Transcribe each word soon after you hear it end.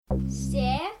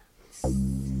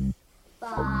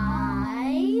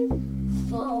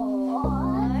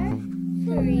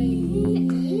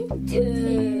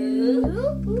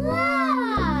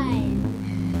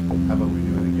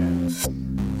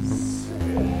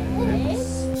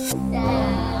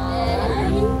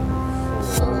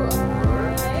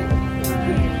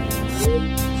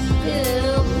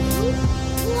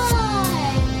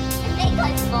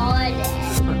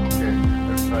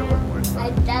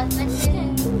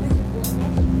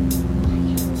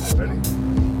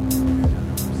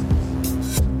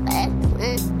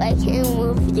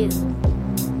review.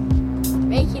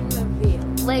 Ranking review.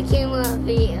 Ranking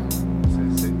review.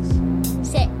 Say 6.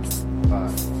 6,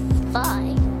 5.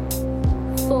 5,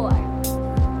 4,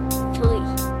 3,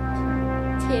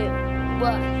 2,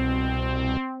 1.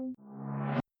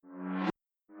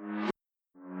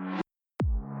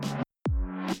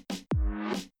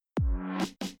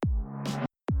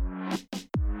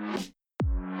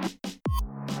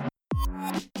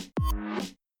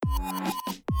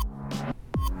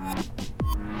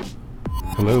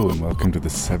 Hello and welcome to the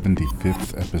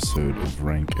 75th episode of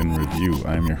Rank and Review.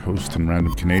 I am your host and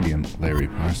random Canadian, Larry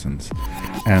Parsons.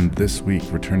 And this week,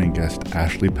 returning guest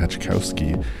Ashley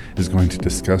Pachkowski is going to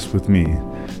discuss with me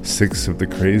 6 of the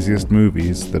craziest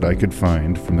movies that I could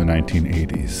find from the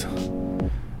 1980s.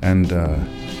 And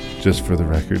just for the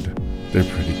record, they're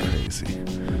pretty crazy.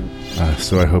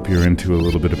 So I hope you're into a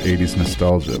little bit of 80s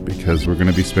nostalgia because we're going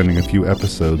to be spending a few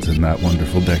episodes in that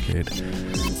wonderful decade.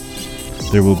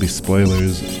 There will be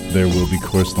spoilers, there will be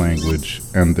coarse language,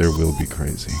 and there will be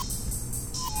crazy.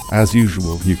 As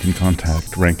usual, you can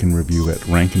contact Rank and Review at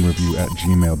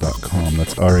rankandreview@gmail.com.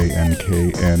 That's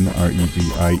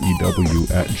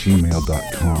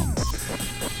ranknreview@gmail.com.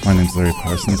 My name's Larry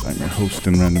Parsons. I'm your host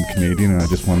and random Canadian, and I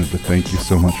just wanted to thank you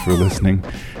so much for listening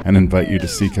and invite you to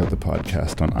seek out the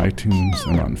podcast on iTunes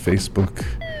and on Facebook,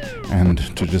 and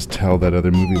to just tell that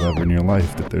other movie lover in your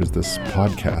life that there's this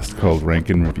podcast called Rank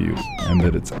and Review and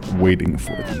that it's waiting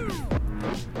for them.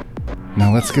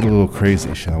 Now let's get a little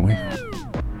crazy, shall we?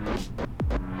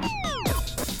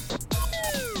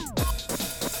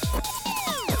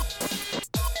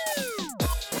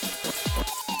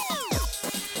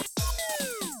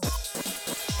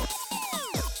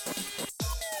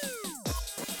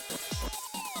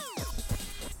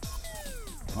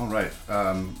 All right,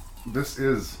 this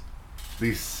is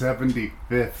the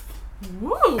 75th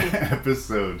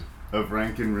episode of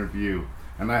Rank and Review,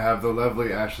 and I have the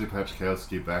lovely Ashley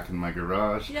Pachkowski back in my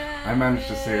garage. Yay! I managed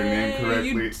to say her name correctly.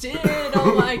 You did!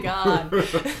 Oh my god!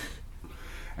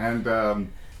 And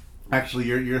actually,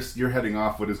 you're heading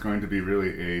off what is going to be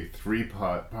really a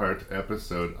 3-part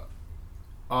episode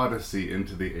odyssey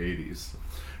into the 80s.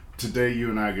 Today, you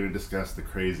and I are going to discuss the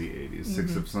crazy 80s,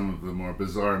 6 of some of the more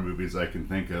bizarre movies I can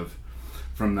think of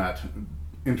from that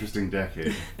interesting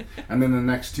decade. And then the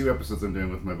next 2 episodes I'm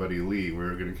doing with my buddy Lee,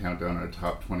 we're going to count down our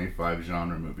top 25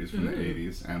 genre movies from the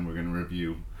 80s, and we're going to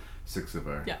review 6 of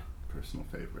our personal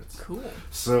favorites. Cool.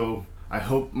 So I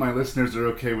hope my listeners are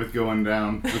okay with going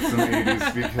down with some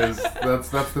 80s, because that's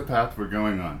the path we're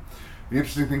going on. The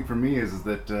interesting thing for me is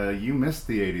that you missed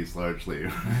the 80s largely,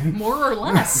 right? More or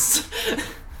less.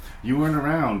 You weren't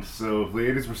around, so the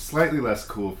 80s were slightly less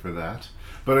cool for that.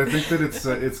 But I think that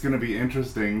it's going to be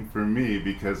interesting for me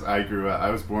because I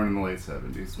was born in the late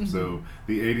 70s, so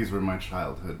the 80s were my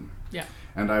childhood. Yeah.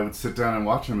 And I would sit down and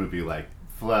watch a movie like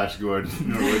Flash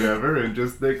Gordon or whatever and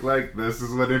just think like, this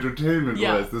is what entertainment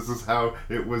was. This is how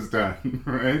it was done,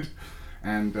 right?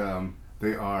 And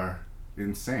they are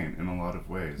insane in a lot of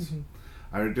ways.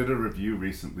 I did a review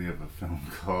recently of a film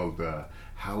called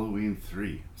Halloween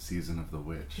 3, Season of the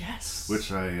Witch. Yes.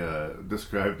 Which I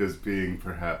described as being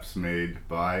perhaps made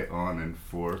by, on, and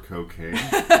for cocaine.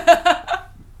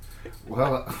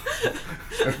 Well,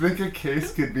 I think a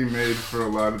case could be made for a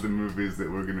lot of the movies that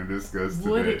we're going to discuss today.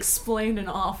 Would explain an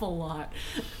awful lot.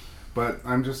 But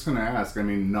I'm just going to ask, I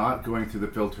mean, not going through the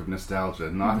filter of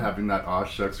nostalgia, not having that aw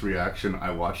shucks reaction,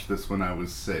 I watched this when I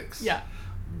was 6. Yeah.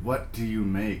 What do you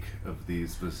make of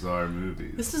these bizarre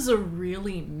movies? This is a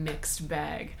really mixed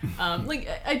bag.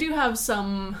 I do have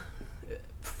some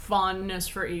fondness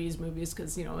for 80s movies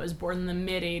because, I was born in the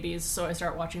mid-80s, so I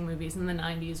start watching movies in the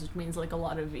 90s, which means like a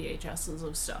lot of VHSs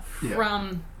of stuff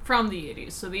from the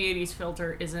 80s. So the 80s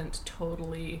filter isn't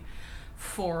totally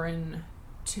foreign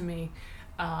to me.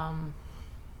 But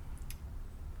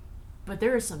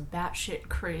there is some batshit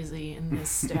crazy in this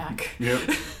stack.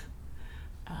 Yep.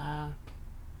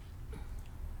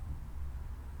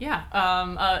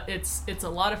 It's a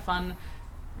lot of fun.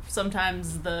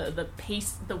 Sometimes the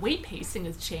way pacing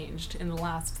has changed in the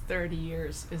last 30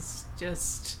 years is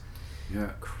just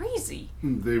crazy.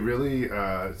 They really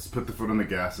put the foot on the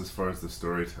gas as far as the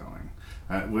storytelling.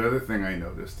 The other thing I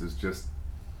noticed is just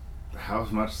how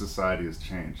much society has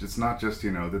changed. It's not just,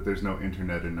 that there's no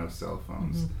internet and no cell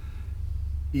phones.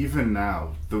 even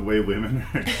now, the way women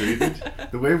are treated,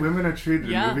 in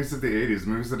movies of the 80s,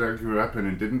 movies that I grew up in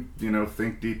and didn't,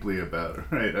 think deeply about,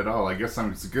 right, at all. I guess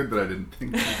it's good that I didn't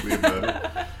think deeply about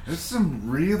it. There's some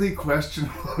really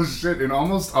questionable shit in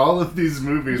almost all of these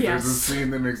movies. Yes. There's a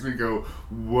scene that makes me go,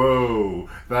 whoa,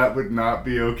 that would not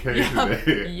be okay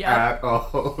today at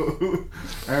all.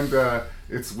 And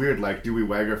it's weird, like, do we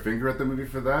wag our finger at the movie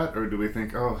for that, or do we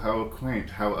think, oh, how quaint,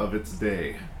 how of its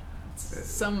day?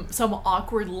 Some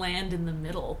awkward land in the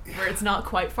middle where it's not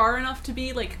quite far enough to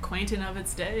be like quaint and of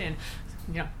its day, and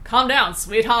calm down,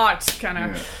 sweetheart, kind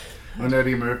of. Yeah. When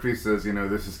Eddie Murphy says,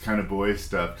 this is kind of boy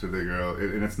stuff to the girl,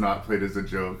 and it's not played as a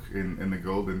joke in The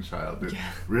Golden Child, it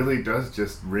really does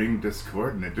just ring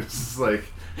discordant. It just is like,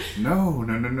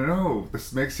 no,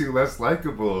 this makes you less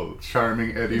likable,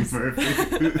 charming Eddie Murphy.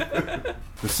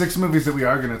 The 6 movies that we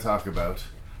are going to talk about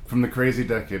from the crazy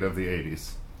decade of the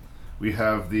 80s. We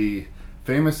have the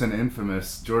famous and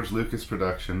infamous George Lucas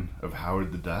production of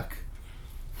Howard the Duck.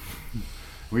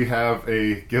 We have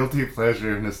a guilty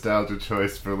pleasure nostalgia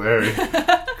choice for Larry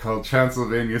called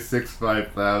Transylvania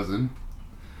 65000.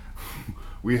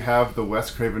 We have the Wes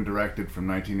Craven directed from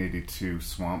 1982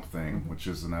 Swamp Thing, which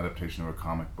is an adaptation of a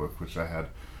comic book, which I had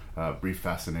a brief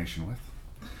fascination with.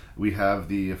 We have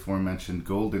the aforementioned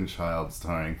Golden Child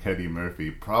starring Eddie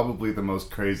Murphy, probably the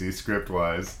most crazy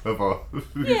script-wise of all of these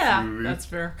movies. Yeah, that's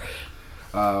fair.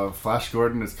 Flash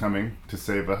Gordon is coming to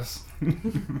save us.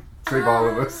 Save all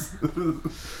of us.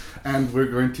 And we're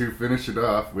going to finish it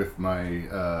off with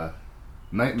my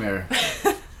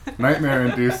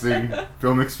nightmare-inducing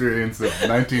film experience of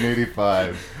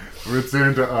 1985,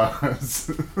 Return to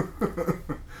Oz.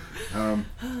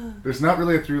 There's not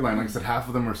really a through line. Like I said, half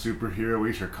of them are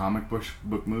superhero-ish or comic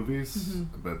book movies,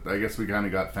 but I guess we kind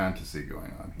of got fantasy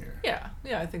going on here. Yeah,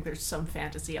 I think there's some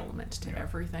fantasy element to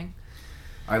everything.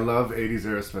 I love 80s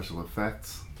era special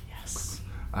effects. Yes.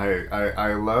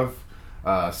 I love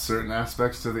certain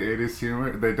aspects to the 80s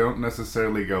humor. They don't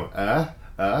necessarily go,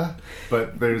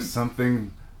 but there's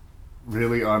something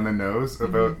really on the nose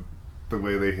about the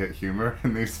way they hit humor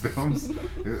in these films.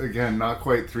 Again, not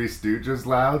quite Three Stooges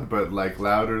loud, but like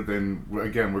louder than,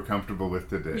 again, we're comfortable with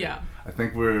today. Yeah. I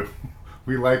think we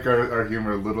like our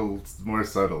humor a little more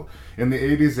subtle. In the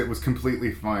 80s, it was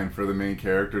completely fine for the main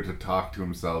character to talk to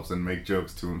himself and make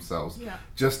jokes to himself,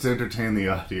 just to entertain the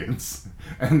audience.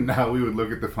 And now we would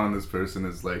look at the funniest person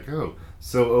as like, oh,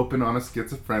 so open on a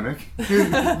schizophrenic,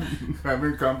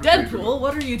 having conversation. Deadpool,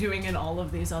 what are you doing in all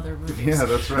of these other movies? Yeah,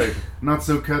 that's right. Not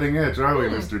so cutting edge, are we,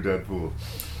 Mr. Deadpool?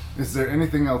 Is there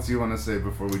anything else you want to say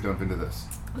before we jump into this?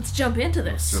 Let's jump into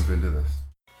this.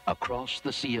 Across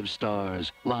the sea of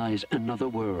stars lies another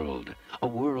world, a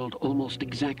world almost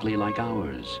exactly like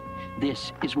ours.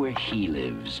 This is where he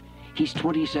lives. He's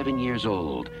 27 years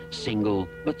old, single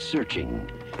but searching.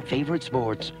 Favorite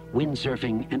sports,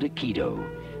 windsurfing and Aikido.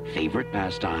 Favorite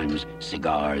pastimes,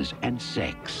 cigars and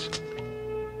sex.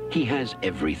 He has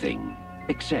everything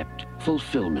except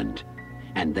fulfillment.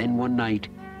 And then one night,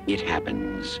 it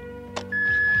happens.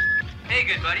 Hey,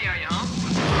 good buddy, are you home?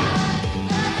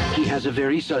 He has a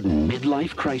very sudden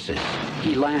midlife crisis.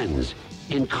 He lands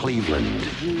in Cleveland.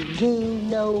 You do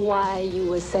know why you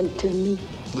were sent to me?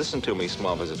 Listen to me,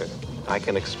 small visitor. I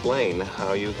can explain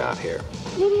how you got here.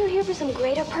 Maybe you're here for some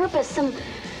greater purpose, some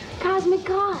cosmic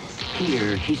cause.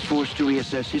 Here, he's forced to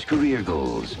reassess his career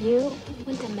goals. You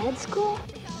went to med school?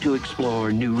 To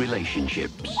explore new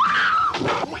relationships.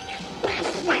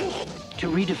 To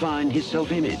redefine his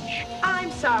self-image. I'm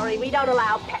sorry, we don't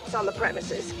allow pets on the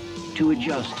premises. To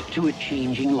adjust to a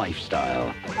changing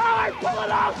lifestyle. All right, pull it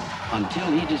out!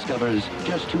 Until he discovers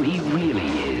just who he really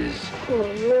is.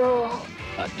 Oh,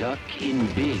 A duck in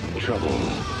big trouble.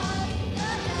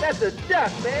 That's a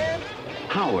duck, man!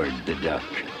 Howard the Duck,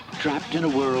 trapped in a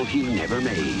world he never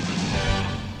made.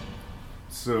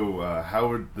 So,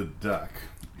 Howard the Duck.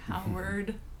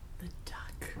 Howard the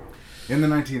Duck. In the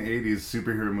 1980s,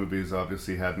 superhero movies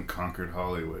obviously hadn't conquered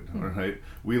Hollywood, right?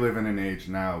 We live in an age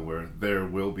now where there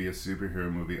will be a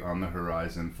superhero movie on the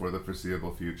horizon for the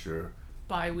foreseeable future.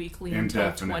 Bi-weekly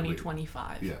until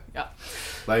 2025. Yeah.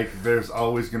 Like, there's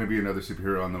always going to be another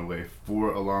superhero on the way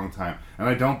for a long time. And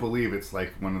I don't believe it's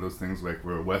like one of those things like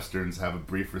where Westerns have a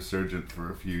brief resurgence for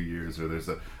a few years, or there's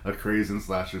a craze in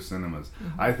slasher cinemas.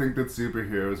 I think that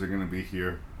superheroes are going to be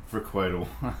here for quite a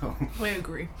while. I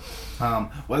agree.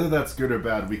 Whether that's good or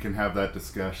bad, we can have that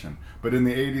discussion. But in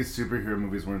the 80s, superhero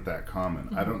movies weren't that common.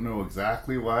 I don't know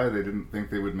exactly why. They didn't think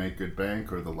they would make good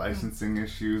bank, or the licensing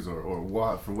issues, or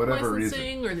what, for whatever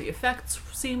reason. Or the effects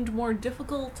seemed more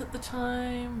difficult at the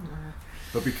time.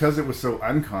 But because it was so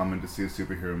uncommon to see a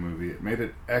superhero movie, it made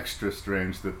it extra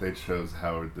strange that they chose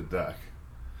Howard the Duck.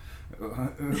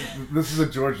 This is a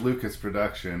George Lucas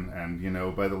production, and,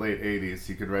 by the late 80s,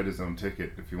 he could write his own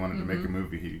ticket. If he wanted to make a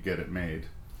movie, he could get it made.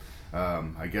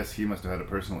 I guess he must have had a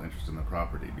personal interest in the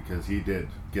property, because he did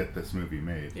get this movie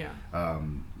made. Yeah.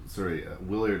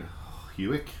 Willard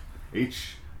Huyck,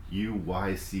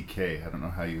 Huyck, I don't know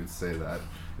how you would say that,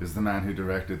 is the man who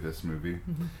directed this movie.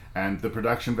 And the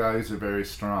production values are very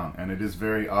strong, and it is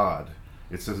very odd.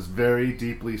 It's a very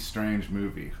deeply strange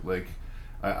movie. Like,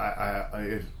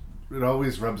 it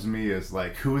always rubs me as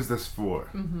like, who is this for?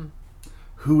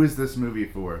 Who is this movie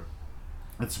for?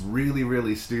 It's really,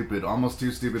 really stupid, almost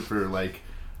too stupid for like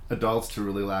adults to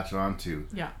really latch onto.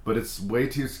 Yeah. But it's way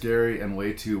too scary and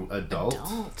way too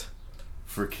adult.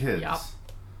 For kids. Yep.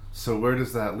 So where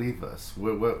does that leave us?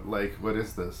 What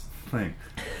is this thing?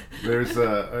 There's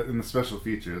in the special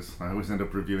features. I always end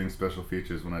up reviewing special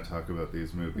features when I talk about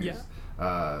these movies.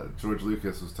 Yeah. George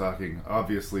Lucas was talking.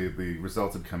 Obviously, the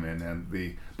results had come in, and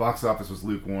the box office was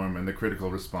lukewarm, and the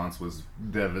critical response was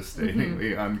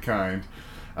devastatingly unkind.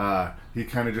 He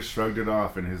kind of just shrugged it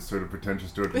off in his sort of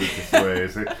pretentious George Lucas way.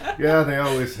 Say, yeah, they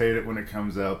always hate it when it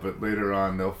comes out, but later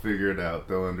on they'll figure it out.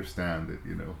 They'll understand it.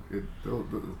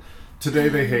 Today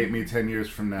they hate me. 10 years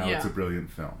from now, it's a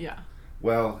brilliant film. Yeah.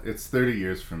 Well, it's 30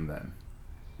 years from then.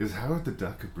 Is Howard the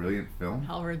Duck a brilliant film?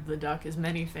 Howard the Duck is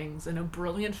many things, and a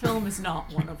brilliant film is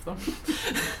not one of them.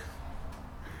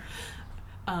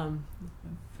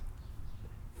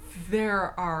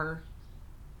 There are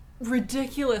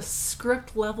ridiculous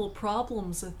script level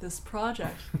problems with this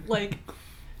project. Like,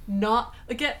 not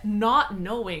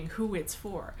knowing who it's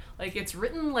for. Like, it's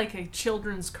written like a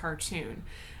children's cartoon,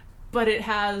 but it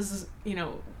has,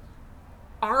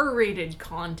 R-rated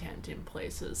content in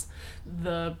places.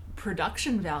 The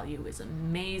production value is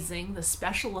amazing. The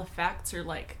special effects are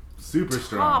like super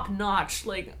strong, top notch.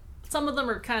 Like, some of them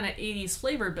are kind of 80s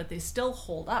flavored, but they still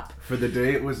hold up. For the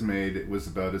day it was made, it was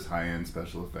about as high-end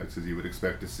special effects as you would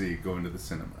expect to see going to the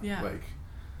cinema. Yeah. Like,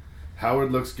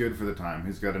 Howard looks good for the time.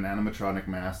 He's got an animatronic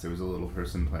mask. There was a little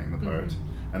person playing the part,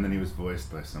 and then he was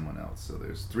voiced by someone else. So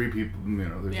there's three people.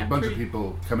 There's a bunch of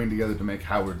people coming together to make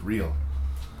Howard real.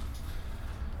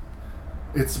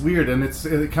 It's weird, and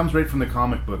it comes right from the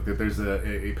comic book that there's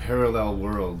a parallel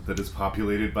world that is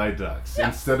populated by ducks. Yeah.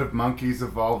 Instead of monkeys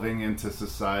evolving into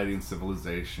society and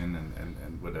civilization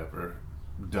and whatever,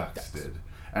 ducks did.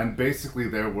 And basically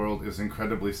their world is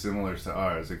incredibly similar to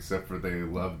ours, except for they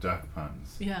love duck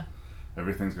puns. Yeah.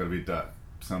 Everything's got to be duck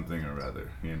something or other,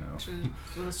 Which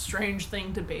is a strange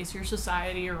thing to base your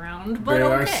society around, but they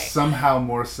okay. are somehow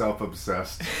more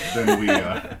self-obsessed than we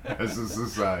are as a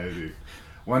society.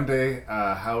 One day,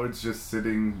 Howard's just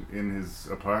sitting in his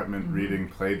apartment reading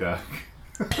Play Duck.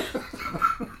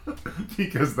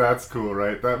 Because that's cool,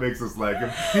 right? That makes us like him.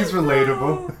 He's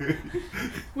relatable.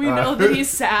 We know that he's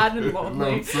sad and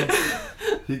lonely.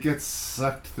 He gets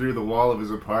sucked through the wall of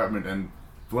his apartment and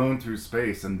flown through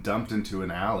space and dumped into an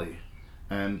alley.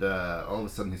 And all of a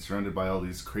sudden he's surrounded by all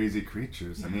these crazy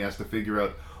creatures. And he has to figure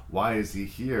out, why is he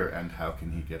here and how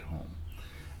can he get home?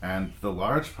 And the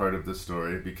large part of the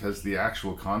story, because the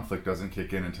actual conflict doesn't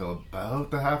kick in until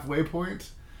about the halfway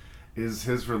point, is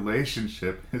his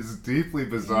relationship, his deeply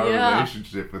bizarre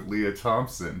relationship with Leah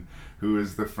Thompson, who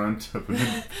is the front of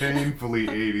a painfully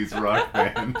 80s rock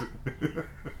band.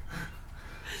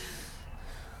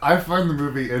 I find the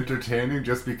movie entertaining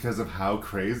just because of how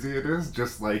crazy it is.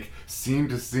 Just like scene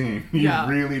to scene, you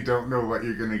really don't know what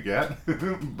you're gonna get.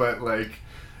 But like,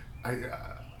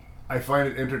 I find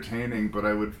it entertaining, but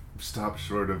I would stop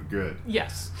short of good.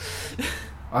 Yes.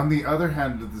 On the other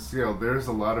hand of the scale, there's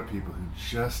a lot of people who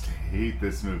just hate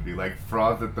this movie, like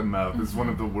froth at the mouth. It's one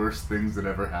of the worst things that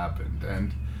ever happened.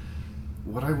 And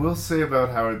what I will say about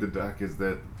Howard the Duck is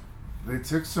that they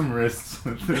took some risks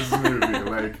with this movie.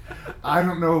 Like, I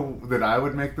don't know that I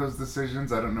would make those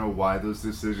decisions. I don't know why those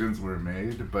decisions were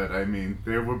made, but I mean,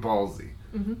 they were ballsy.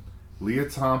 Leah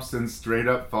Thompson straight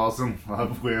up falls in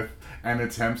love with and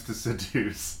attempts to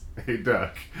seduce a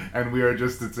duck, and we are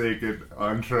just to take it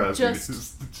on trust.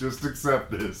 Just accept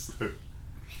this.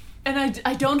 And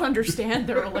I don't understand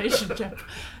the relationship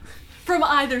from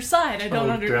either side. I don't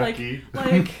understand.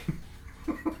 Like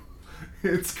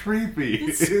it's creepy.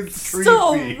 It's creepy.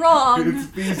 So wrong. It's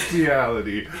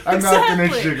bestiality. I'm not gonna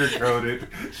sugarcoat it.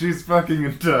 She's fucking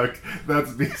a duck.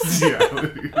 That's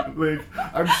bestiality. Like,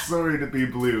 I'm sorry to be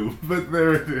blue, but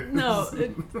there it is. No,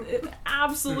 it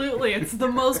absolutely. It is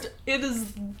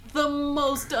the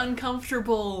most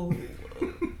uncomfortable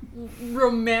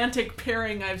romantic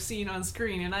pairing I've seen on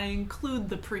screen, and I include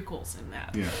the prequels in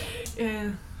that.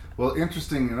 Yeah. Well,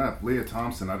 interesting enough, Leah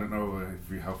Thompson, I don't know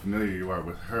how familiar you are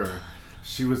with her.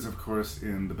 She was, of course,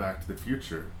 in the Back to the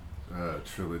Future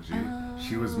trilogy.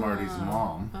 She was Marty's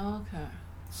mom. Okay.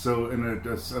 So in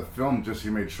a film just she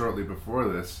made shortly before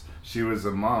this, she was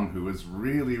a mom who was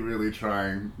really, really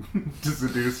trying to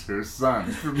seduce her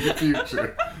son from the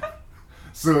future.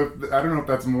 So I don't know if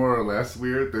that's more or less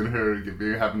weird than her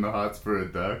having the hots for a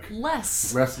duck.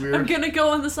 Less weird? I'm gonna go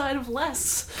on the side of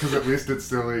less. Because at least it's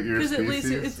still your species.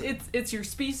 Because at least it's your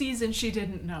species and she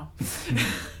didn't know.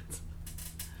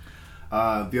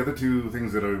 The other two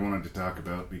things that I wanted to talk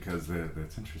about, because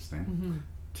that's interesting.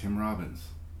 Tim Robbins.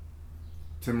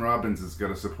 Tim Robbins has got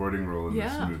a supporting role in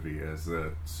this movie as a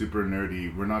super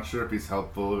nerdy. We're not sure if he's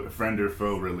helpful, friend or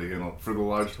foe, really, for the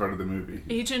large part of the movie.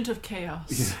 Agent of Chaos.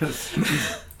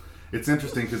 Yes. It's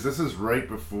interesting because this is right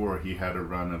before he had a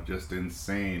run of just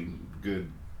insane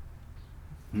good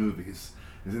movies.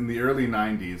 In the early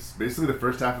 90s, basically the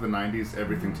first half of the 90s,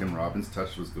 everything Tim Robbins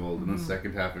touched was gold, and the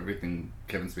second half, everything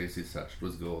Kevin Spacey touched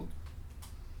was gold.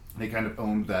 They kind of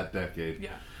owned that decade.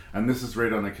 Yeah. And this is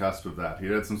right on the cusp of that. He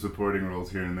had some supporting roles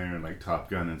here and there in like Top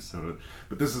Gun and so.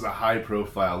 But this is a high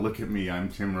profile, look at me, I'm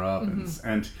Tim Robbins.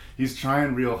 And he's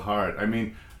trying real hard. I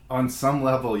mean, on some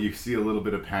level you see a little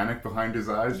bit of panic behind his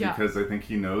eyes because I think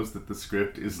he knows that the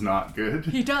script is not good.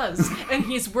 He does. And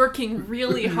he's working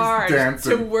really hard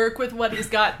dancing. to work with what he's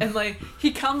got, and like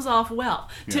he comes off well.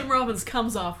 Tim Robbins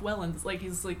comes off well, and like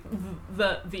he's like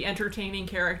the entertaining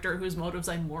character whose motives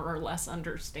I more or less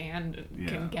understand and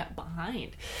can get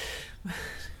behind.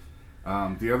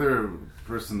 The other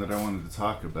person that I wanted to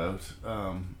talk about,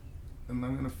 and I'm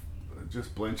going to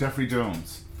just blame Jeffrey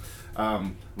Jones.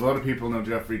 A lot of people know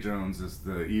Jeffrey Jones as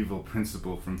the evil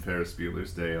principal from Ferris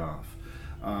Bueller's Day Off.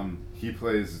 He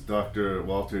plays Dr.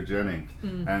 Walter Jennings,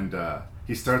 and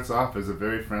he starts off as a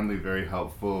very friendly, very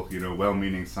helpful,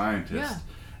 well-meaning scientist.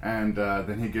 And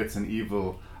then he gets an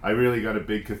evil... I really got a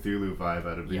big Cthulhu vibe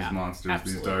out of these monsters,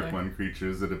 absolutely. these Dark One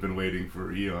creatures that have been waiting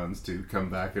for eons to come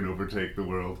back and overtake the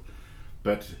world.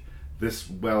 But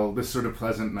this sort of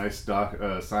pleasant, nice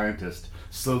scientist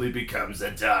slowly becomes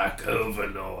a dark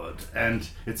overlord. And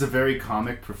it's a very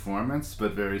comic performance,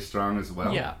 but very strong as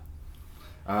well. Yeah.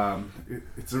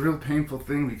 It's a real painful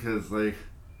thing because, like,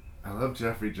 I love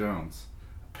Jeffrey Jones.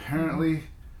 Apparently,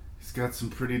 he's got some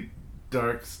pretty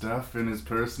dark stuff in his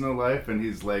personal life, and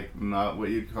he's, like, not what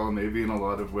you'd call maybe in a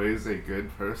lot of ways a good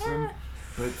person.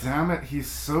 But damn it, he's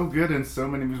so good in so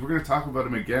many movies. We're going to talk about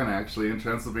him again, actually, in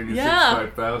Transylvania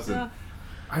 65000. Yeah.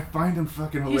 I find him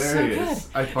fucking hilarious. He's so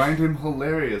good. I find him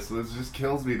hilarious. It just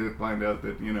kills me to find out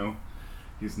that,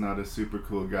 he's not a super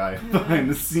cool guy behind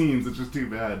the scenes. It's just too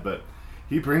bad. But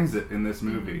he brings it in this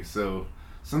movie. So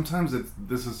sometimes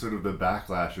this is sort of the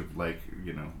backlash of, like,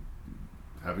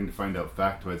 having to find out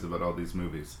factoids about all these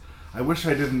movies. I wish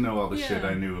I didn't know all the shit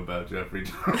I knew about Jeffrey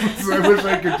Jones. I wish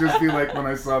I could just be like when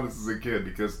I saw this as a kid,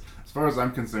 because as far as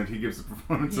I'm concerned, he gives the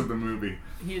performance of the movie.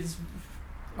 He's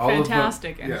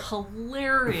fantastic and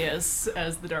hilarious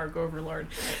as the Dark Overlord.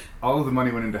 All of the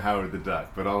money went into Howard the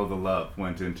Duck, but all of the love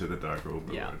went into the Dark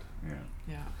Overlord.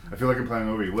 Yeah. I feel like I'm playing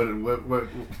over you. What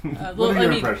are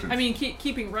your impressions? I mean,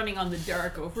 keeping running on the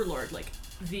Dark Overlord, like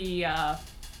the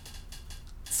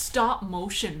stop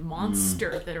motion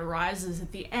monster that arises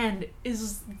at the end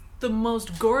is the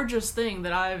most gorgeous thing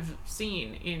that I've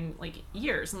seen in like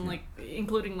years, and like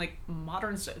including like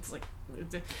modern stuff. It's like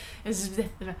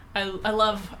I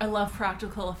love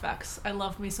practical effects. I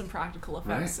love me some practical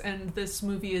effects, and this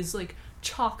movie is like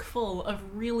chock full of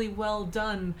really well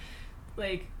done,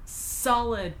 like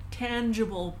solid,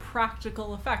 tangible,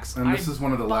 practical effects. And this is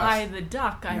one of the last. I buy the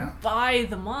duck. I buy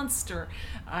the monster.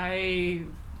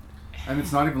 And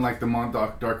it's not even like the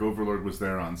Dark Overlord was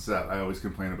there on set. I always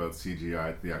complain about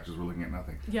CGI. The actors were looking at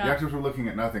nothing. Yeah. The actors were looking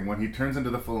at nothing. When he turns into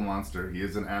the full monster, he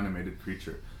is an animated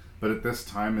creature. But at this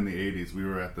time in the 80s, we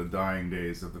were at the dying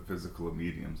days of the physical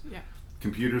mediums. Yeah.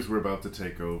 Computers were about to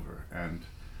take over, and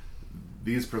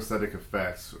these prosthetic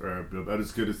effects are about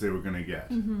as good as they were going to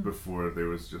get before there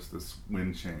was just this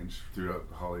wind change throughout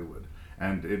Hollywood.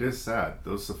 And it is sad.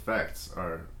 Those effects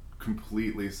are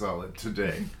completely solid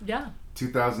today.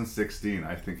 2016,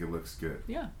 I think it looks good.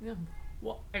 Yeah.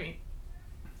 Well, I mean,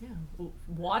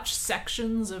 watch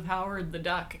sections of Howard the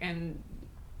Duck, and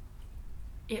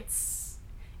it's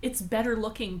better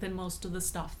looking than most of the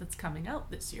stuff that's coming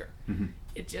out this year.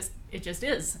 It just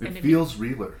is. It feels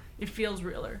realer. It feels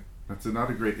realer. That's not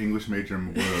a great English major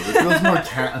word. It feels more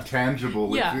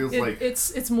tangible. Yeah, it feels like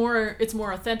it's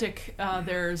more authentic.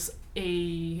 There's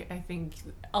I think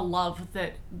a love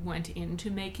that went into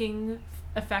making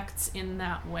effects in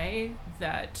that way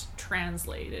that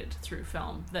translated through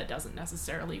film that doesn't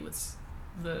necessarily with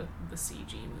the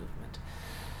CG movement.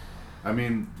 I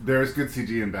mean, there's good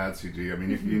CG and bad CG. I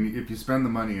mean, if you spend the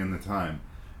money and the time,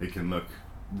 it can look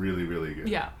really, really good.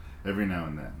 Yeah. Every now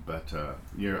and then. But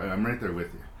I'm right there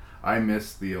with you. I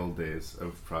miss the old days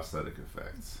of prosthetic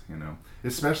effects, you know,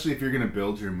 especially if you're going to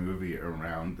build your movie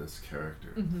around this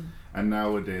character. Mm-hmm. And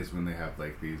nowadays, when they have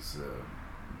like these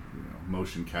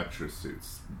motion capture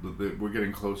suits, we're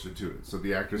getting closer to it, so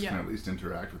the actors can at least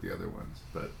interact with the other ones.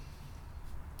 But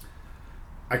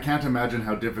I can't imagine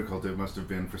how difficult it must have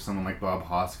been for someone like Bob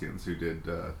Hoskins, who did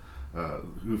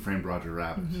Who Framed Roger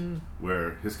Rabbit,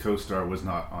 where his co-star was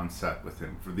not on set with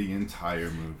him for the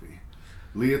entire movie.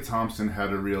 Leah Thompson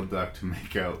had a real duck to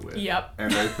make out with. Yep.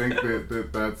 And I think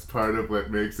that's part of what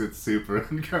makes it super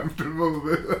uncomfortable.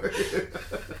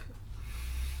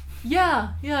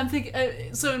 Yeah, I'm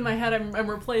thinking. So in my head, I'm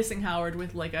replacing Howard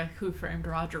with like a Who Framed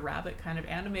Roger Rabbit kind of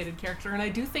animated character, and I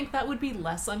do think that would be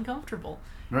less uncomfortable.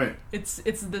 Right. It's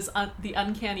this the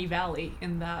uncanny valley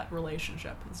in that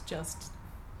relationship. It's just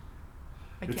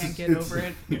I can't get over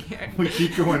it. We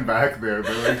keep going back there,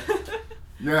 but like,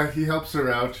 yeah, he helps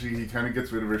her out. He kind of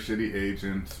gets rid of her shitty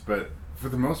agent, but for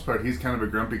the most part, he's kind of a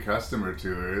grumpy customer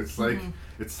to her. It's like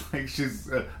she's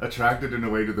attracted in a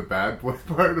way to the bad boy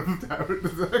part of Howard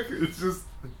the Duck.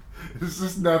 It's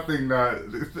just nothing. Not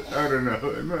I don't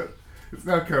know. It's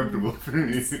not comfortable for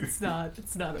me. It's not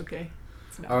okay.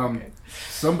 It's not okay.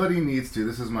 Somebody needs to.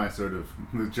 This is my sort of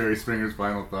Jerry Springer's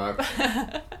final thought.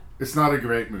 It's not a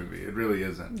great movie. It really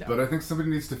isn't. No. But I think somebody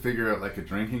needs to figure out like a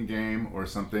drinking game or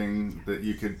something that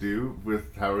you could do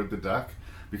with Howard the Duck,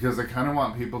 because I kind of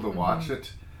want people to watch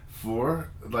it for,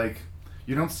 like,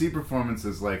 you don't see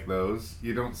performances like those,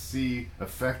 you don't see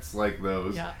effects like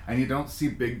those, and you don't see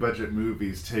big budget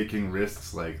movies taking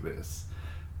risks like this.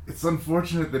 It's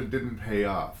unfortunate that it didn't pay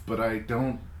off, but I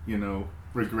don't,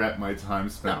 regret my time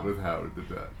spent with Howard the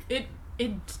Duck. It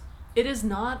is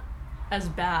not as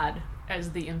bad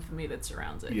as the infamy that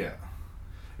surrounds it. Yeah.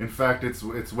 In fact, it's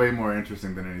way more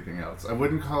interesting than anything else. I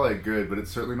wouldn't call it good, but it's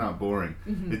certainly not boring.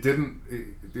 Mm-hmm. It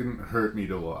didn't hurt me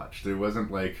to watch. There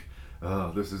wasn't like,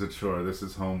 oh, this is a chore, this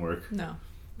is homework. No.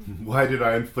 Why did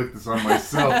I inflict this on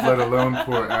myself, let alone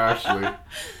poor Ashley?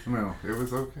 No, it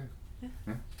was okay.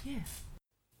 Yeah.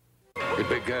 It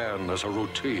began as a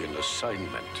routine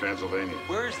assignment. Transylvania.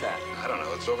 Where is that? I don't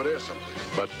know. It's over there someplace.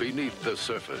 But beneath the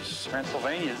surface...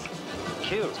 Transylvania's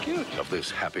cute. It's cute. ...of this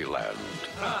happy land,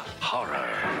 horror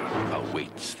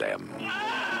awaits them.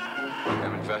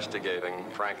 I'm investigating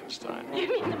Frankenstein. You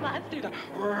mean the monster?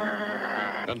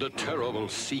 And a terrible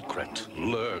secret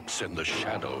lurks in the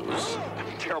shadows.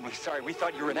 I'm terribly sorry. We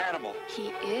thought you were an animal. He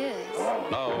is.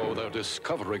 Now they're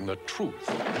discovering the truth.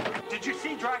 Did you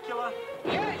see Dracula?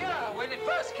 Yeah, when it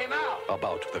first came out.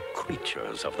 About the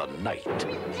creatures of the night.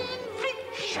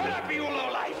 Shut up, you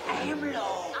lowlife. I am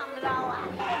low. I'm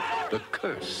lower. The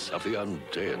curse of the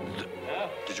undead.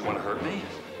 Did you want to hurt me?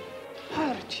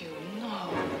 Hurt you? No.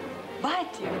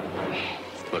 Bite you?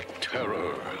 The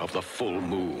terror of the full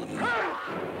moon.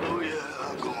 Oh yeah,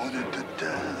 I'm going into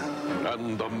town.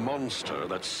 And the monster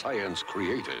that science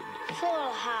created.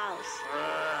 Full house.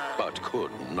 But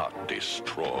could not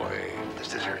destroy.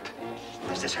 Does this hurt?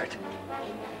 Does this hurt?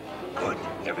 Good.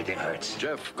 Everything hurts.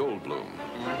 Jeff Goldblum.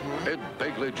 Ed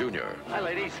Begley Jr. Hi,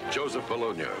 ladies. Joseph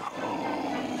Bologna.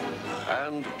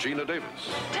 And Gina Davis.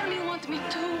 Tell me you want me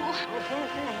to.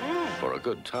 For a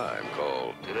good time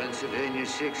called... Transylvania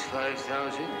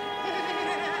 65000.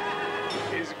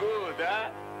 It's good,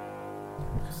 huh?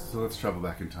 So let's travel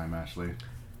back in time, Ashley.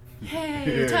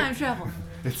 Hey, time travel.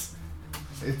 It's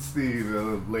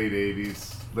the late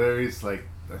 80s. Larry's like,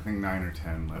 I think 9 or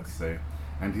 10, let's say.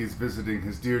 And he's visiting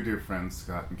his dear friends,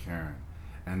 Scott and Karen.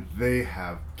 And they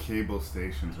have cable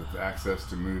stations with access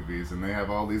to movies, and they have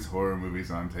all these horror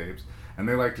movies on tapes. And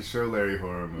they like to show Larry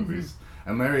horror movies. Mm-hmm.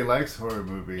 And Larry likes horror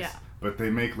movies, but they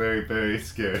make Larry very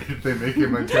scared. They make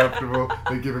him uncomfortable.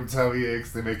 They give him tummy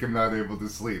aches. They make him not able to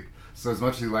sleep. So as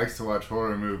much as he likes to watch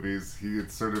horror movies,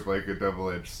 it's sort of like a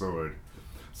double-edged sword.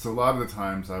 So a lot of the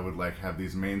times I would like have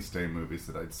these mainstay movies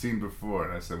that I'd seen before,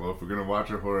 and I said, well, if we're going to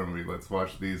watch a horror movie, let's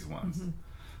watch these ones. Mm-hmm.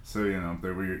 So,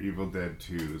 there were your Evil Dead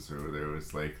 2s, or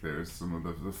there's some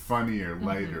of the funnier,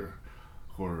 lighter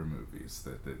horror movies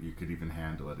that you could even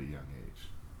handle at a young age.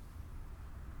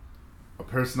 A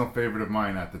personal favorite of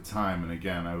mine at the time, and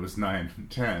again, I was 9 and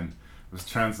 10, was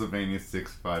Transylvania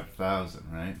 65000,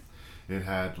 right? It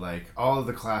had, like, all of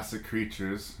the classic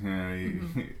creatures,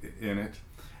 in it,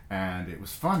 and it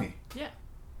was funny. Yeah.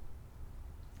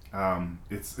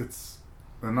 It's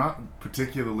a not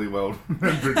particularly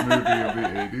well-remembered movie of the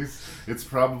 80s. It's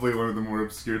probably one of the more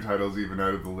obscure titles even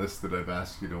out of the list that I've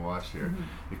asked you to watch here.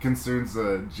 Mm-hmm. It concerns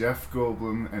Jeff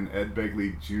Goldblum and Ed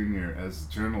Begley Jr. as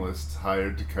journalists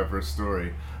hired to cover a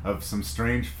story of some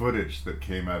strange footage that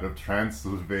came out of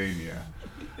Transylvania.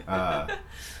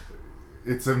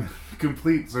 It's a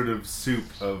complete sort of soup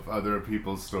of other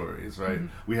people's stories, right?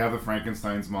 Mm-hmm. We have the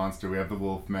Frankenstein's monster, we have the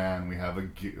Wolf Man, we have a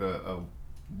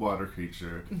water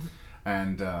creature, mm-hmm.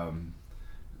 and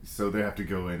so they have to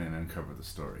go in and uncover the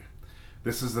story.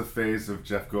 This is the phase of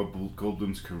Jeff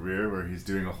Goldblum's career where he's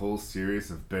doing a whole series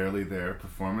of barely there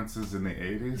performances in the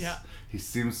 80s. Yeah. He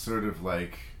seems sort of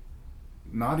like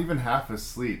not even half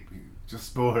asleep,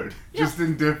 just bored, just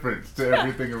indifferent to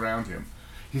everything around him.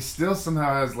 He still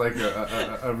somehow has like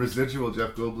a residual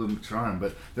Jeff Goldblum charm,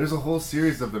 but there's a whole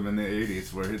series of them in the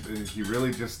 80s where he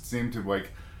really just seemed to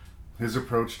like, his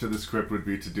approach to the script would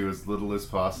be to do as little as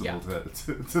possible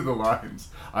to the lines.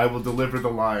 I will deliver the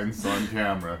lines on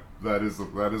camera. That is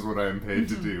what I am paid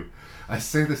to do. I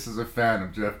say this as a fan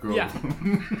of Jeff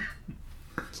Goldblum.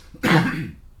 Yeah.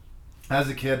 As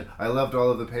a kid, I loved all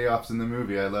of the payoffs in the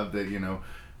movie. I loved that,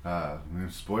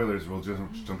 spoilers, we'll just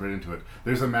jump right into it.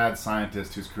 There's a mad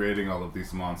scientist who's creating all of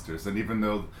these monsters, and even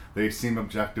though they seem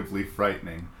objectively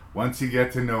frightening, once you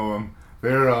get to know them,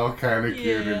 they're all kind of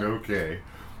cute and okay.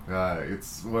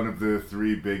 It's one of the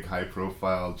 3 big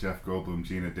high-profile Jeff Goldblum,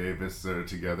 Gina Davis are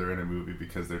together in a movie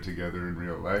because they're together in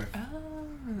real life.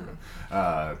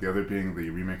 The other being the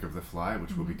remake of The Fly,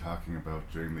 which we'll be talking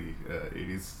about during the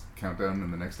 80s countdown in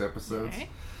the next episodes. Okay.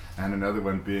 And another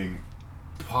one being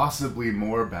possibly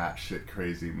more batshit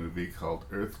crazy movie called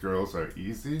Earth Girls Are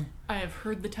Easy. I have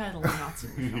heard the title and not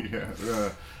seen it. Yeah,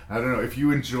 I don't know. If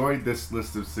you enjoyed this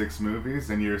list of 6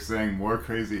 movies and you're saying more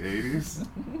crazy 80s,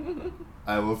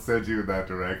 I will send you in that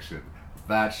direction.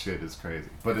 That shit is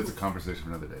crazy. But it's a conversation for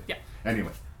another day. Yeah.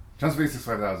 Anyway, Transylvania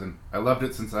 65000. I loved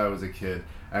it since I was a kid,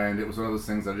 and it was one of those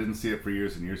things I didn't see it for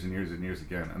years and years and years and years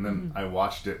again. And then I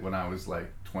watched it when I was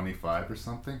like 25 or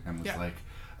something and was like,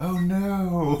 oh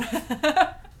no!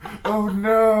 Oh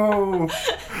no!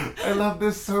 I love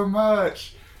this so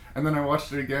much! And then I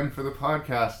watched it again for the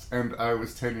podcast, and I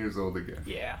was 10 years old again.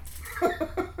 Yeah.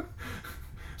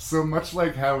 So much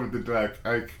like Howard the Duck,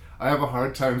 I have a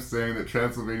hard time saying that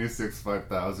Transylvania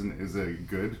 65000 is a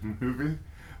good movie,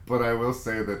 but I will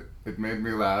say that it made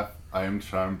me laugh. I am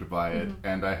charmed by it,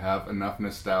 and I have enough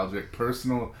nostalgic,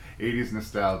 personal 80s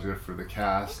nostalgia for the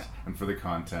cast and for the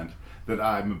content that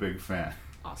I'm a big fan.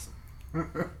 Awesome.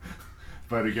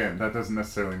 But again, that doesn't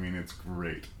necessarily mean it's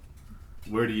great.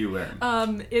 Where do you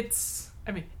land? It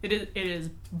is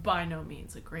by no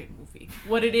means a great movie.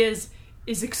 What it is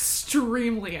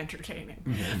extremely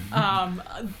entertaining.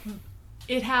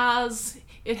 It has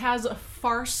a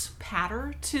farce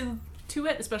patter to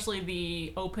it, especially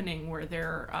the opening where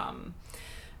they're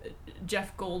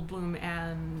Jeff Goldblum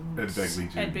and Ed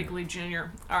Begley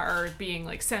Jr. are being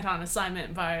like sent on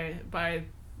assignment by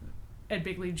Ed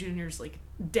Begley Jr.'s like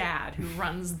dad, who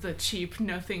runs the cheap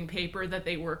nothing paper that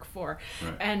they work for.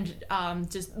 Right. And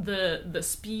just the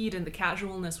speed and the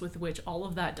casualness with which all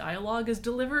of that dialogue is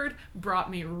delivered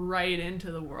brought me right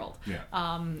into the world.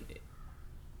 Yeah.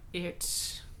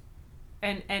 It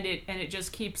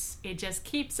just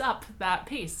keeps up that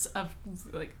pace of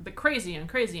like the crazy and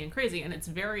crazy and crazy, and it's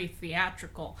very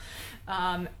theatrical.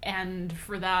 And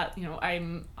for that,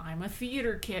 I'm a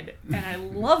theater kid, and I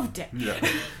loved it. Yeah.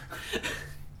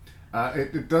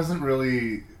 It doesn't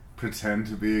really pretend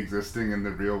to be existing in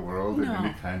the real world in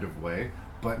any kind of way,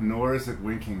 but nor is it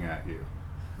winking at you.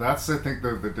 That's, I think,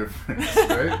 the difference,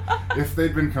 right? If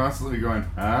they'd been constantly going,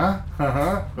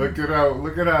 look at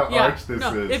how arch this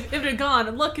is. If it had gone,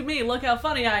 look at me, look how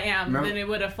funny I am, then it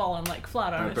would have fallen like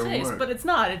flat on its face. But it's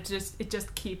not. It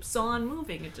just keeps on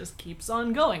moving. It just keeps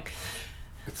on going.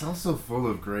 It's also full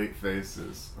of great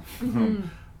faces.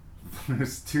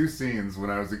 There's 2 scenes when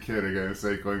I was a kid, I gotta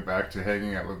say, going back to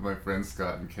hanging out with my friends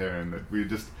Scott and Karen, that we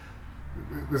just...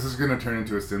 This is going to turn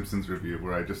into a Simpsons review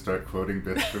where I just start quoting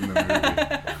bits from the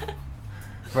movie.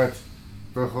 But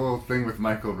the whole thing with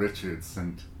Michael Richards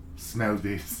and smell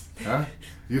this, huh?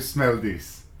 You smell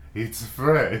this. It's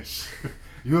fresh.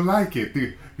 You like it.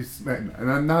 You smell, and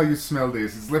then now you smell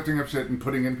this. It's lifting up shit and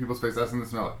putting it in people's face, asking them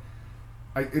to smell it.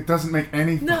 It doesn't make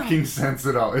any fucking sense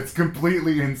at all. It's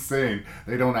completely insane.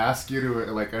 They don't ask you to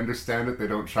understand it. They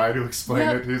don't try to explain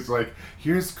it. He's like,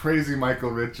 here's crazy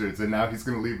Michael Richards, and now he's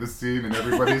going to leave the scene, and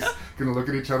everybody's going to look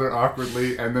at each other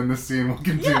awkwardly, and then the scene will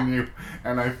continue.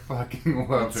 And I fucking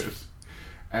love it.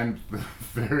 And the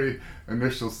very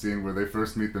initial scene where they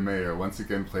first meet the mayor, once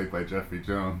again played by Jeffrey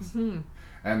Jones,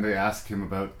 and they ask him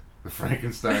about the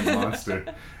Frankenstein monster,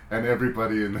 and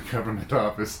everybody in the government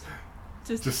office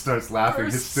just starts laughing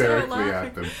hysterically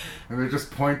at them. And they're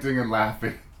just pointing and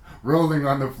laughing, rolling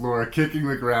on the floor, kicking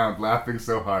the ground, laughing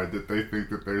so hard that they think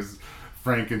that there's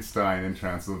Frankenstein in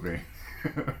Transylvania.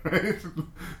 Right?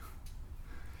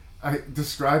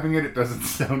 Describing it doesn't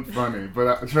sound funny,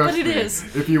 but trust me,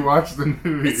 if you watch the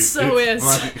movie, it's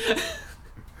funny.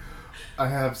 I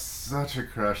have such a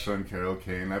crush on Carol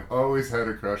Kane. I've always had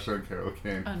a crush on Carol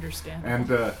Kane.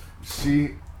 Understandable. And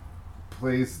she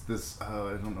plays this,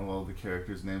 I don't know all the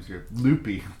characters' names here.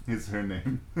 Loopy is her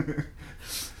name.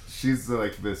 She's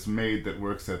like this maid that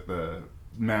works at the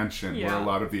mansion where a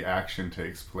lot of the action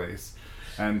takes place.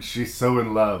 And she's so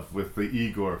in love with the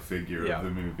Igor figure of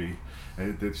the movie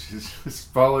that she's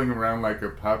just following around like a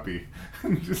puppy.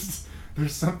 And just...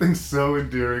 There's something so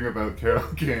endearing about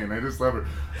Carol Kane. I just love her.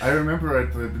 I remember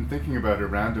I'd been thinking about her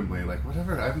randomly, like,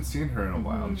 whatever, I haven't seen her in a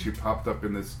while. And she popped up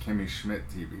in this Kimmy Schmidt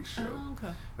TV show. Oh,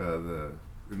 okay.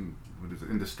 What is it?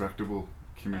 Indestructible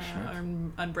Kimmy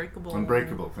Schmidt? Unbreakable.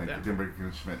 Thank you.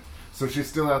 Kimmy Schmidt. So she's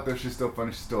still out there, she's still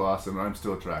funny, she's still awesome, and I'm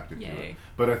still attracted to her.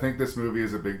 But I think this movie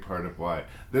is a big part of why.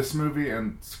 This movie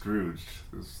and Scrooge,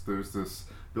 there's this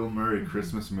Bill Murray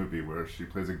Christmas movie where she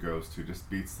plays a ghost who just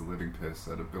beats the living piss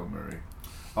out of Bill Murray.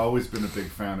 Always been a big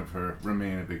fan of her,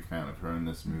 remain a big fan of her in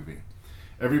this movie.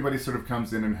 Everybody sort of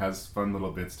comes in and has fun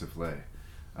little bits to play.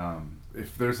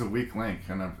 If there's a weak link,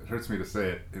 and it hurts me to say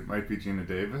it, it might be Geena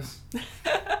Davis.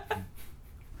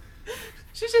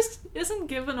 She just isn't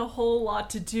given a whole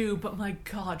lot to do, but my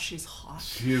God, she's hot.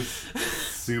 She is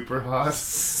super hot.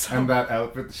 And that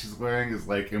outfit that she's wearing is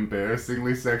like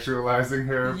embarrassingly sexualizing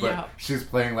her, but she's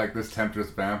playing like this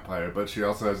temptress vampire, but she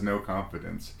also has no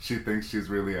confidence. She thinks she's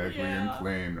really ugly and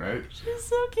plain, right? She's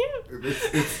so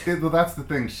cute. Well, that's the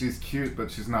thing. She's cute,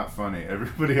 but she's not funny.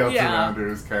 Everybody else around her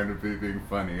is kind of being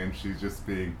funny, and she's just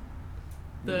being...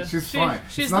 she's fine.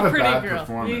 She's it's not the pretty a bad girl.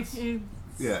 performance.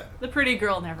 Yeah. The pretty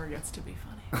girl never gets to be funny.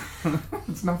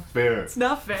 It's not fair. It's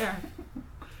not fair.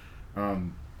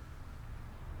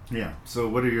 Yeah. So,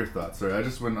 what are your thoughts? Sorry, I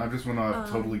just went off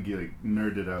totally getting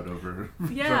nerded out over.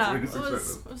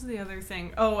 What was the other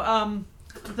thing? Oh,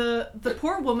 the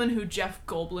poor woman who Jeff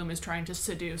Goldblum is trying to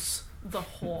seduce the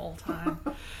whole time,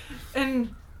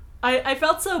 and I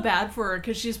felt so bad for her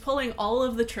because she's pulling all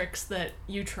of the tricks that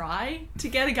you try to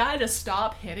get a guy to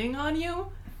stop hitting on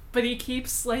you, but he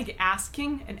keeps like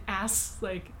asking and asks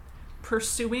like.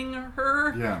 Pursuing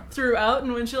her throughout,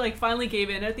 and when she like finally gave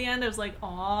in at the end, I was like,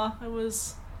 "Aw, I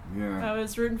was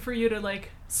rooting for you to like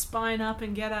spine up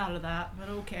and get out of that." But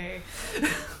okay.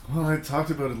 Well, I talked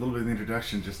about it a little bit in the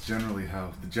introduction, just generally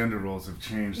how the gender roles have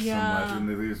changed so much, and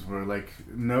these were like,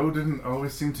 no didn't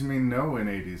always seem to mean no in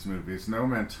 80s movies. No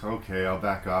meant okay, I'll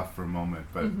back off for a moment,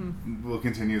 but we'll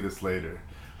continue this later,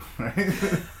 right?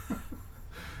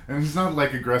 And he's not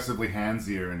like aggressively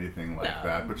handsy or anything like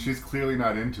that, but she's clearly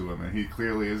not into him, and he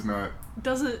clearly is not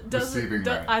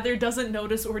either doesn't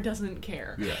notice or doesn't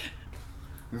care. Yeah.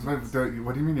 What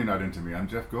do you mean you're not into me? I'm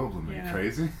Jeff Goldblum. Are you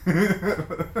crazy?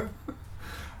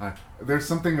 There's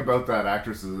something about that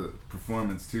actress's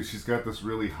performance too. She's got this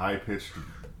really high-pitched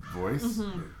voice.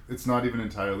 It's not even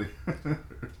entirely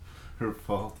her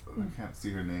fault. I can't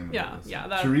see her name.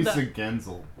 Teresa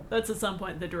Genzel. That's at some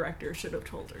point the director should have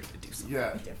told her to do something.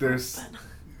 Yeah, there's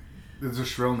a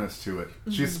shrillness to it.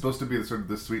 She's supposed to be sort of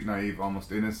the sweet, naive,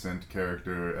 almost innocent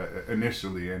character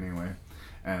initially, anyway.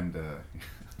 And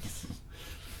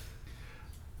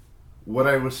what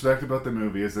I respect about the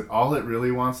movie is that all it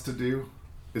really wants to do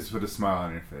is put a smile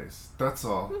on your face. That's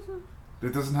all.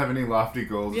 It doesn't have any lofty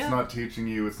goals. It's not teaching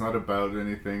you. It's not about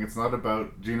anything. It's not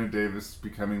about Geena Davis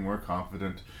becoming more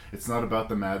confident. It's not about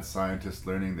the mad scientist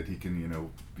learning that he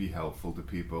can, be helpful to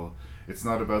people. It's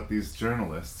not about these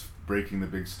journalists breaking the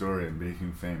big story and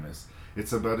making famous.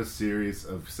 It's about a series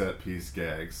of set-piece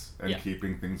gags and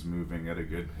keeping things moving at a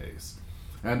good pace.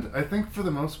 And I think for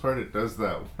the most part it does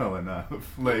that well enough.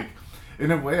 Like,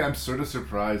 in a way, I'm sort of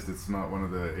surprised it's not one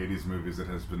of the 80s movies that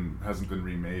hasn't been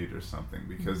remade or something,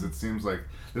 because it seems like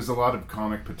there's a lot of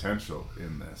comic potential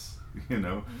in this.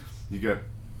 You get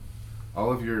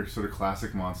all of your sort of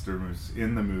classic monster movies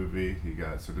in the movie. You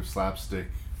got sort of slapstick,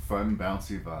 fun,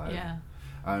 bouncy vibe. Yeah.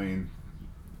 I mean,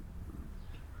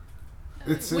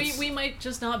 we might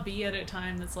just not be at a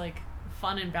time that's like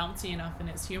fun and bouncy enough in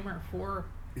its humor for.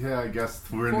 Yeah, I guess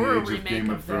we're in the age of Game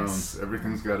of Thrones.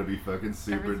 Everything's got to be fucking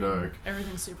super dark.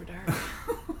 Everything's super dark.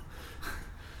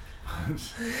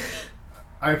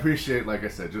 I appreciate, like I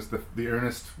said, just the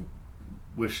earnest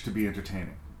wish to be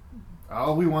entertaining.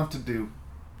 All we want to do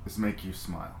is make you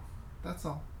smile. That's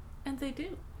all. And they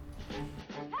do.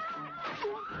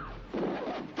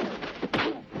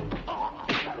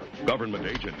 Government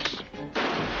agents,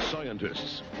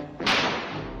 scientists,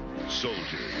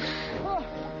 soldiers,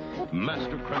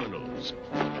 master criminals,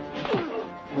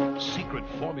 secret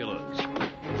formulas,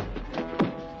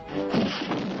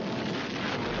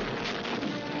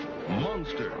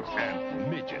 monsters and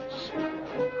midgets.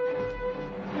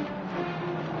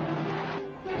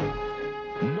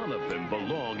 None of them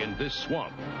belong in this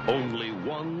swamp. Only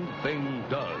one thing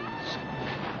does.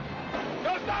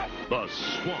 The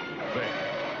Swamp Thing.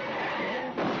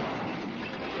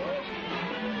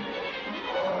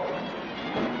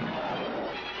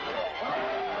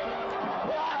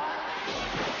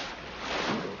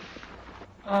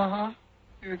 Uh-huh.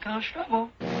 Here comes trouble.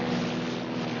 The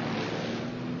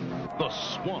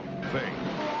Swamp Thing.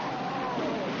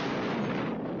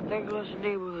 There goes the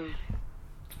neighborhood.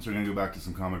 So we're going to go back to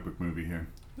some comic book movie here.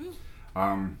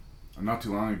 Not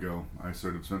too long ago, I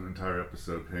sort of spent an entire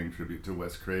episode paying tribute to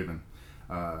Wes Craven.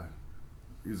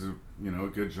 He's a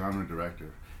good genre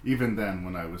director. Even then,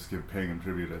 when I was paying him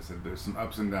tribute, I said there's some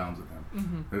ups and downs with him.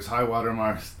 Mm-hmm. There's high water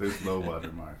marks, there's low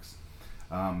water marks.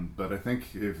 But I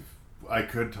think if I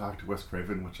could talk to Wes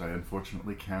Craven, which I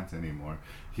unfortunately can't anymore,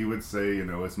 he would say,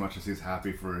 as much as he's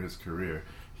happy for his career,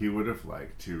 he would have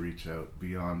liked to reach out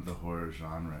beyond the horror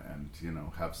genre and,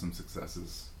 have some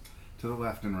successes to the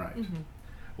left and right. Mm-hmm.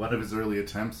 One of his early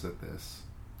attempts at this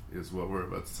is what we're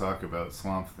about to talk about,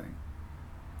 Swamp Thing.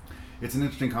 It's an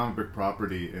interesting comic book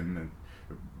property in that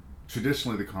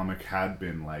traditionally the comic had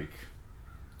been like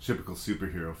typical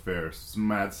superhero fare. Some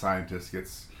mad scientist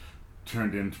gets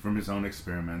turned in from his own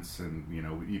experiments, and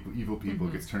evil people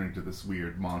gets turned into this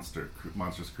weird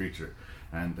monstrous creature,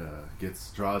 and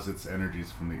draws its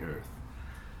energies from the earth.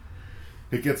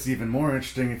 It gets even more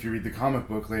interesting if you read the comic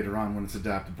book later on when it's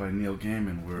adapted by Neil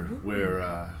Gaiman,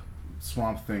 where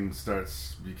Swamp Thing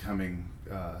starts becoming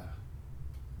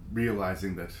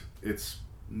realizing that it's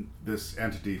this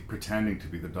entity pretending to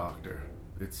be the Doctor.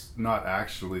 It's not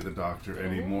actually the Doctor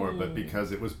anymore, but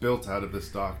because it was built out of this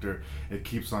Doctor, it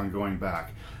keeps on going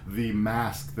back. The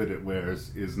mask that it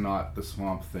wears is not the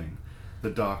Swamp Thing. The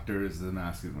Doctor is the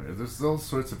mask it wears. There's all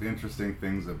sorts of interesting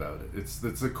things about it.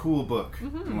 It's a cool book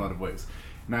in a lot of ways.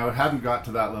 Now, it hadn't got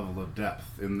to that level of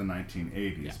depth in the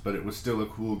 1980s, but it was still a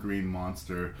cool green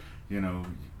monster,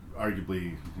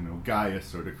 arguably, Gaia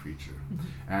sort of creature.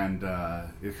 And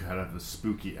it had a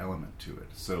spooky element to it.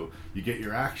 So you get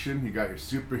your action, you got your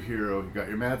superhero, you got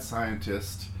your mad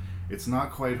scientist. It's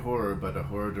not quite horror, but a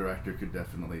horror director could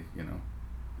definitely,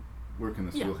 work in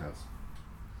this wheelhouse.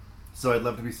 So I'd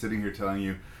love to be sitting here telling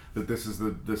you that this is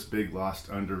this big, lost,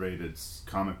 underrated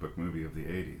comic book movie of the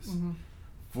 80s. Mm-hmm.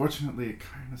 Fortunately, it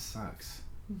kind of sucks.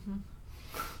 Mm-hmm.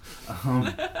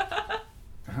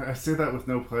 I say that with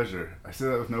no pleasure.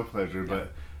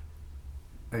 But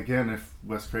again, if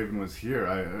Wes Craven was here,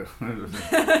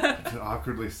 to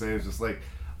awkwardly say is just like,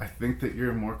 I think that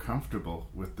you're more comfortable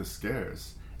with the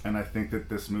scares, and I think that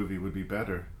this movie would be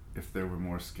better if there were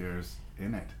more scares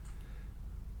in it.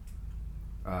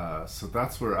 So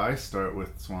that's where I start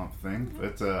with Swamp Thing,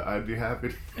 but I'd be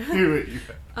happy to hear it.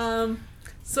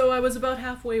 So I was about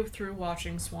halfway through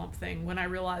watching Swamp Thing when I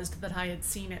realized that I had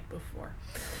seen it before.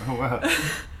 Oh, wow.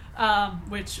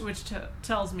 Which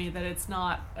tells me that it's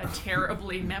not a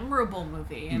terribly memorable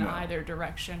movie in either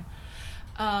direction.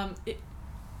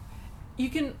 You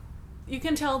can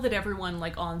tell that everyone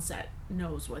on set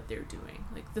knows what they're doing.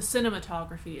 Like, the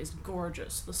cinematography is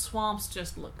gorgeous. The swamps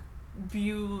just look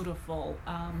beautiful.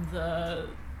 The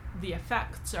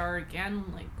effects are again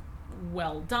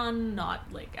well done, not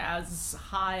as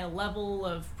high a level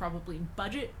of probably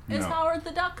budget as Howard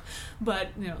the Duck, but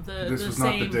this was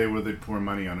not the day where they'd pour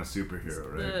money on a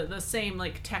superhero, right? The same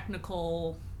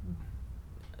technical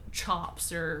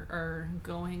chops are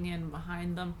going in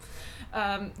behind them.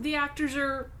 The actors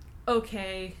are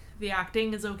okay. The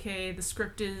acting is okay. The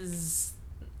script is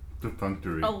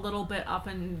perfunctory. A little bit up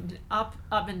and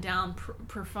down,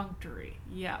 perfunctory.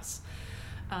 Yes.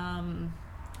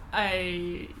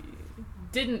 I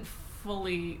didn't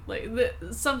fully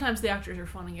sometimes the actors are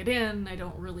phoning it in. I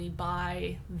don't really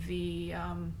buy the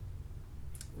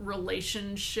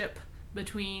relationship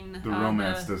between the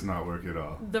romance does not work at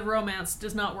all. The romance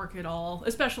does not work at all,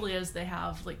 especially as they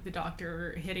have the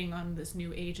Doctor hitting on this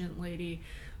new agent lady,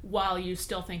 while you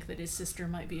still think that his sister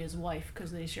might be his wife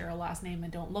because they share a last name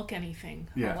and don't look anything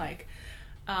alike.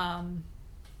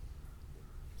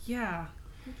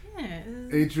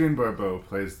 Adrienne Barbeau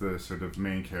plays the sort of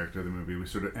main character of the movie. We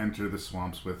sort of enter the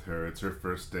swamps with her. It's her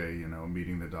first day,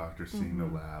 meeting the Doctor, seeing the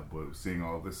lab, seeing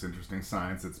all this interesting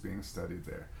science that's being studied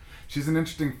there. She's an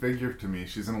interesting figure to me.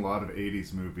 She's in a lot of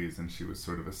 80s movies, and she was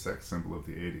sort of a sex symbol of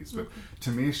the 80s. But to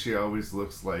me, she always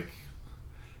looks like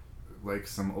like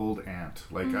some old aunt.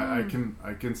 Like I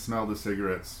can smell the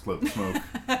cigarette smoke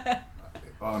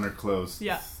on her clothes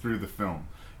through the film.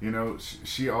 You know,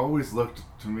 she always looked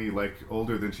to me like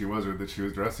older than she was, or that she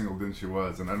was dressing older than she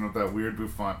was. And I don't know if that weird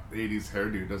bouffant 80s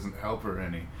hairdo doesn't help her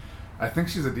any. I think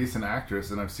she's a decent actress,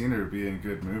 and I've seen her be in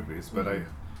good movies, but I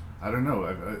don't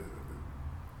know.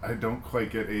 I don't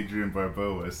quite get Adrienne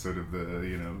Barbeau as sort of the,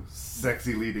 you know,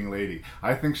 sexy leading lady.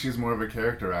 I think she's more of a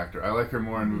character actor. I like her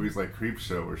more in movies like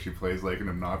Creepshow, where she plays like an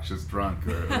obnoxious drunk,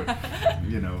 or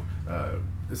you know,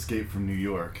 Escape from New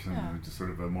York, and just sort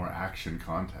of a more action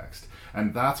context.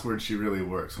 And that's where she really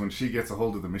works. When she gets a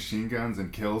hold of the machine guns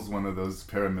and kills one of those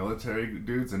paramilitary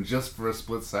dudes, and just for a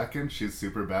split second, she's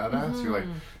super badass. You're like,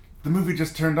 the movie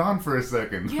just turned on for a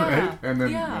second, right? And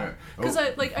then, because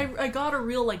I got a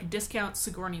real like discount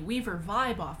Sigourney Weaver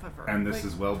vibe off of her. And this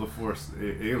is well before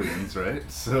Aliens, right?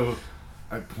 So,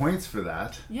 points for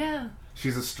that. Yeah.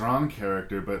 She's a strong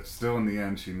character, but still in the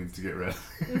end, she needs to get rid.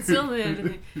 Still in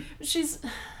the end, she's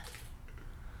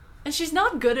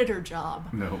not good at her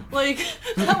job. No. Like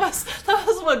that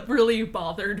was what really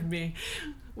bothered me,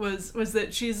 was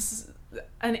that she's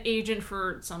an agent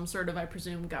for some sort of, I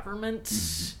presume,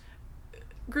 government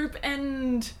group,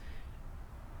 and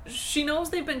she knows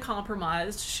they've been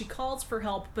compromised. She calls for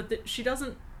help, but she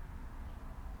doesn't.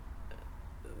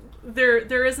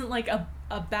 There isn't like a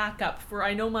backup for,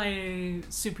 I know my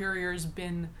superior's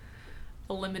been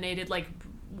eliminated, like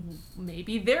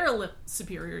maybe their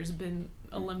superior's been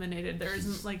eliminated. There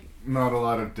isn't like not a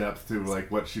lot of depth to like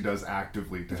what she does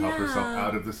actively to help herself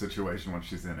out of the situation when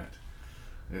she's in it.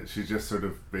 She's just sort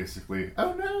of basically,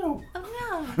 oh no!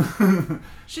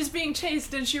 She's being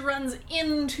chased and she runs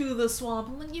into the swamp.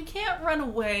 I'm like, you can't run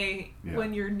away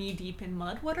when you're knee deep in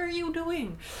mud. What are you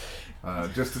doing?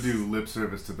 Just to do lip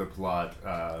service to the plot,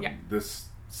 this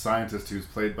scientist who's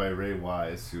played by Ray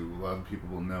Wise, who a lot of people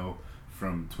will know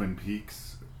from Twin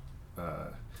Peaks.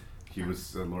 He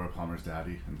was Laura Palmer's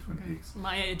daddy in Twin Peaks.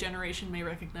 My generation may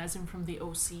recognize him from The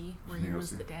O.C., where he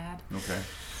was the dad. Okay.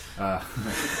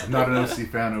 Not an O.C.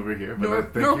 fan over here.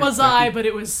 But nor was I, but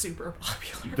it was super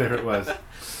popular. There it was.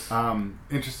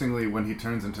 Interestingly, when he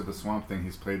turns into the Swamp Thing,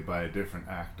 he's played by a different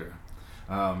actor.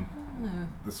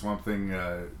 The Swamp Thing,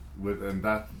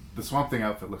 the Swamp Thing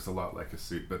outfit looks a lot like a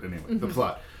suit, but anyway, the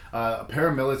plot. A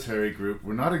paramilitary group,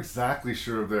 we're not exactly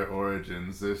sure of their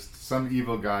origins. There's some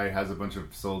evil guy has a bunch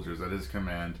of soldiers at his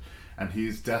command, and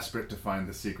he's desperate to find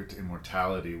the secret to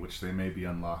immortality, which they may be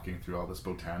unlocking through all this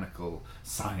botanical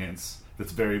science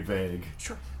that's very vague,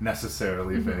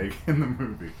 necessarily vague in the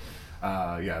movie.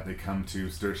 They come to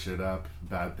stir shit up,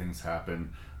 bad things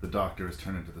happen, the doctor is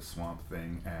turned into the Swamp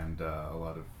Thing, and a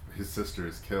lot of his sister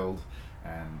is killed,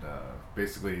 and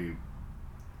basically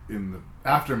in the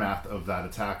aftermath of that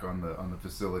attack on the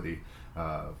facility,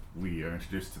 we are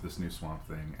introduced to this new Swamp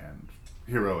Thing, and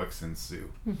heroics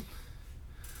ensue.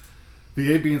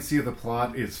 The A, B, and C of the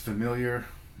plot is familiar,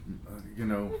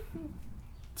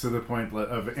 to the point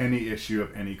of any issue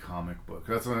of any comic book.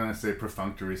 That's when I say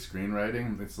perfunctory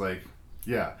screenwriting. It's like,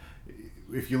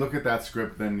 if you look at that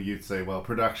script, then you'd say, well,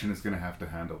 production is going to have to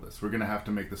handle this. We're going to have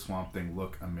to make the Swamp Thing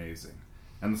look amazing.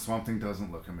 And the Swamp Thing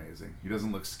doesn't look amazing. He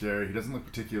doesn't look scary. He doesn't look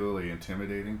particularly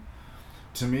intimidating.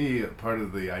 To me, part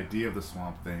of the idea of the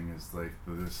Swamp Thing is like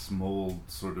this mold,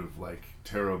 sort of like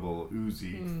terrible,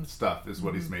 oozy stuff is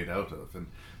what he's made out of. And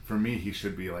for me, he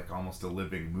should be like almost a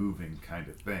living, moving kind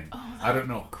of thing. Oh, I don't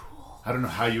know. Cool. I don't know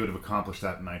how you would have accomplished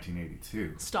that in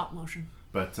 1982. Stop motion.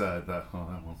 But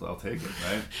I'll take it,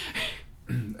 right?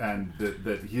 And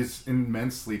that he's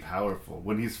immensely powerful.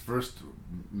 When he's first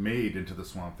made into the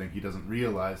Swamp Thing, he doesn't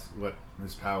realize what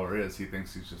his power is. He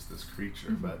thinks he's just this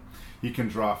creature, but he can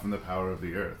draw from the power of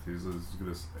the earth. He's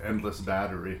this endless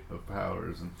battery of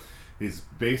powers, and he's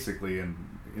basically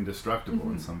indestructible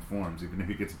in some forms. Even if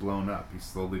he gets blown up, he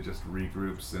slowly just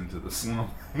regroups into the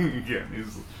Swamp Thing again.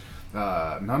 He's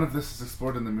none of this is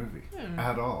explored in the movie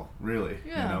at all, really.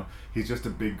 He's just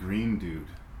a big green dude.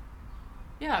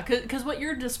 Yeah, because what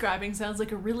you're describing sounds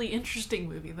like a really interesting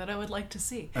movie that I would like to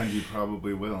see. And you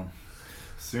probably will.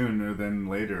 Sooner than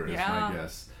later is my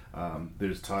guess.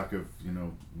 There's talk of,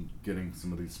 getting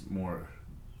some of these more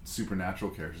supernatural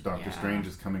characters. Doctor Strange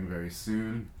is coming very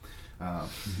soon.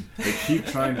 They keep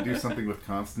trying to do something with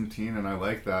Constantine, and I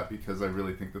like that because I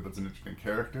really think that that's an interesting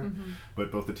character.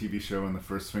 But both the TV show and the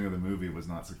first swing of the movie was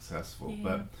not successful.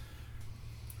 But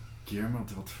Guillermo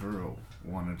del Toro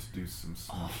wanted to do some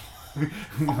swamp.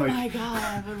 Oh my god,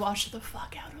 I would watch the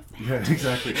fuck out of that. Yeah,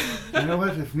 exactly. You know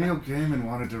what? If Neil Gaiman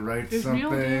wanted to write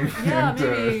something...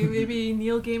 maybe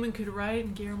Neil Gaiman could write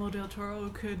and Guillermo del Toro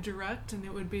could direct, and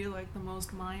it would be like the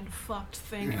most mind-fucked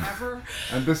thing ever.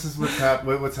 And this is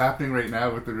what's happening right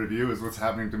now with the review, is what's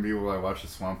happening to me while I watch the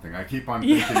Swamp Thing. I keep on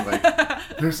thinking,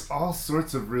 like, there's all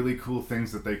sorts of really cool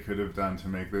things that they could have done to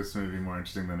make this movie more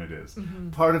interesting than it is.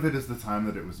 Mm-hmm. Part of it is the time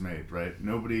that it was made, right?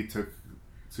 Nobody took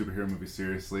superhero movies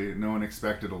seriously. No one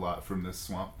expected a lot from this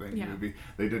Swamp Thing movie.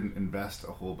 They didn't invest a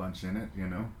whole bunch in it, you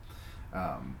know?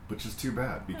 Which is too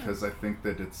bad, because I think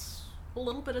that it's... a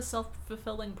little bit of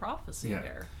self-fulfilling prophecy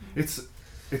there.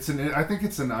 I think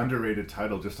it's an underrated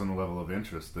title just on the level of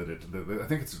interest that I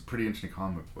think it's a pretty interesting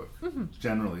comic book,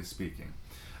 generally speaking.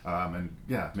 And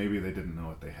maybe they didn't know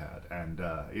what they had. And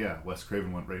Wes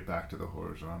Craven went right back to the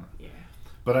horror genre. Yeah.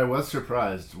 But I was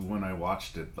surprised when I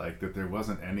watched it, like, that there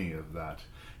wasn't any of that.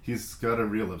 He's got a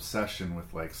real obsession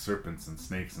with, like, serpents and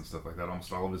snakes and stuff like that.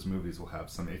 Almost all of his movies will have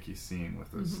some icky scene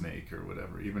with a snake or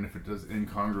whatever, even if it does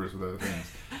incongruous with other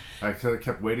things. I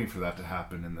kept waiting for that to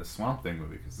happen in the Swamp Thing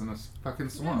movie, because in a fucking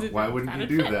swamp, why wouldn't you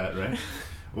do that, right?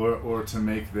 Or to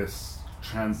make this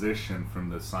transition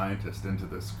from the scientist into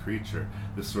this creature,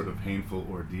 this sort of painful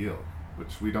ordeal,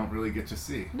 which we don't really get to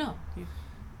see. No, he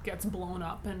gets blown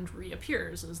up and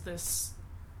reappears as this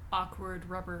awkward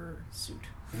rubber suit.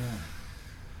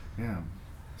 Yeah.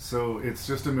 So it's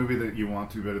just a movie that you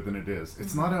want to better than it is.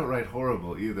 It's not outright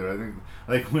horrible either. I think,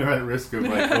 like, we're at risk of,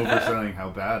 like, overselling how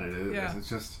bad it is. Yeah. It's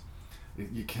just,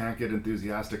 you can't get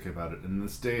enthusiastic about it. In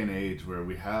this day and age where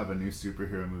we have a new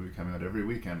superhero movie coming out every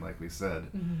weekend, like we said,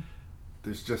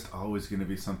 there's just always going to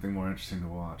be something more interesting to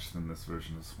watch than this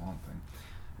version of Swamp Thing.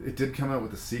 It did come out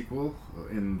with a sequel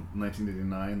in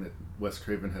 1989 that Wes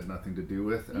Craven had nothing to do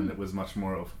with, and it was much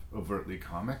more overtly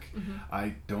comic.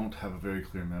 I don't have a very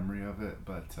clear memory of it,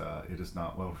 but it is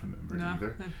not well remembered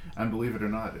either. And believe it or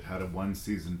not, it had a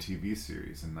one-season TV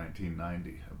series in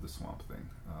 1990 of the Swamp Thing.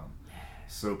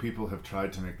 So people have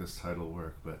tried to make this title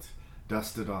work, but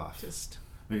dust it off.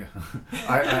 Yeah.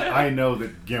 I know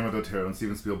that Guillermo del Toro and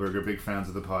Steven Spielberg are big fans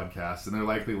of the podcast, and they're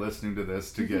likely listening to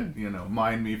this to get,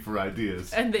 mine me for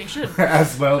ideas. And they should.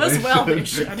 As well they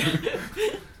should.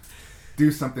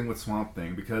 Do something with Swamp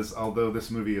Thing, because although this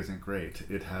movie isn't great,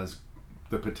 it has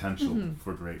the potential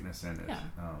for greatness in it. Yeah.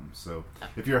 So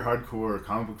if you're a hardcore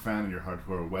comic book fan and you're a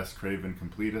hardcore Wes Craven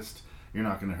completist, you're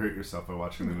not going to hurt yourself by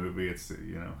watching the movie. It's,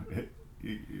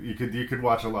 you could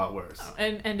watch a lot worse.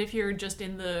 And if you're just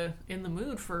in the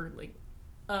mood for, like,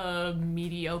 a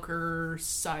mediocre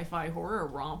sci-fi horror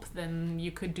romp, then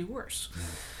you could do worse.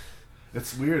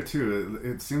 It's weird too.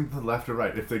 It seemed the left or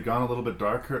right. If they'd gone a little bit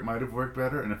darker, it might have worked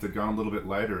better, and if they'd gone a little bit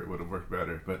lighter, it would have worked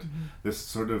better. But this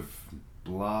sort of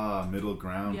blah middle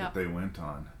ground that they went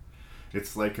on,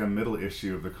 it's like a middle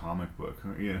issue of the comic book,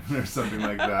 or something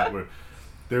like that, where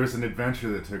there was an adventure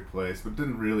that took place, but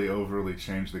didn't really overly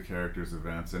change the characters'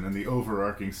 events. And in the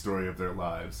overarching story of their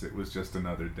lives, it was just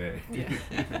another day. Yeah.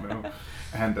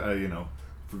 And,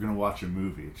 if we're going to watch a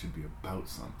movie, it should be about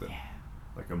something. Yeah.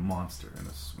 Like a monster in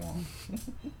a swamp.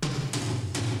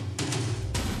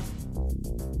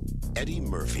 Eddie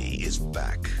Murphy is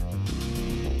back.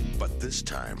 But this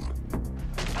time,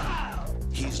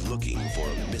 he's looking for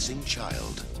a missing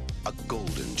child. A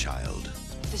golden child.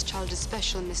 This child is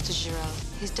special, Mr.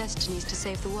 Giraud. His destiny is to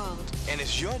save the world. And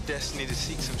it's your destiny to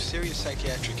seek some serious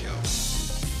psychiatric help.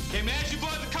 Okay, may I ask you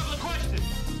boys a couple of questions?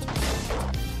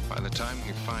 By the time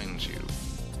he finds you,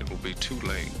 it will be too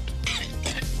late.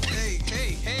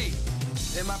 Hey!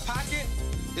 In my pocket,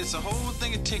 it's a whole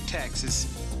thing of Tic Tacs.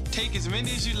 Take as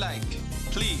many as you like,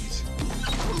 please.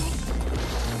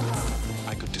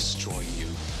 I could destroy you,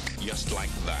 just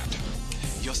like that.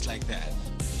 Just like that.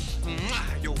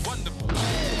 You're wonderful.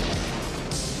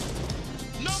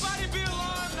 Nobody be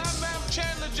alarmed. I'm Ma'am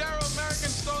Chandler Jarrow, American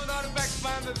Stolen Artifacts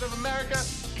Finders of America.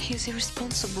 He's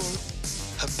irresponsible.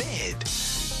 A bed?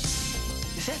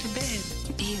 Is that a bed?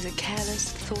 He's a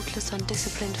careless, thoughtless,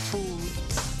 undisciplined fool.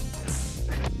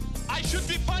 I should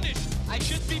be punished. I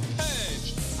should be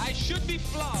purged. I should be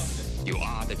flogged. You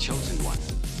are the chosen one.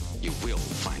 You will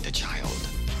find a child.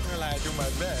 Well, I do my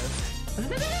best.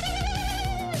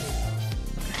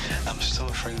 I'm so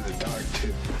afraid of the dark,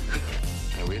 too.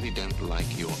 I really don't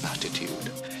like your attitude.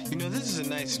 This is a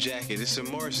nice jacket. It's a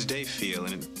Morris Day feel,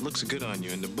 and it looks good on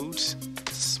you. And the boots,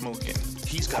 smoking.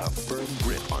 He's got a firm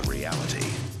grip on reality.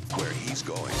 Where he's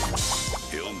going,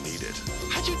 he'll need it.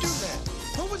 How'd you do that?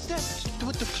 What was that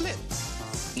with the flip?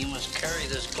 You must carry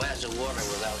this glass of water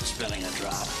without spilling a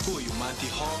drop. Who are you, Monty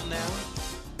Hall now?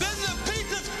 This is a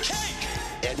piece of cake!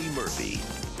 Eddie Murphy.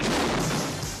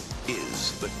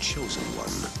 is the chosen one.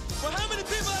 Well, how many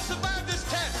people have survived this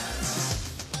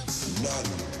test? None.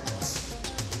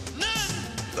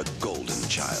 The Golden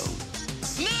Child.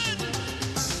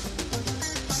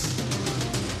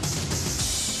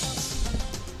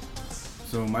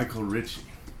 So Michael Ritchie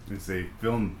is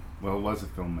was a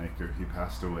filmmaker. He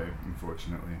passed away,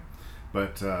 unfortunately.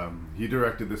 But he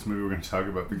directed this movie we're going to talk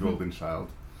about, The Golden Child.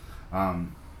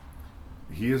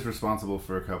 He is responsible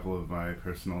for a couple of my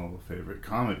personal favorite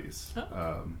comedies.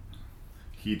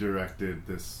 He directed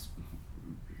this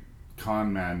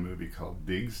con man movie called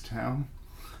Digstown,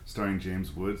 starring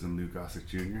James Woods and Lou Gossett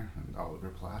Jr. and Oliver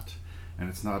Platt. And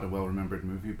it's not a well-remembered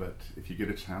movie, but if you get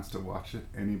a chance to watch it,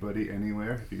 anybody,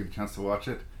 anywhere, if you get a chance to watch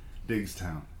it,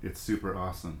 Digstown. It's super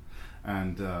awesome.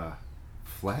 And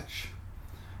Fletch,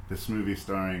 this movie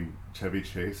starring Chevy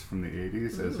Chase from the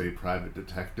 80s as a private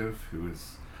detective who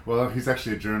is, well, he's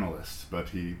actually a journalist, but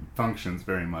he functions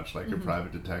very much like a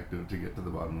private detective to get to the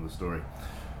bottom of the story,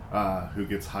 who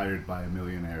gets hired by a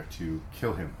millionaire to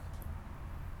kill him.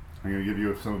 I'm going to give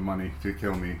you some money to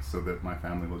kill me so that my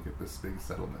family will get this big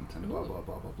settlement and blah, blah,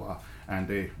 blah, blah, blah. And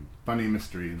a funny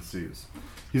mystery ensues.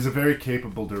 He's a very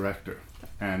capable director,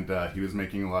 and he was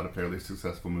making a lot of fairly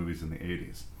successful movies in the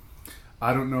 80s.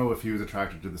 I don't know if he was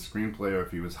attracted to the screenplay or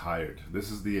if he was hired. This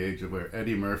is the age of where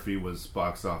Eddie Murphy was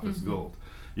box office gold.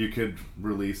 You could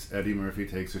release Eddie Murphy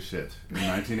Takes a Shit in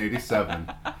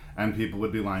 1987, and people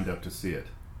would be lined up to see it,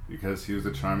 because he was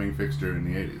a charming fixture in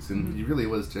the 80s, and he really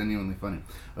was genuinely funny.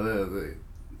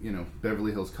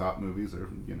 Beverly Hills Cop movies are,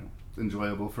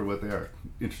 enjoyable for what they are,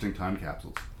 interesting time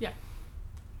capsules. Yeah.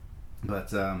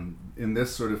 But in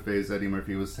this sort of phase, Eddie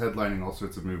Murphy was headlining all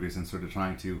sorts of movies and sort of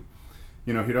trying to,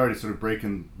 he'd already sort of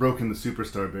broken the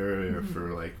superstar barrier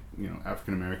for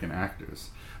African American actors,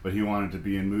 but he wanted to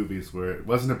be in movies where it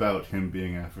wasn't about him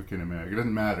being African American. It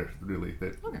doesn't matter really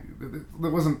that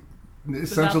wasn't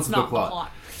essential to the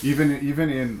plot. Even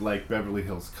in like Beverly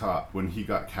Hills Cop, when he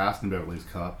got cast in Beverly Hills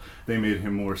Cop, they made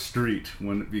him more street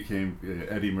when it became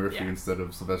Eddie Murphy instead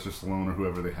of Sylvester Stallone or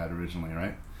whoever they had originally,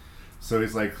 right? So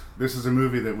he's like, this is a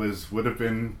movie that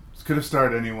could have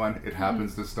starred anyone. It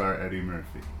happens to star Eddie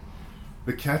Murphy.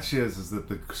 The catch is that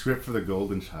the script for The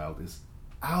Golden Child is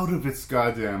out of its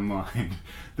goddamn mind.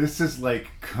 This is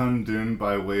like Kundun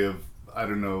by way of, I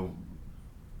don't know,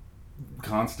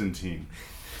 Constantine.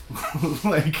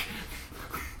 Like,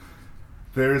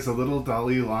 there's a little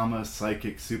Dalai Lama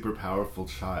psychic super powerful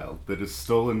child that is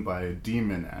stolen by a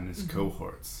demon and his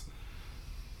cohorts.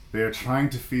 They are trying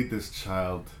to feed this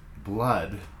child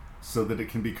blood so that it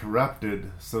can be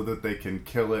corrupted, so that they can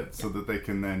kill it, so that they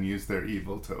can then use their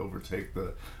evil to overtake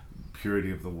the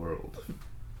purity of the world.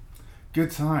 Good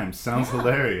times. Sounds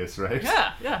hilarious, right?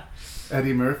 Yeah.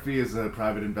 Eddie Murphy is a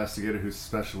private investigator who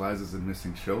specializes in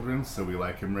missing children, so we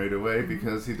like him right away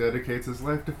because he dedicates his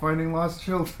life to finding lost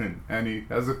children, and he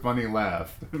has a funny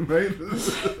laugh, right?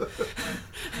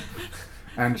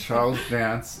 And Charles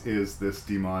Dance is this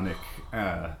demonic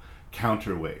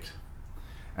counterweight.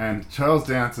 And Charles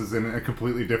Dance is in a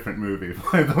completely different movie,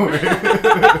 by the way.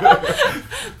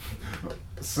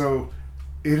 So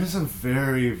it is a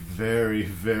very, very,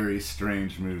 very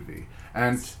strange movie.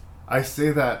 And I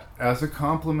say that as a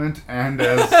compliment and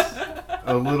as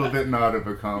a little bit not of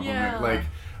a compliment. Yeah.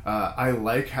 I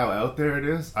like how out there it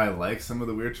is. I like some of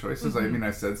the weird choices. I mean,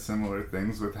 I said similar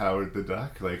things with Howard the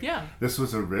Duck. This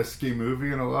was a risky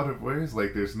movie in a lot of ways.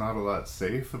 There's not a lot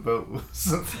safe about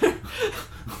some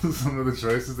of the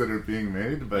choices that are being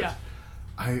made. But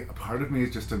part of me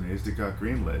is just amazed it got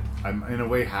greenlit. I'm in a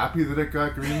way happy that it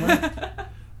got greenlit.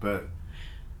 But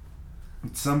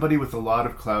somebody with a lot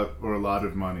of clout or a lot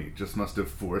of money just must have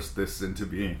forced this into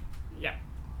being. Yeah.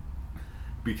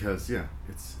 Because,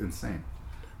 it's insane.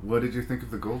 What did you think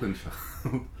of The Golden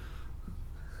Child?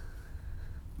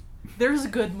 There's a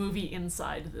good movie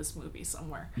inside this movie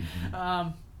somewhere.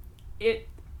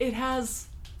 It has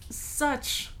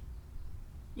such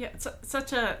a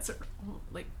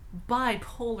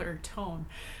bipolar tone,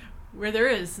 where there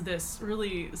is this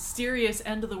really serious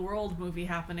end of the world movie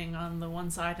happening on the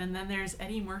one side, and then there's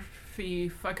Eddie Murphy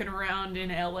fucking around in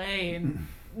LA and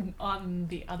on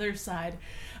the other side.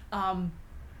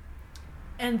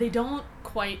 And they don't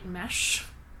quite mesh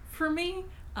for me.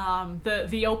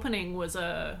 The opening was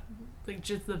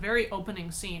just the very opening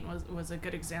scene was a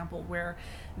good example where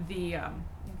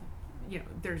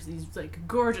there's these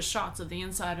gorgeous shots of the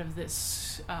inside of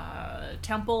this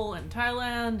temple in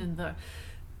Thailand, and the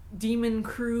demon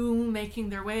crew making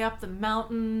their way up the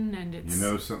mountain, and it's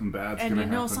something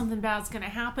bad's gonna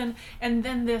happen, and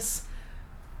then this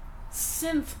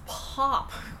synth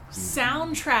pop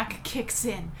soundtrack kicks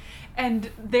in,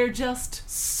 and they're just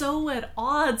so at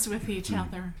odds with each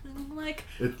other. I'm like,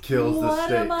 it kills the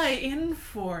stakes. What am I in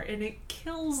for? And it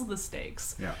kills the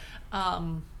stakes. Yeah.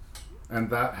 And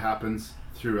that happens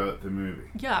throughout the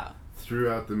movie. Yeah.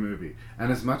 Throughout the movie.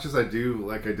 And as much as I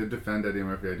did defend Eddie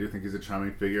Murphy, I do think he's a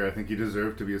charming figure. I think he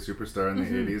deserved to be a superstar in the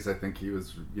 80s. I think he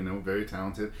was, very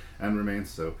talented and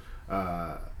remains so.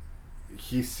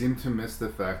 He seemed to miss the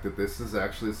fact that this is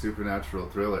actually a supernatural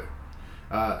thriller.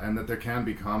 And that there can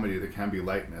be comedy, there can be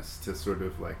lightness to sort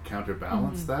of like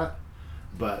counterbalance that.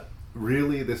 But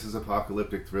really, this is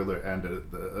apocalyptic thriller, and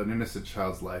an innocent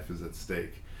child's life is at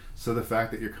stake. So the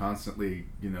fact that you're constantly,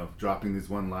 dropping these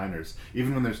one-liners,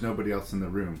 even when there's nobody else in the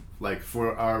room, like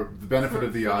for the benefit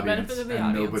of the audience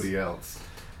and nobody else,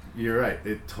 you're right.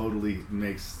 It totally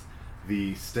makes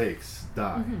the stakes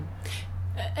die.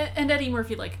 And Eddie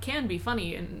Murphy can be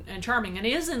funny and charming, and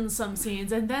is in some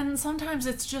scenes, and then sometimes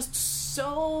it's just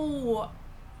so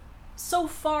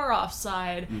far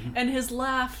offside, and his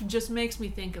laugh just makes me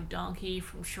think of Donkey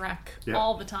from Shrek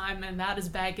all the time, and that is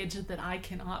baggage that I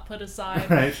cannot put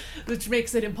aside, which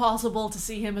makes it impossible to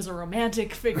see him as a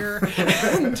romantic figure,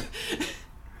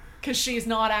 because she's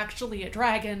not actually a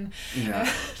dragon.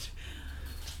 Yeah.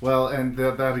 Well, and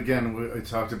that again, I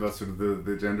talked about sort of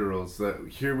the gender roles. That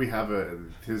here we have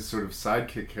his sort of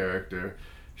sidekick character.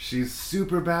 She's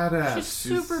super badass. She's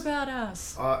super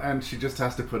badass. And she just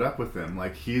has to put up with him.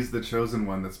 Like, he's the chosen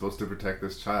one that's supposed to protect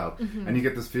this child. And you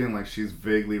get this feeling like she's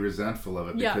vaguely resentful of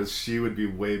it because she would be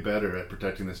way better at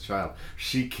protecting this child.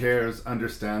 She cares,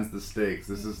 understands the stakes.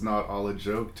 This is not all a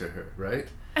joke to her, right?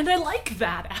 And I like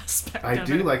that aspect of it. I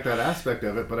do like that aspect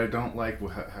of it, but I don't like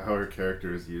how her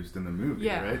character is used in the movie,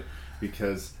 right?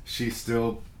 Because she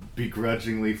still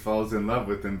begrudgingly falls in love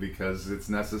with him because it's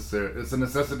necessary. It's a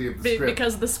necessity of the script.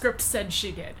 Because the script said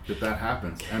she did. That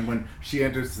happens. And when she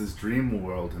enters this dream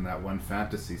world in that one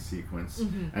fantasy sequence,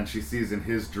 and she sees in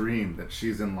his dream that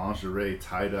she's in lingerie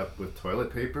tied up with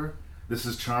toilet paper, this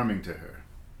is charming to her.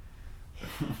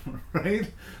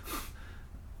 Right?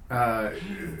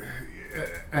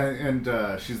 And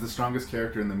she's the strongest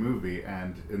character in the movie,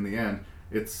 and in the end,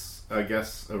 it's, I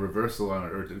guess, a reversal on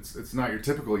it, or it's not your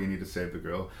typical you need to save the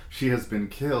girl. She has been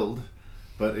killed,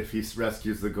 but if he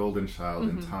rescues the golden child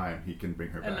in time, he can bring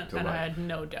her back to life. And I had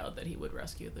no doubt that he would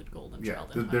rescue the golden child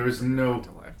in time.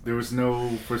 There was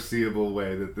no foreseeable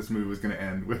way that this movie was going to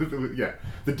end with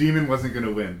the demon wasn't going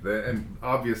to win. And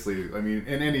obviously, I mean,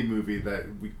 in any movie that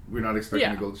we're not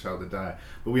expecting the golden child to die,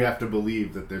 but we have to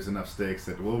believe that there's enough stakes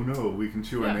that, we can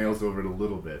chew our nails over it a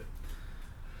little bit.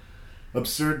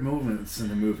 Absurd moments in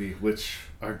the movie, which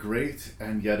are great,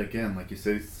 and yet again, like you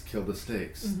said, kill the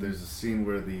stakes. There's a scene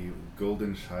where the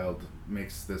golden child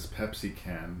makes this Pepsi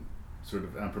can sort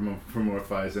of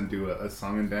anthropomorphize and do a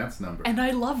song and dance number. And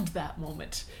I loved that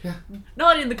moment. Yeah.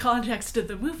 Not in the context of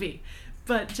the movie,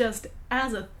 but just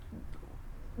as a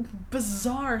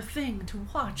bizarre thing to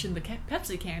watch. And the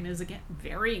Pepsi can is, again,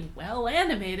 very well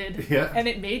animated, and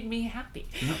it made me happy.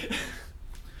 Yeah.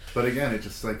 But again, it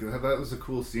just that was a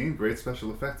cool scene, great special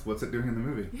effects. What's it doing in the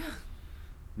movie? Yeah.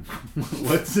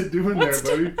 What's it doing there,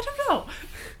 buddy? I don't know.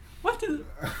 What is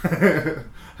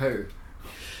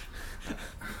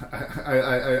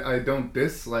I don't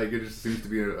dislike it. Just seems to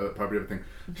be a property of a thing.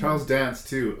 Charles Dance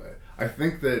too. I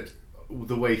think that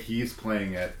the way he's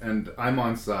playing it, and I'm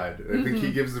on side. I think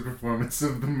he gives the performance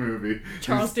of the movie.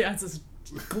 Charles Dance is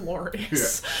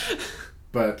glorious. Yeah.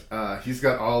 But he's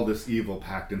got all this evil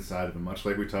packed inside of him, much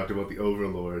like we talked about the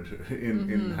Overlord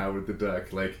in Howard the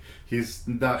Duck. Like, he's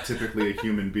not typically a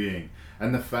human being.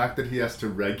 And the fact that he has to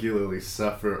regularly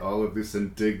suffer all of these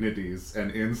indignities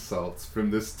and insults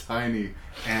from this tiny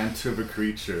ant of a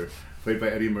creature, played by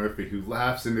Eddie Murphy, who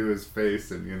laughs into his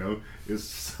face and, is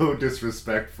so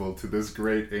disrespectful to this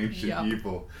great ancient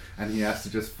evil. And he has to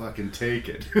just fucking take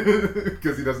it,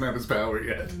 because he doesn't have his power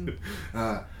yet.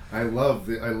 I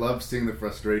love seeing the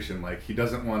frustration. Like, he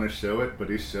doesn't want to show it, but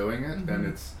he's showing it, and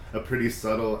it's a pretty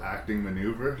subtle acting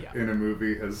maneuver in a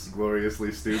movie as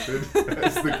gloriously stupid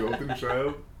as The Golden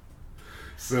Child.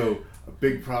 So,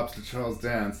 big props to Charles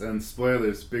Dance, and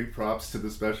spoilers, big props to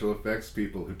the special effects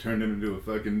people who turned him into a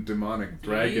fucking demonic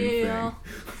dragon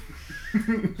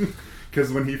thing.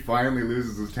 Because when he finally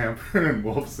loses his temper and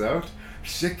wolfs out,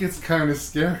 shit gets kind of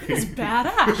scary. It's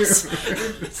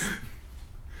badass.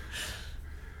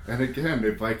 And again,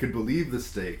 if I could believe the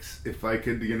stakes, if I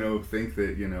could, think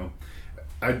that,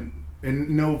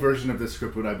 in no version of this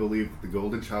script would I believe that the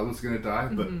golden child was going to die,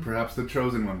 but perhaps the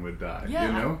chosen one would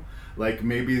die, Like,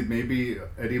 maybe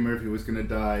Eddie Murphy was going to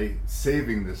die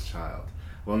saving this child.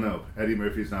 Well, no, Eddie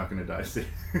Murphy's not going to die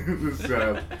saving this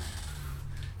child.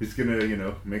 He's going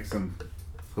to, make some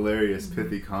hilarious,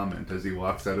 pithy comment as he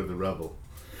walks out of the rubble.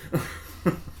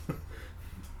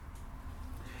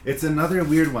 It's another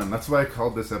weird one. That's why I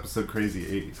called this episode Crazy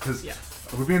 80s.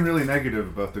 Because we're being really negative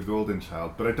about The Golden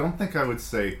Child, but I don't think I would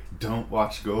say, don't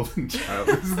watch Golden Child.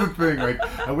 This is the thing. Like,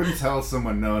 I wouldn't tell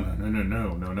someone, no,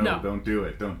 don't do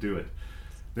it. Don't do it.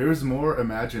 There is more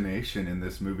imagination in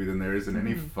this movie than there is in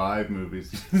any 5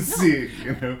 movies you see,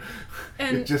 you know.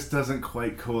 And it just doesn't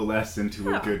quite coalesce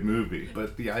into a good movie,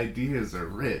 but the ideas are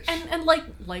rich. And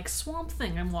like Swamp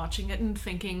Thing, I'm watching it and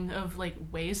thinking of like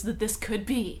ways that this could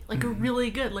be like a really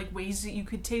good, like ways that you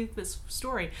could take this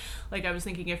story. Like I was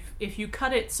thinking if you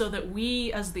cut it so that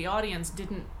we as the audience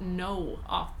didn't know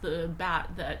off the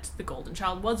bat that the Golden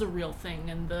Child was a real thing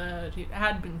and that he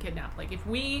had been kidnapped. Like if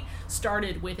we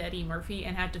started with Eddie Murphy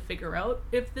and had to figure out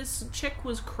if this chick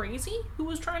was crazy who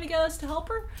was trying to get us to help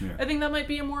her, I think that might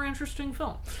be a more interesting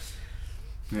film.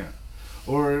 Yeah.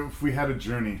 Or if we had a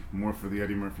journey more for the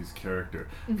Eddie Murphy's character.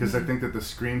 Because I think that the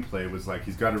screenplay was like,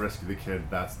 he's got to rescue the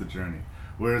kid, that's the journey.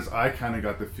 Whereas I kind of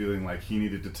got the feeling like he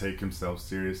needed to take himself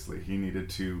seriously. He needed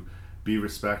to be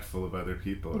respectful of other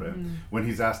people, right? When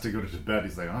he's asked to go to Tibet,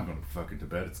 he's like, I'm not going to fucking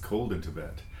Tibet, it's cold in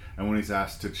Tibet. And when he's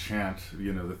asked to chant,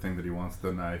 you know, the thing that he wants,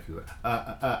 the knife, he's like,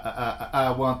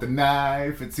 I want the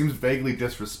knife. It seems vaguely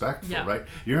disrespectful, right?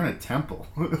 You're in a temple,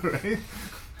 right?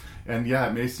 And yeah,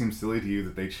 it may seem silly to you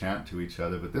that they chant to each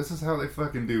other, but this is how they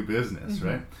fucking do business,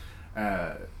 right?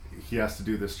 He has to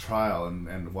do this trial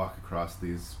and walk across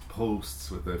these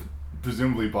posts with a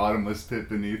presumably bottomless pit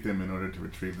beneath him in order to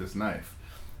retrieve this knife.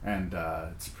 And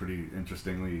it's a pretty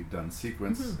interestingly done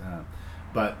sequence.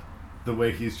 But the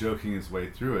way he's joking his way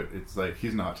through it, it's like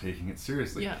he's not taking it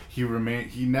seriously.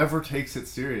 He never takes it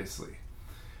seriously.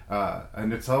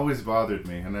 And it's always bothered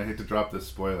me, and I hate to drop this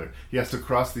spoiler. He has to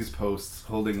cross these posts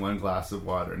holding one glass of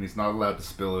water, and he's not allowed to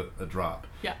spill a drop.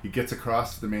 He gets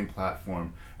across to the main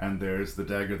platform, and there's the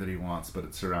dagger that he wants, but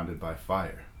it's surrounded by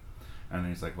fire. And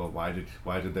he's like, well, why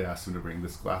did they ask him to bring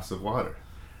this glass of water?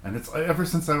 And it's ever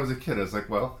since I was a kid, I was like,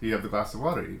 well, you have the glass of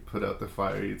water, you put out the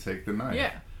fire, you take the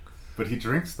knife. But he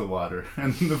drinks the water,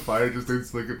 and the fire just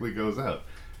inexplicably goes out.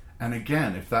 And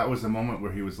again, if that was a moment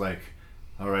where he was like,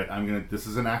 all right, this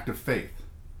is an act of faith,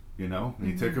 you know? And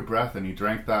he took a breath and he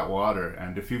drank that water,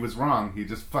 and if he was wrong, he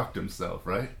just fucked himself,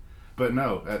 right? But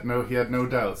no, he had no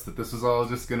doubts that this was all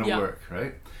just going to work,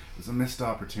 right? It was a missed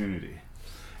opportunity.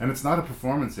 And it's not a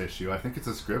performance issue. I think it's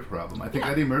a script problem. I think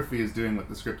Eddie Murphy is doing what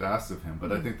the script asks of him,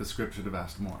 but I think the script should have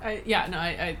asked more.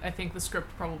 I think the script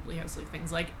probably has like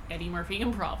things like Eddie Murphy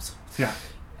improvs. Yeah.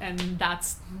 And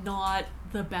that's not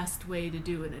the best way to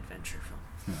do an adventure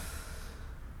film.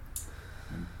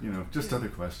 And, you know, just other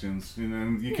questions. You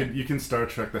know, you can Star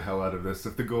Trek the hell out of this.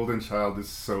 If the Golden Child is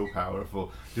so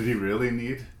powerful, did he really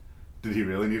need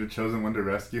a chosen one to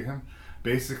rescue him?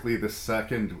 Basically, the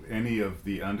second any of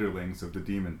the underlings of the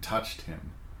demon touched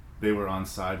him, they were on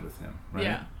side with him,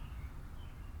 right?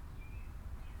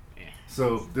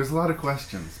 So there's a lot of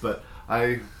questions, but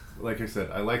like I said,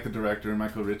 I like the director.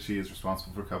 Michael Ritchie is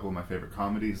responsible for a couple of my favorite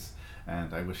comedies,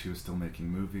 and I wish he was still making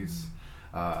movies.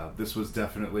 This was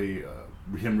definitely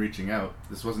him reaching out.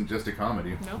 This wasn't just a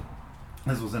comedy. No.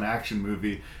 This was an action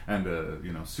movie and a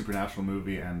supernatural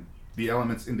movie, and the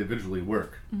elements individually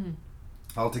work.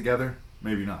 Altogether,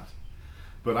 maybe not.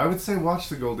 But I would say watch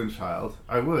The Golden Child.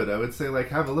 I would say, like,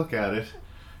 have a look at it.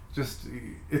 Just,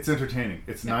 it's entertaining.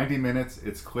 It's 90 minutes.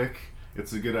 It's quick.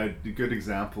 It's a good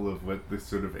example of what the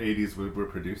sort of 80s we're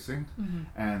producing.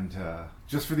 And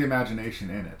just for the imagination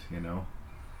in it, you know.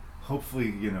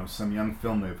 Hopefully, some young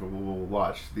filmmaker will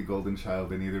watch The Golden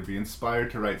Child and either be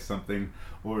inspired to write something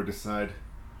or decide,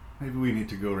 maybe we need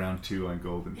to go round 2 on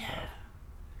Golden Child.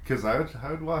 Because I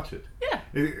would watch it.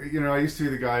 I used to be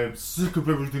the guy, I'm sick of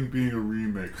everything being a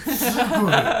remake.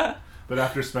 But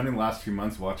after spending the last few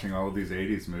months watching all of these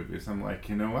 80s movies, I'm like,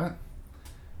 you know what?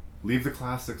 Leave the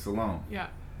classics alone.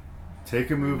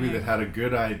 Take a movie that had a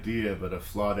good idea but a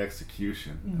flawed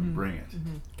execution and bring it.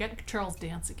 Get Charles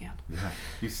Dance again. Yeah,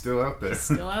 he's still out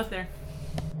there.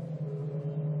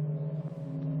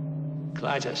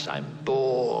 Clytus, I'm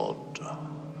bored.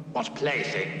 What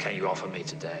plaything can you offer me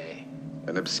today?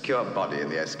 An obscure body in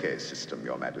the SK system,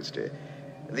 Your Majesty.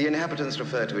 The inhabitants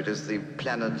refer to it as the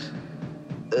planet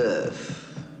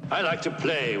Earth. I like to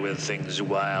play with things a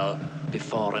while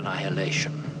before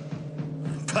annihilation.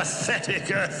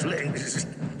 Pathetic Earthlings!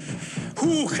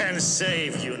 Who can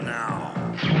save you now?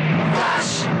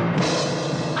 Flash!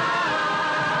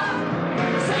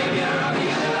 Savior of the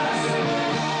universe!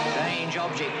 Strange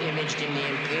object imaged in the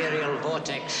Imperial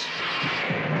Vortex.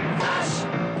 Flash!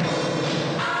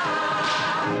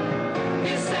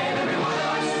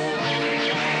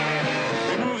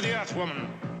 woman.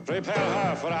 Prepare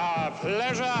her for our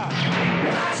pleasure.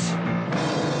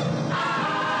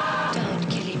 Don't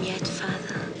kill him yet,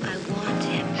 Father. I want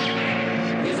him.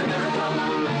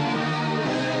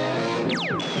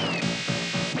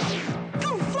 Go,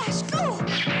 Flash, go!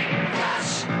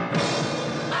 Flash!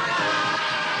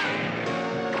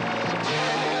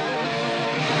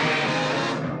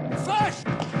 Flash!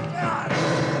 God!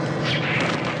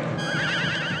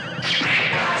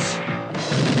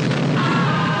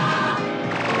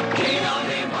 King of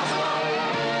the impossible!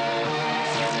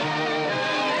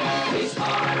 He's for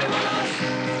every one of us!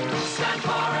 Stand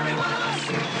for every one of us!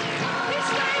 He's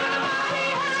slaying the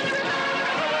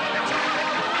body!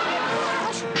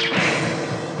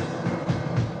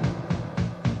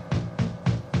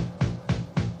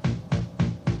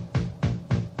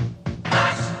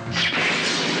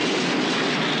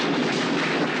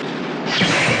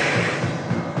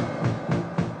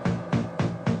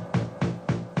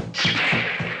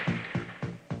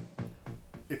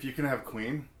 If you can have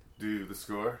Queen do the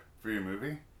score for your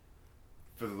movie,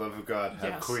 for the love of God, have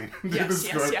Yes. Queen do Yes, the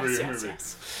score yes, for your yes, movie.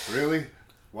 yes. Really?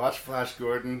 Watch Flash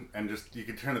Gordon and just, you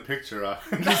can turn the picture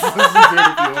off and just listen to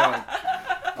it if you want.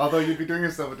 Although you'd be doing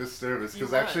yourself a disservice, because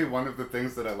You would. actually one of the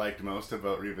things that I liked most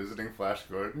about revisiting Flash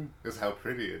Gordon is how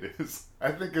pretty it is.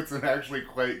 I think it's an actually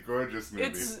quite gorgeous movie.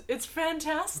 It's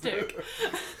fantastic.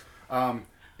 It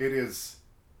is,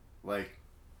 like,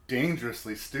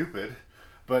 dangerously stupid,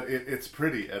 but it's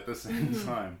pretty at the same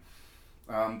time.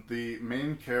 The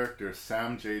main character,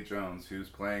 Sam J. Jones, who's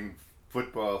playing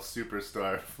football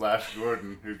superstar Flash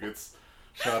Gordon, who gets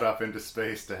shot off into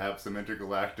space to have some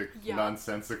intergalactic Yeah.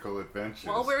 nonsensical adventures.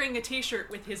 While wearing a t-shirt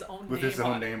with his own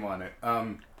name on it.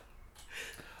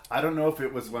 I don't know if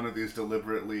it was one of these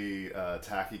deliberately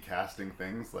tacky casting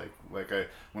things. Like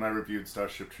when I reviewed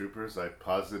Starship Troopers, I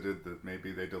posited that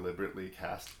maybe they deliberately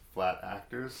cast flat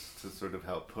actors to sort of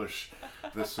help push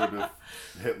the sort of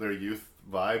Hitler Youth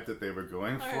vibe that they were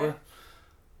going for. Alright.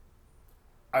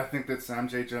 I think that Sam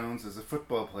J. Jones is a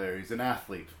football player. He's an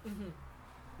athlete. Mm-hmm.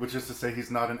 Which is to say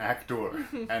he's not an actor.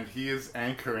 And he is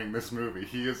anchoring this movie.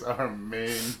 He is our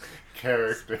main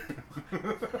character.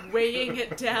 Weighing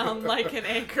it down like an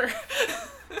anchor.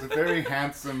 It's a very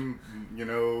handsome,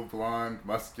 blonde,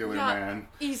 muscular man.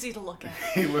 Easy to look at.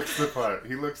 He looks the part.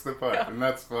 Yeah. And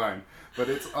that's fine. But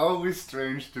it's always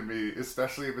strange to me,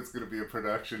 especially if it's going to be a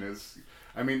production,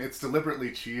 it's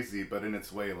deliberately cheesy, but in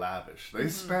its way lavish. They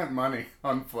spent money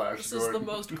on Flash This Gordon. is the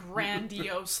most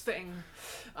grandiose thing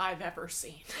I've ever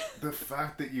seen. The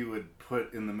fact that you would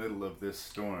put in the middle of this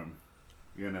storm,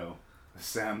 a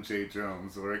Sam J.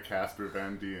 Jones or a Casper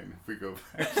Van Dien, if we go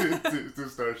back to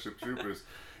Starship Troopers,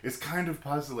 is kind of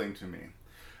puzzling to me.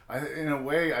 In a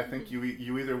way, I think you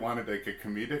either wanted like a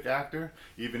comedic actor,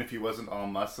 even if he wasn't all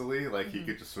muscly, like he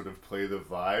could just sort of play the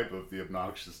vibe of the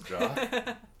obnoxious jock,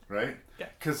 right?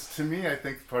 Because to me, I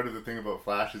think part of the thing about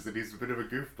Flash is that he's a bit of a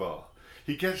goofball.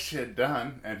 He gets shit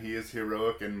done, and he is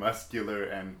heroic and muscular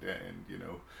and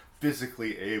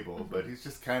physically able, but he's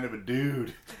just kind of a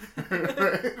dude,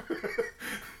 right?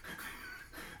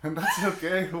 And that's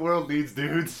okay. The world needs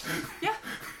dudes. Yeah.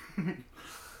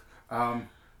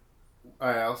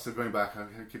 I also, going back, I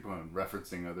keep on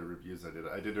referencing other reviews I did.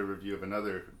 I did a review of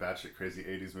another batshit crazy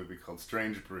 80s movie called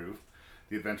Strange Brew,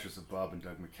 The Adventures of Bob and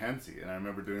Doug McKenzie. And I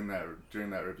remember during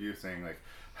that review saying, like,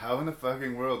 how in the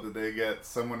fucking world did they get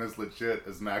someone as legit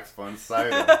as Max von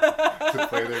Sydow to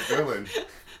play their villain?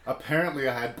 Apparently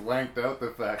I had blanked out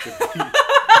the fact that he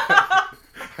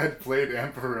had played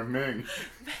Emperor Ming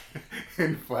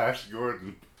in Flash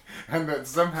Gordon. And that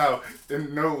somehow,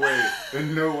 in no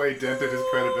way dented his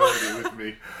credibility with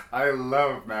me. I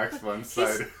love Max von Sydow.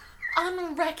 He's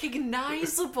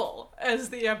unrecognizable as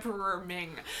the Emperor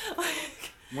Ming.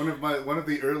 One of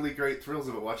the early great thrills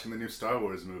about watching the new Star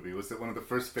Wars movie was that one of the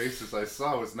first faces I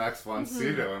saw was Max von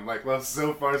Sydow. I'm like, well,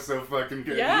 so far so fucking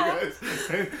good, Yeah. you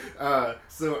guys.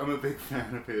 So I'm a big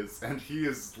fan of his, and he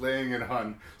is laying it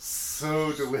on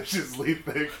so deliciously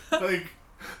thick. Like,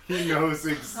 he knows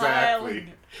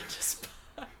exactly.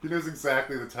 He knows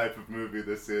exactly the type of movie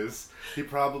this is. He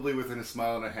probably, within a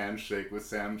smile and a handshake with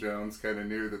Sam Jones, kind of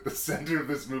knew that the center of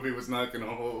this movie was not going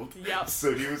to hold. Yep.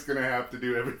 So he was going to have to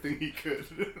do everything he could.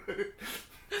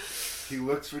 He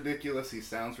looks ridiculous. He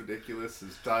sounds ridiculous.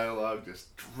 His dialogue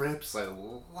just drips. I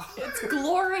love it. It's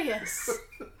glorious.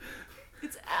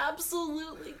 It's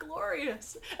absolutely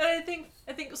glorious. And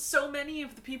I think so many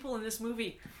of the people in this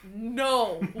movie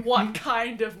know what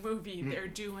kind of movie they're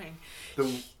doing.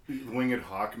 The Winged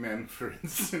Hawkmen, for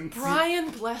instance. Brian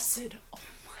Blessed. Oh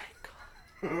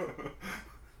my god.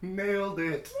 Nailed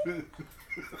it.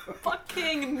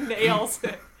 Fucking nails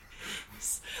it.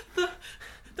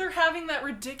 They're having that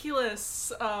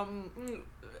ridiculous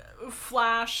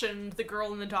Flash and the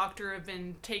girl and the doctor have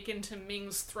been taken to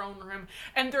Ming's throne room,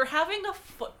 and they're having a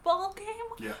football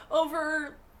game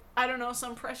over, I don't know,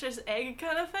 some precious egg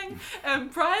kind of thing,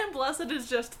 and Brian Blessed is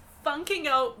just thunking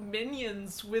out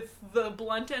minions with the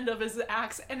blunt end of his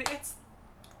axe, and it's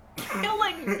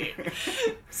killing me.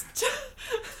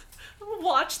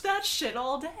 Watch that shit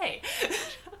all day.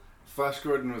 Flash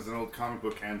Gordon was an old comic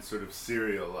book and sort of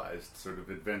serialized sort of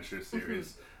adventure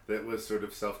series that was sort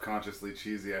of self-consciously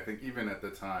cheesy. I think even at the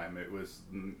time it was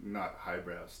not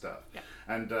highbrow stuff. Yeah.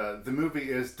 And the movie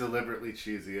is deliberately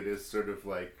cheesy. It is sort of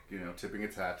like, you know, tipping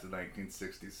its hat to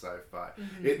 1960s sci-fi.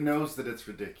 It knows that it's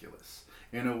ridiculous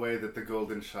in a way that The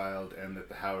Golden Child and that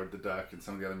the Howard the Duck and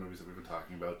some of the other movies that we've been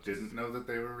talking about didn't know that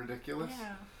they were ridiculous.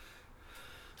 Yeah.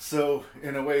 So,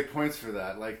 in a way, points for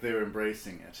that, like they're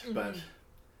embracing it. But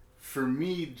for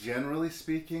me, generally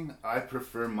speaking, I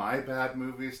prefer my bad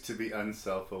movies to be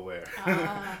unself-aware.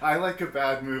 I like a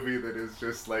bad movie that is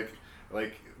just like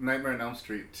Nightmare on Elm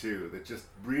Street 2, that just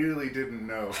really didn't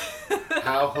know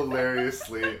how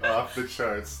hilariously off the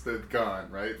charts they'd gone,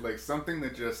 right? Like something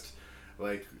that just,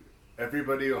 like,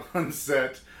 everybody on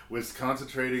set was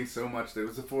concentrating so much. There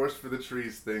was a forest for the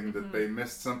trees thing that they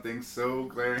missed something so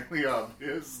glaringly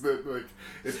obvious that, like,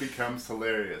 it becomes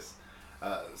hilarious.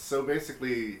 So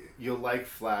basically, you'll like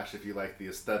Flash if you like the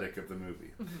aesthetic of the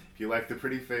movie. If you like the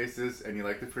pretty faces, and you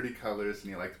like the pretty colors,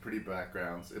 and you like the pretty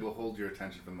backgrounds, it'll hold your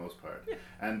attention for the most part.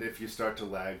 And if you start to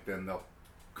lag, then they'll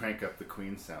crank up the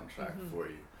Queen soundtrack for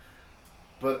you.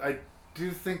 But I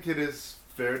do think it is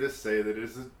fair to say that it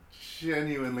is a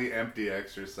genuinely empty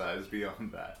exercise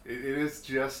beyond that. It is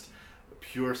just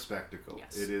pure spectacle.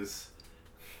 Yes.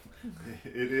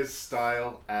 It is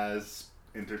style as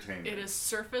entertainment. It is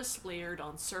surface layered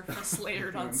on surface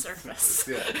layered on surface.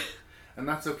 Yeah. And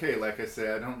that's okay. Like I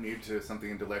say, I don't need something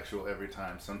intellectual every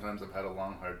time. Sometimes I've had a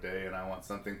long, hard day and I want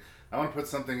to put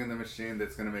something in the machine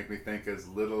that's going to make me think as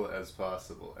little as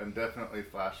possible. And definitely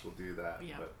Flash will do that.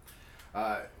 Yeah.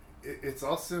 But it's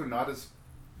also not as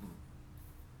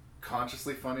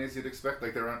consciously funny as you'd expect.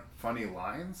 Like, there aren't funny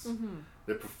lines.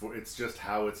 It's just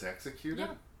how it's executed.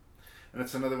 Yeah. And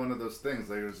it's another one of those things.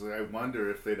 Like, I wonder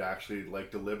if they'd actually,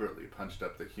 like, deliberately punched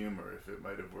up the humor, if it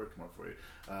might have worked more for you.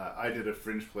 I did a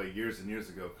fringe play years and years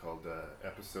ago called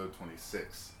Episode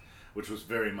 26, which was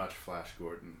very much Flash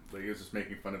Gordon. Like, he was just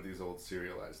making fun of these old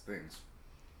serialized things.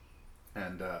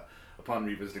 And upon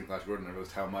revisiting Flash Gordon, I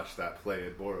realized how much that play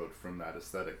had borrowed from that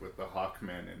aesthetic with the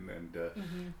Hawkmen and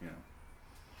you know.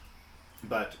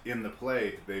 But in the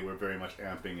play, they were very much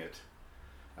amping it.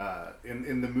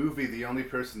 In the movie, the only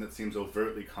person that seems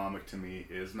overtly comic to me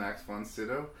is Max von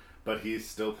Sydow, but he's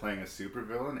still playing a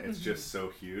supervillain. It's just so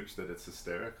huge that it's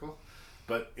hysterical.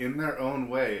 But in their own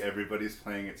way, everybody's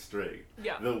playing it straight.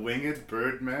 Yeah. The winged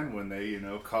birdmen, when they, you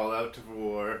know, call out to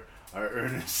war, are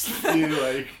earnestly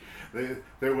like,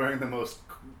 they're wearing the most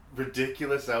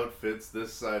ridiculous outfits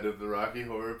this side of the Rocky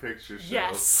Horror Picture Show.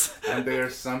 Yes. And they are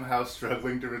somehow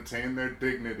struggling to retain their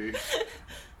dignity.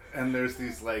 And there's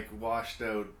these, like, washed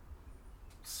out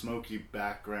smoky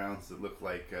backgrounds that look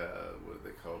like, what are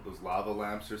they called? Those lava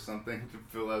lamps or something to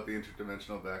fill out the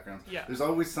interdimensional backgrounds. Yeah. There's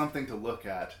always something to look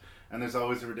at, and there's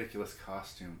always a ridiculous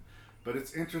costume. But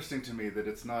it's interesting to me that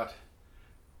it's not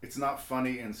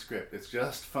funny in script. It's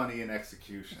just funny in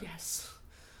execution. Yes.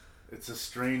 It's a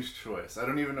strange choice. I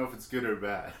don't even know if it's good or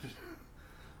bad.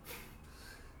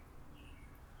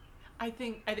 I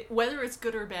think whether it's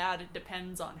good or bad, it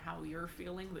depends on how you're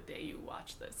feeling the day you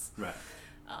watch this. Right.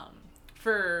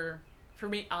 For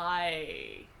me,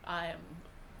 I am.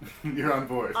 You're on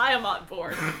board. I am on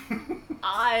board.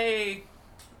 I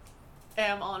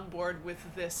am on board with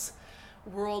this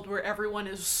world where everyone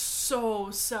is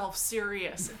so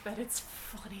self-serious that it's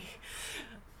funny.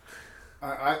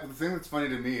 The thing that's funny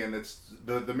to me, and it's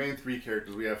the main three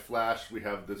characters. We have Flash. We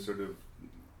have this sort of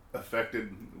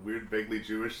affected, weird, vaguely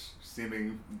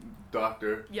Jewish-seeming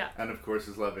doctor, and of course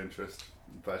his love interest,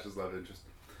 Flash's love interest,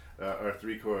 are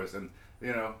three cores, and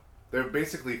you know they're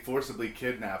basically forcibly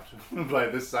kidnapped by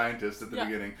this scientist at the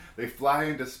beginning. They fly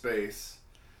into space.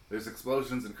 There's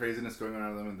explosions and craziness going on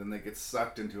around them, and then they get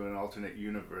sucked into an alternate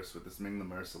universe with this Ming the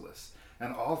Merciless.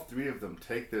 And all three of them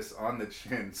take this on the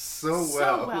chin so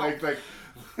well. Like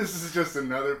this is just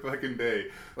another fucking day.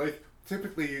 Like,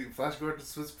 typically, Flash Gordon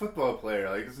was a football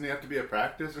player. Like, doesn't he have to be at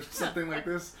practice or something like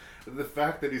this? The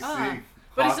fact that he's seeing...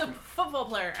 But he's a football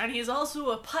player, and he's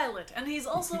also a pilot, and he's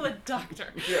also a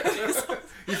doctor.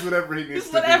 He's whatever he needs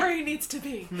to be. He's whatever he needs to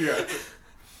be. Yeah.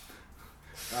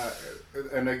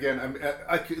 And again,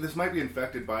 this might be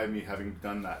infected by me having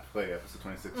done that play, episode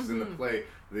 26. Because in the play,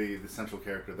 the central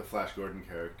character, the Flash Gordon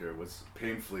character, was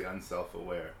painfully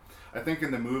unself-aware. I think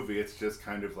in the movie, it's just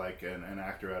kind of like an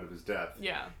actor out of his depth.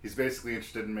 Yeah. He's basically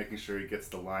interested in making sure he gets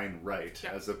the line right,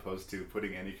 as opposed to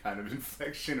putting any kind of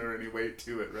inflection or any weight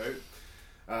to it, right?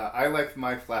 I like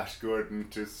my Flash Gordon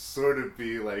to sort of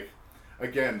be like,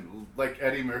 again, like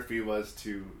Eddie Murphy was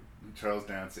to Charles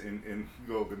Dance in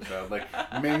Golden Child. Like,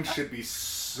 Ming should be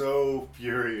so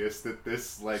furious that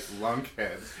this, like,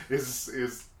 lunkhead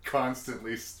is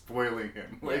constantly spoiling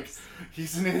him. Like,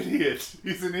 he's an idiot.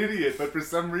 He's an idiot, but for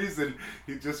some reason,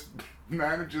 he just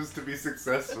manages to be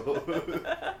successful.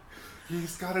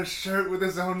 He's got a shirt with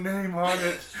his own name on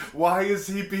it. Why is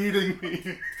he beating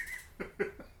me?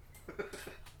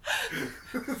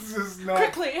 This is not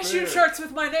quickly issue shirts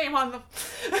with my name on them.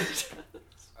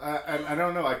 I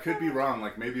don't know. I could be wrong.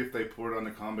 Like, maybe if they poured on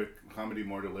the comedy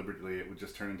more deliberately, it would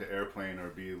just turn into Airplane or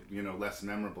be, less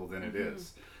memorable than it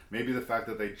is. Maybe the fact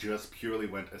that they just purely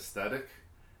went aesthetic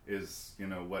is,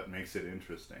 what makes it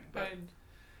interesting. But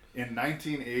in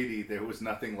 1980, there was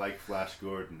nothing like Flash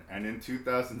Gordon, and in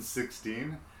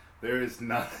 2016, there is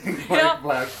nothing like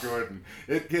Flash Gordon.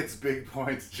 It gets big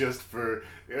points just for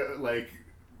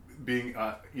being.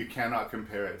 You cannot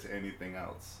compare it to anything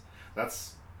else.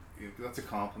 That's a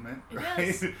compliment, right?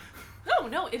 Yes.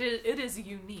 No, it is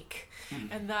unique,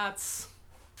 and that's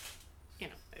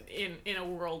in a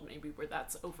world maybe where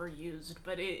that's overused,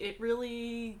 but it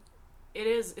really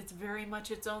is. It's very much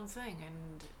its own thing,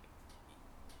 and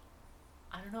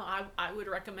I don't know. I would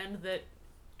recommend that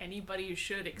anybody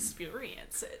should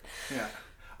experience it. Yeah.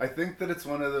 I think that it's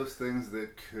one of those things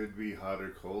that could be hot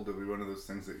or cold. It'll be one of those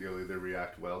things that you'll either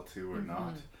react well to or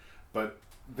not. But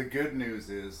the good news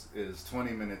is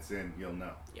 20 minutes in, you'll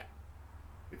know. Yeah.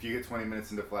 If you get 20 minutes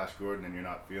into Flash Gordon and you're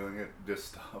not feeling it, just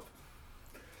stop.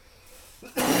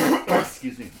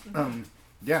 Excuse me.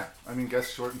 Yeah, I mean,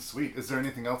 guess short and sweet. Is there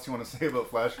anything else you want to say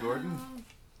about Flash Gordon?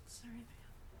 Is there anything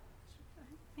else? I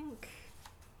think...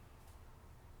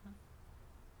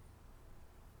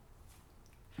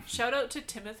 Shout out to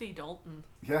Timothy Dalton.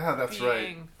 Yeah, that's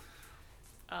right.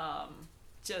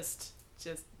 Just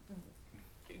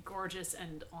gorgeous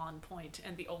and on point,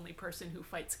 and the only person who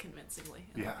fights convincingly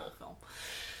in the whole film.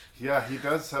 Yeah, he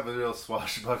does have a real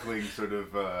swashbuckling sort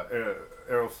of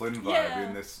Errol Flynn vibe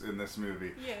in this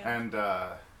movie, and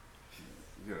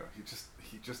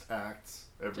he just acts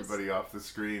everybody off the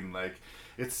screen. Like,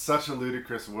 it's such a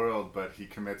ludicrous world, but he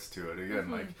commits to it. Again,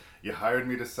 like, you hired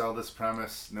me to sell this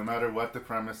premise. No matter what the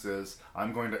premise is,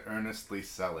 I'm going to earnestly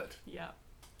sell it. Yeah.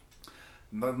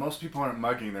 Most people aren't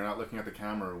mugging. They're not looking at the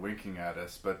camera or winking at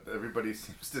us, but everybody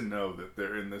seems to know that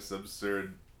they're in this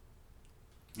absurd,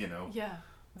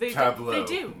 tableau. They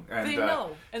do. And, they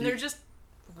know. And they're just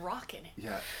rocking it.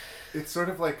 Yeah. It's sort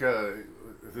of like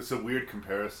it's a weird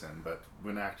comparison, but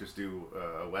when actors do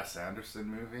a Wes Anderson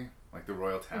movie, like the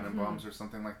Royal Tenenbaums or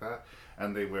something like that,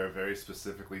 and they wear very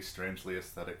specifically strangely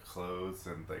aesthetic clothes,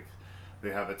 and like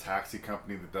they have a taxi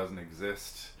company that doesn't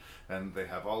exist, and they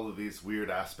have all of these weird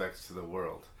aspects to the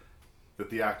world that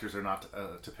the actors are not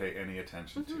to pay any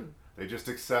attention to. They just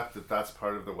accept that that's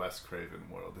part of the Wes Craven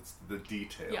world. It's the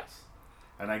details. Yeah.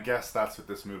 And I guess that's what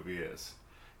this movie is.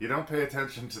 You don't pay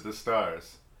attention to the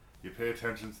stars. You pay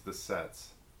attention to the sets.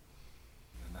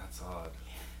 And that's odd.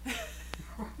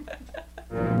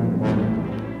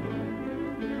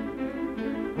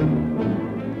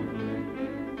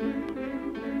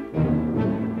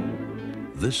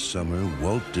 This summer,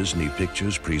 Walt Disney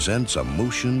Pictures presents a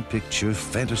motion picture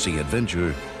fantasy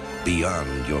adventure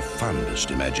beyond your fondest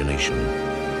imagination.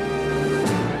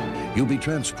 You'll be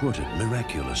transported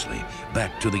miraculously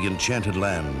back to the enchanted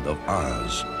land of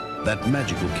Oz, that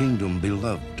magical kingdom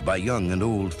beloved by young and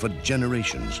old for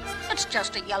generations. It's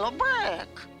just a yellow brick.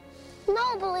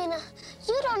 No, Bellina,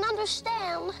 you don't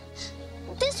understand.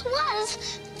 This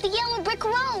was the Yellow Brick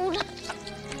Road.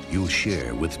 You'll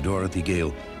share with Dorothy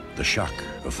Gale the shock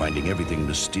of finding everything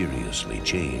mysteriously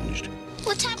changed.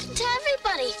 What's happened to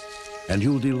everybody? And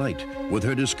you'll delight with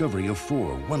her discovery of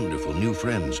 4 wonderful new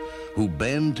friends who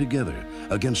band together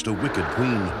against a wicked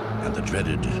queen and the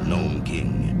dreaded Gnome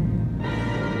King.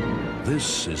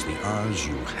 This is the Oz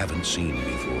you haven't seen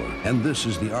before, and this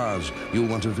is the Oz you'll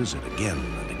want to visit again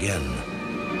and again.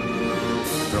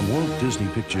 From Walt Disney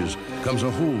Pictures comes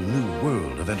a whole new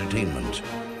world of entertainment.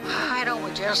 Why don't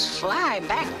we just fly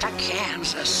back to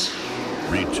Kansas?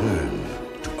 Return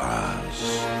to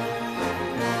Oz.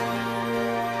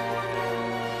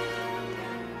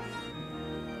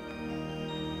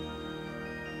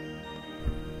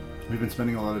 We've been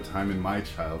spending a lot of time in my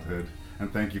childhood,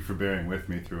 and thank you for bearing with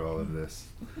me through all of this.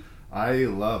 I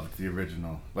loved the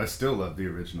original. I still love the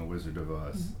original Wizard of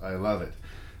Oz. I love it.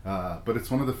 But it's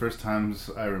one of the first times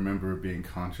I remember being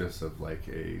conscious of like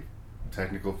a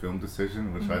technical film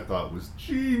decision, which I thought was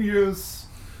genius.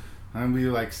 I'm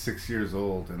like 6 years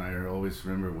old, and I always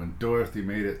remember when Dorothy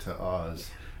made it to Oz,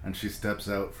 and she steps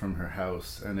out from her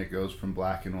house, and it goes from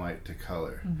black and white to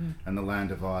color. And the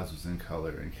land of Oz was in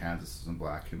color, and Kansas was in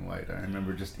black and white. I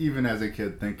remember just even as a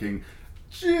kid thinking,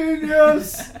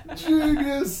 genius!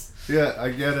 Genius! Yeah,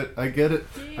 I get it.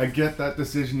 I get that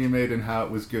decision you made and how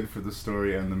it was good for the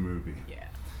story and the movie.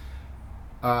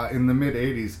 In the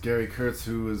mid-'80s, Gary Kurtz,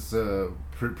 who was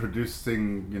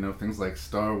producing, things like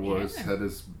Star Wars, had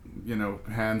his,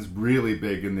 hands really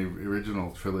big in the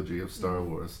original trilogy of Star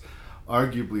Wars.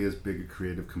 Arguably as big a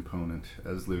creative component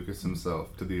as Lucas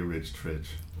himself to the original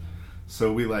Tridge.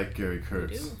 So we like Gary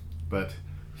Kurtz, but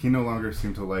he no longer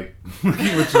seemed to like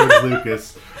working with George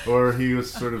Lucas, or he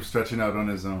was sort of stretching out on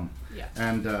his own.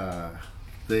 And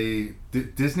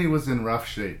Disney was in rough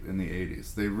shape in the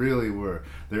 80s. They really were.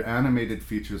 Their animated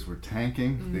features were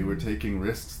tanking. They were taking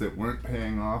risks that weren't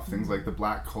paying off. Things like The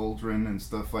Black Cauldron and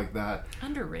stuff like that.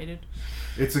 Underrated.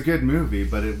 It's a good movie,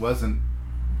 but it wasn't.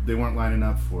 They weren't lining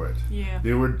up for it. Yeah.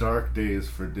 They were dark days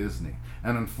for Disney.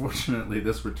 And unfortunately,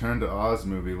 this Return to Oz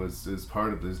movie is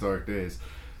part of these dark days.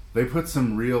 They put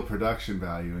some real production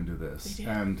value into this. They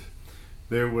did. And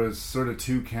there was sort of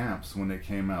two camps when it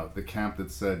came out. The camp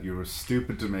that said, you were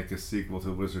stupid to make a sequel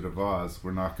to Wizard of Oz,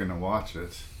 we're not going to watch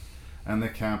it. And the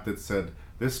camp that said,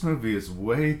 this movie is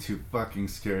way too fucking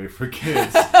scary for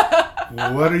kids.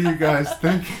 What are you guys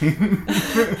thinking?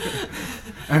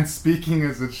 And speaking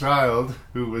as a child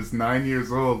who was 9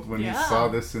 years old when he saw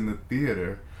this in the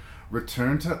theater,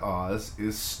 Return to Oz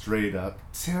is straight up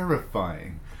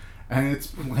terrifying. And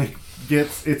it's like,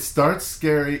 it starts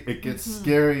scary, it gets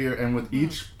scarier, and with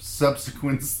each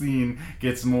subsequent scene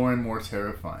gets more and more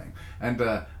terrifying. And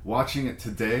watching it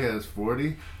today as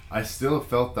 40, I still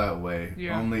felt that way,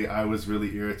 only I was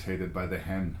really irritated by the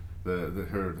hen,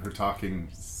 her talking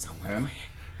hen.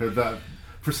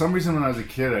 For some reason when I was a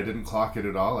kid, I didn't clock it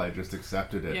at all, I just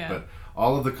accepted it. But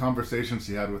all of the conversations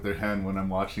she had with her hen, when I'm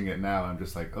watching it now, I'm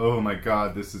just like, oh my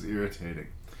god, this is irritating.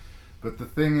 But the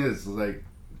thing is, like,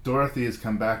 Dorothy has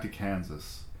come back to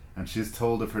Kansas, and she's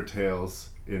told of her tales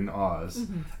in Oz,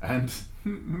 and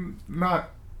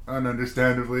not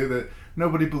ununderstandably that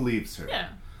nobody believes her.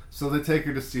 So they take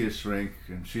her to see a shrink,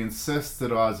 and she insists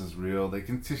that Oz is real.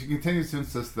 She continues to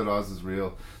insist that Oz is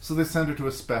real, so they send her to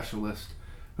a specialist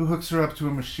who hooks her up to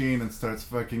a machine and starts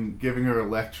fucking giving her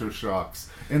electroshocks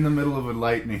in the middle of a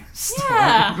lightning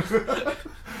storm.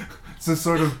 To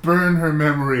sort of burn her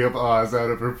memory of Oz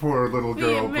out of her poor little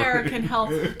girl. The American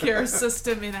healthcare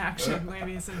system in action,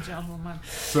 ladies and gentlemen.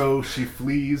 So she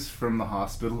flees from the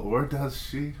hospital, or does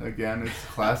she? Again, it's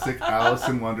classic Alice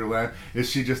in Wonderland. Is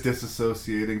she just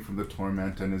disassociating from the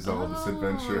torment, and is all this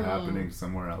adventure happening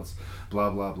somewhere else?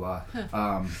 Blah, blah, blah.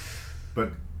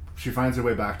 But she finds her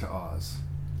way back to Oz.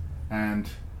 And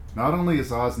not only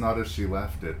is Oz not as she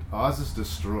left it, Oz is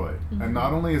destroyed. And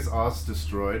not only is Oz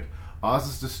destroyed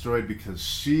because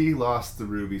she lost the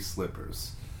ruby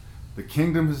slippers. The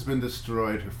kingdom has been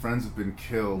destroyed, her friends have been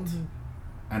killed,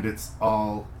 and it's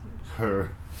all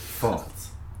her fault.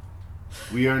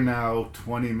 We are now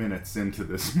 20 minutes into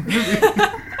this movie.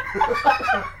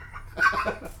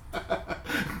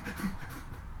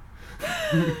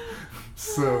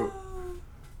 So,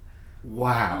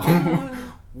 wow.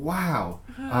 Wow.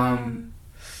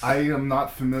 I am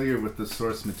not familiar with the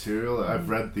source material. I've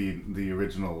read the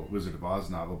original Wizard of Oz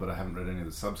novel, but I haven't read any of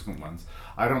the subsequent ones.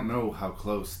 I don't know how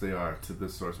close they are to the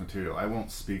source material. I won't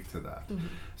speak to that.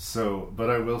 So, but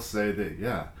I will say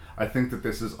that, I think that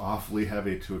this is awfully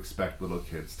heavy to expect little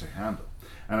kids to handle.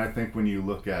 And I think when you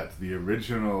look at the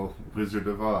original Wizard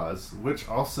of Oz, which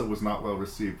also was not well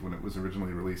received when it was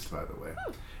originally released, by the way,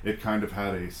 it kind of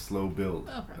had a slow build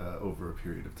over a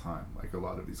period of time, like a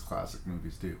lot of these classic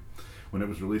movies do. When it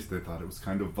was released, they thought it was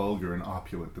kind of vulgar and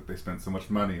opulent that they spent so much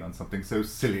money on something so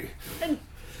silly.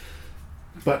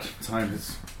 But time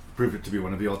has proved it to be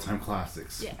one of the all-time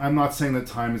classics. I'm not saying that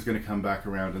time is going to come back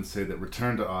around and say that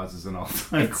Return to Oz is an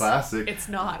all-time classic. It's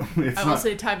not. I will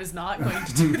say time is not going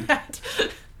to do that.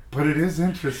 But it is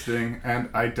interesting, and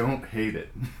I don't hate it.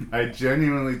 I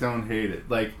genuinely don't hate it.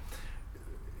 Like,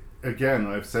 again,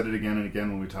 I've said it again and again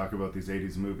when we talk about these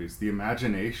 80s movies, the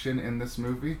imagination in this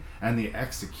movie and the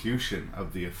execution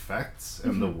of the effects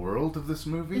and the world of this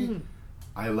movie,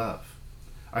 I love.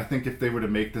 I think if they were to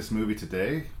make this movie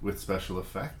today with special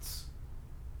effects,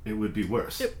 it would be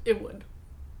worse. It would.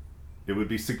 It would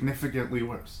be significantly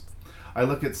worse. I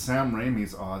look at Sam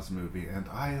Raimi's Oz movie, and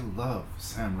I love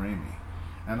Sam Raimi.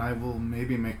 And I will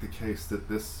maybe make the case that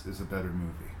this is a better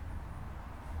movie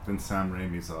than Sam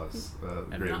Raimi's Oz,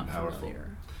 The Great and Powerful.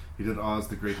 Familiar. He did Oz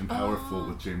the Great and Powerful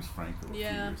with James Franco a few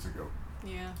years ago.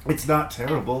 Yeah. It's not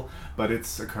terrible, but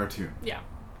it's a cartoon. Yeah.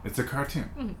 It's a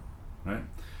cartoon, right?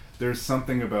 There's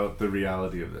something about the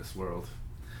reality of this world.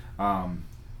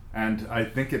 And I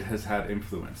think it has had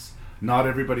influence. Not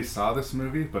everybody saw this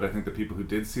movie, but I think the people who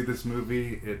did see this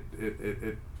movie,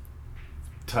 it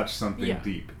touched something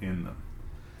deep in them.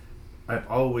 I've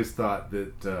always thought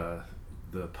that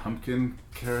the pumpkin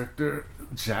character,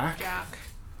 Jack.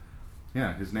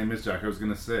 Yeah, his name is Jack. I was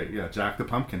going to say, Jack the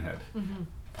Pumpkinhead. Mm-hmm.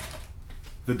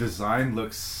 The design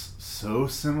looks so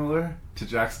similar to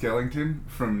Jack Skellington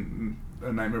from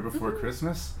A Nightmare Before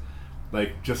Christmas.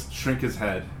 Like, just shrink his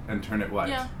head and turn it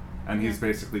white. And he's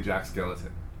basically Jack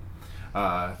Skeleton.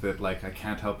 That, like, I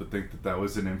can't help but think that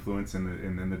was an influence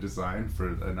in the design for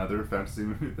another fantasy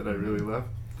movie that I really love.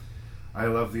 I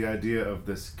love the idea of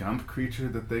this Gump creature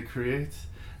that they create.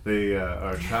 They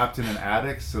are trapped in an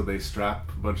attic, so they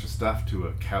strap a bunch of stuff to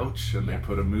a couch, and they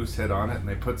put a moose head on it, and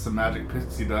they put some magic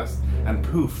pixie dust, and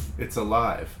poof, it's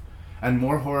alive. And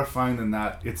more horrifying than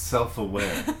that, it's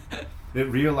self-aware. It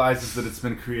realizes that it's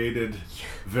been created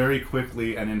very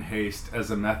quickly and in haste as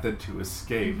a method to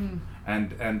escape,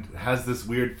 and has this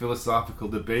weird philosophical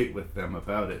debate with them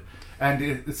about it. And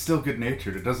it's still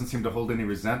good-natured. It doesn't seem to hold any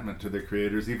resentment to the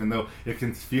creators, even though it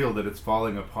can feel that it's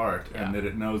falling apart and that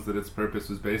it knows that its purpose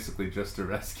was basically just to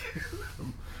rescue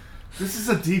them. This is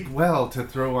a deep well to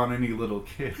throw on any little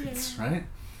kids, right?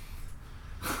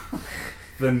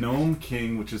 The Gnome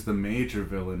King, which is the major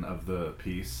villain of the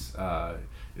piece,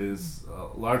 is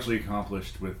largely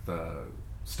accomplished with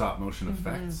stop-motion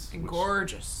effects. And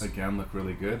gorgeous. Again, look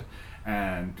really good.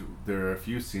 And there are a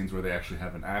few scenes where they actually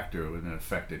have an actor in an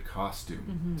affected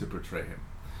costume to portray him,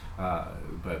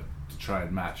 but to try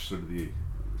and match sort of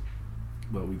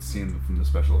what we'd seen from the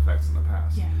special effects in the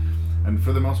past. Yeah. And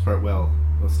for the most part, well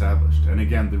established. And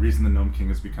again, the reason the Gnome King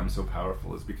has become so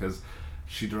powerful is because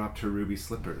she dropped her ruby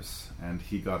slippers, and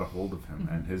he got a hold of him,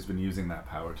 and has been using that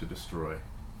power to destroy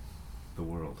the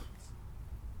world.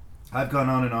 I've gone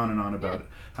on and on and on about it.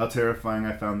 How terrifying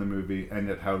I found the movie, and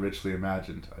yet how richly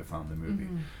imagined I found the movie.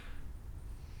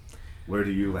 Where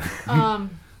do you land?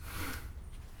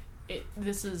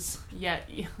 This is yet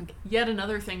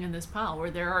another thing in this pile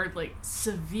where there are like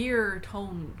severe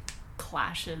tone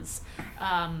clashes.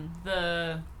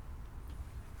 The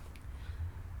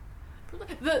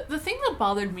thing that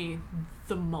bothered me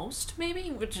the most,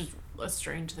 maybe, which is a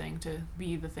strange thing to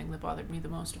be the thing that bothered me the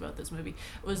most about this movie,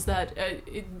 was that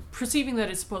perceiving that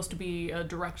it's supposed to be a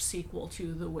direct sequel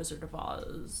to The Wizard of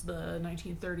Oz, the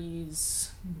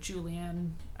 1930s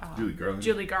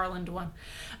Julie Garland one,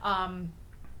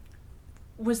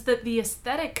 was that the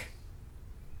aesthetic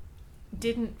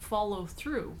didn't follow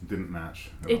through. Didn't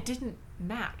match. It didn't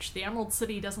match. The Emerald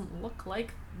City doesn't look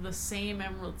like the same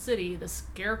Emerald City. The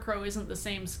Scarecrow isn't the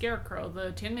same Scarecrow.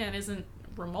 The Tin Man isn't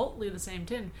remotely the same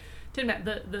Tin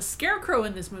Man. The Scarecrow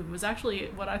in this movie was actually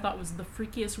what I thought was the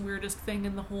freakiest, weirdest thing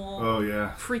in the whole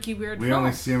freaky, weird film. We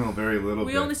only see him a very little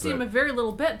bit. We only see him a very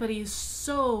little bit, but he's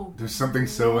so... There's something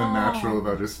so unnatural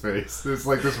about his face. There's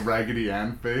like this Raggedy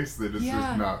Ann face that is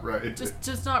just not right.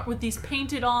 Just not with these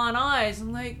painted on eyes.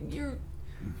 I'm like, you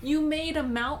made a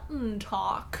mountain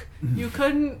talk. You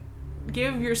couldn't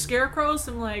give your Scarecrow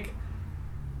some like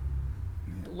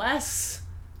less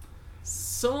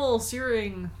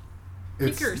soul-searing...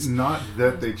 It's not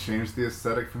that they changed the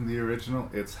aesthetic from the original,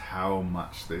 it's how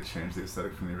much they changed the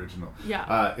aesthetic from the original.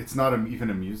 Yeah. It's not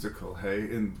even a musical, hey?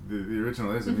 And the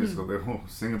original is a musical. They will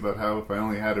sing about how if I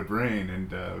only had a brain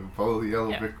and follow the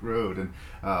yellow brick road and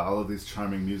all of these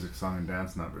charming music, song, and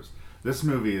dance numbers. This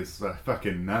movie is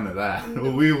fucking none of that.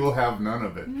 We will have none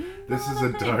of it. This is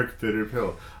a dark, bitter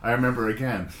pill. I remember,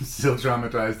 again, still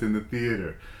traumatized in the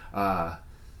theater.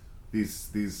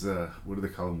 These what do they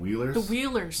call them? Wheelers? The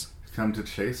Wheelers. Come to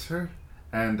chase her,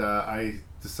 and I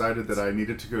decided that I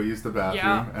needed to go use the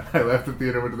bathroom, and I left the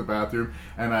theater, went to the bathroom,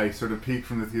 and I sort of peeked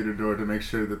from the theater door to make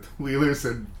sure that the Wheelers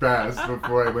had passed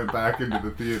before I went back into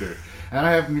the theater. And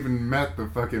I haven't even met the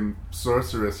fucking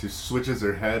sorceress who switches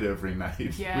her head every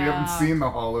night. Yeah. We haven't seen the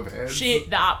Hall of Heads.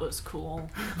 That was cool.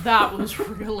 That was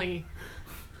really...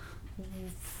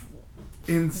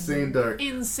 Insane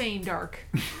dark.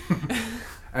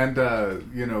 And,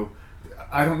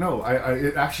 I don't know.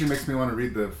 It actually makes me want to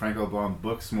read the Frank L. Baum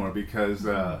books more because,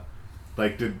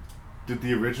 did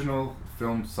the original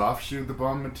film soft shoe the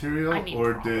Baum material,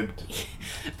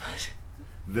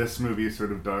 this movie is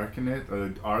sort of dark in it?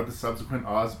 Are the subsequent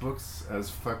Oz books as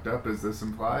fucked up as this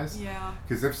implies? Yeah.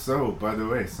 Because if so, by the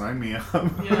way, sign me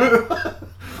up. Yeah.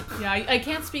 Yeah, I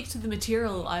can't speak to the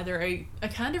material either. I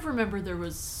kind of remember it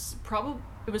was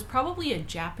probably a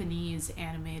Japanese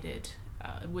animated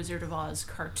Wizard of Oz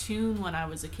cartoon when I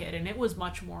was a kid, and it was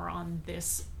much more on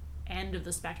this end of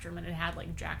the spectrum, and it had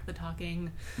like Jack the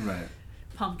Talking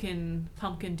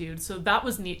pumpkin dude. So that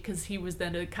was neat because he was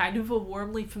then a kind of a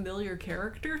warmly familiar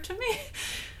character to me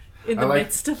in the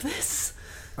midst of this.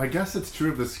 I guess it's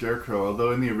true of the Scarecrow,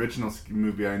 although in the original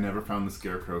movie I never found the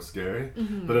Scarecrow scary.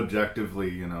 Mm-hmm. But objectively,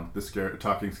 you know, the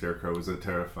talking Scarecrow was a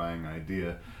terrifying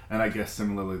idea. And I guess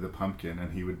similarly the pumpkin,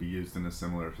 and he would be used in a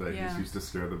similar thing. Yeah. He's used to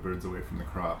scare the birds away from the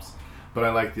crops. But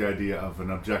I like the idea of an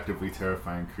objectively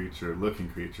terrifying looking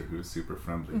creature who is super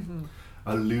friendly. Mm-hmm.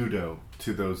 A Ludo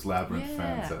to those Labyrinth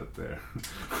fans out there.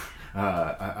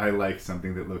 I like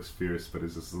something that looks fierce but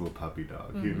is just a little puppy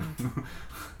dog. Mm-hmm. You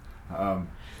know?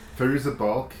 Fairuza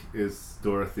Balk is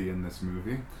Dorothy in this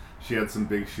movie. She had some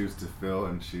big shoes to fill,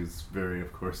 and she's very,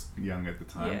 of course, young at the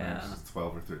time. Yeah. She's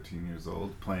 12 or 13 years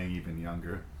old, playing even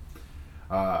younger.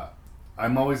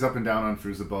 I'm always up and down on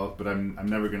Fairuza Balk, but I'm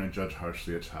never going to judge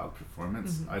harshly a child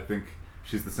performance. Mm-hmm. I think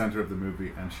she's the center of the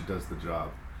movie, and she does the job.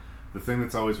 The thing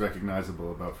that's always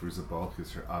recognizable about Fairuza Balk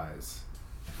is her eyes.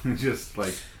 Just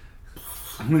like,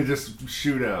 they just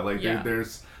shoot out. Like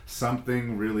there's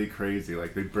something really crazy.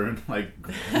 Like they burn like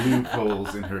blue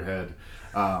coals in her head.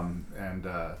 And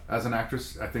as an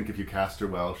actress, I think if you cast her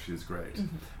well, she's great.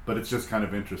 Mm-hmm. But it's just kind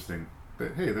of interesting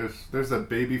that, hey, there's a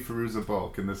baby Fairuza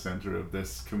Balk in the center of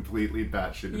this completely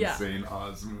batshit insane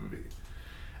Oz movie.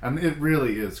 And it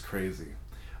really is crazy.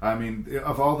 I mean,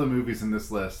 of all the movies in this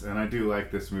list, and I do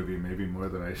like this movie maybe more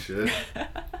than I should,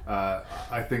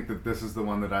 I think that this is the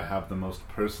one that I have the most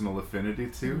personal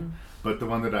affinity to, but the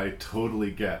one that I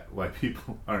totally get why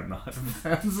people are not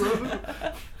fans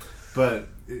of. But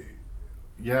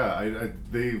yeah,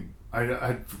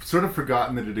 I'd sort of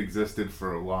forgotten that it existed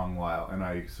for a long while, and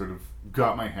I sort of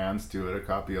got my hands to it, a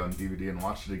copy on DVD, and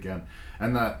watched it again.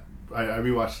 And that I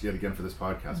rewatched it yet again for this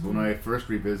podcast. But when I first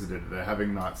revisited it,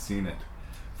 having not seen it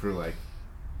for like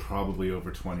probably over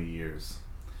 20 years,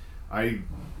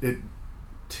 it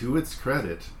to its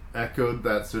credit echoed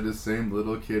that sort of same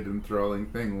little kid enthralling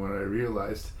thing when I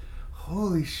realized,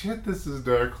 holy shit, this is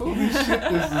dark, holy shit,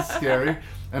 this is scary,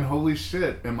 and holy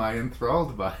shit, am I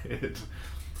enthralled by it.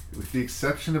 With the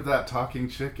exception of that talking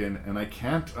chicken, and I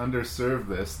can't underserve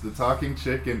this, the talking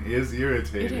chicken is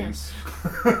irritating. It is.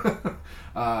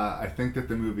 I think that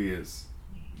the movie is,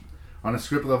 on a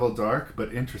script level, dark,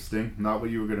 but interesting, not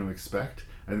what you were going to expect.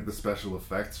 I think the special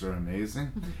effects are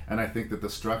amazing, and I think that the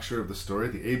structure of the story,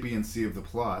 the A, B, and C of the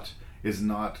plot, is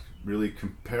not really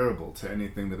comparable to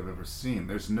anything that I've ever seen.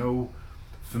 There's no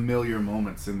familiar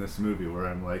moments in this movie where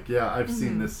I'm like, yeah, I've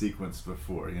seen this sequence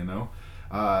before, you know?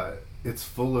 It's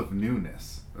full of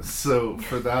newness. So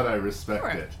for that, I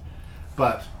respect it.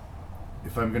 But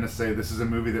if I'm going to say this is a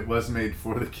movie that was made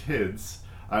for the kids,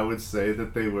 I would say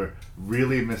that they were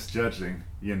really misjudging,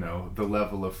 you know, the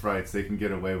level of frights they can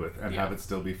get away with and have it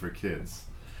still be for kids.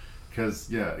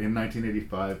 Because, in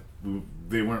 1985,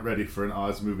 they weren't ready for an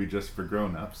Oz movie just for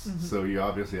grown-ups, so you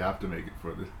obviously have to make it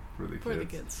for the kids. For the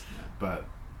kids. Yeah.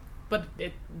 But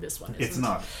this one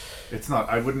isn't. It's not.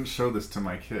 I wouldn't show this to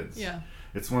my kids. Yeah.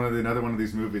 It's another one of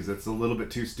these movies that's a little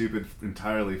bit too stupid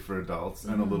entirely for adults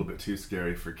and a little bit too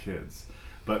scary for kids.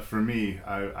 But for me,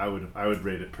 I would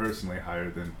rate it personally higher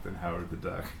than Howard the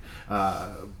Duck.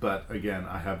 But again,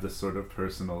 I have this sort of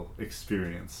personal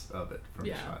experience of it from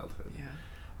childhood.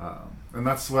 Yeah. And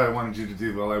that's what I wanted you to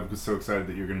do. Well, I was so excited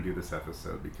that you're going to do this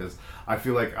episode because I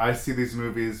feel like I see these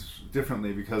movies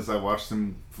differently because I watch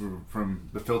them from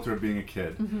the filter of being a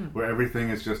kid, where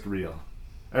everything is just real.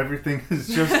 Everything is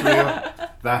just real.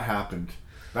 That happened.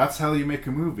 That's how you make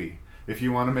a movie. If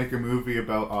you want to make a movie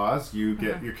about Oz, you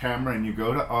get your camera and you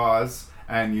go to Oz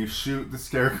and you shoot the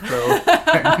Scarecrow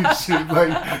and you shoot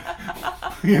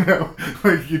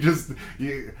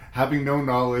you having no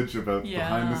knowledge about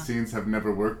behind the scenes, have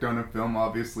never worked on a film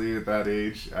obviously at that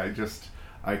age.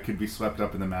 I could be swept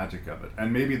up in the magic of it.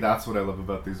 And maybe that's what I love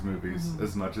about these movies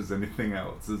as much as anything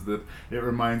else, is that it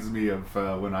reminds me of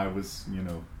when I was,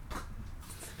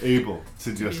 able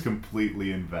to just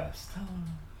completely invest.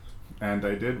 And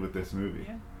I did with this movie.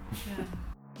 Yeah.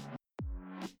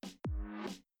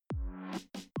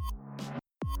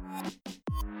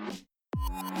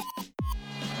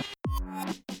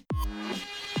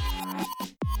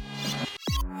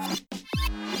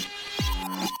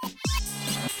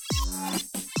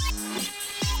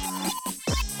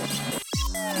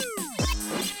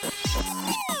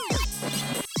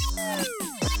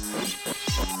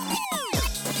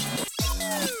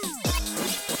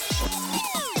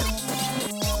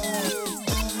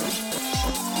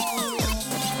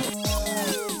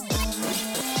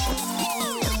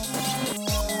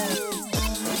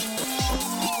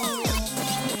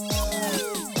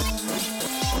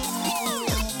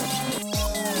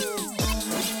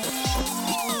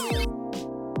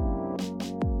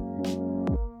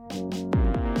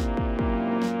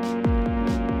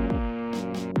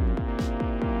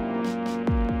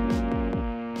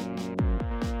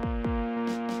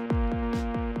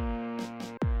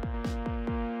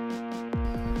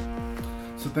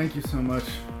 So thank you so much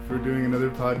for doing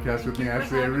another podcast with me,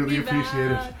 Ashley. I really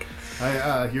appreciate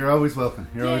it. You're always welcome.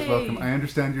 You're always welcome. I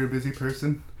understand you're a busy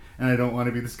person, and I don't want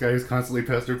to be this guy who's constantly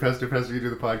pester you to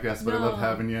the podcast, but I love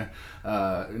having you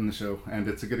in the show, and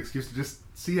it's a good excuse to just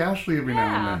see Ashley every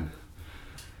now and then.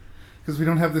 Because we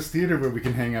don't have this theater where we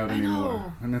can hang out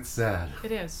anymore, and it's sad.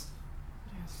 It is.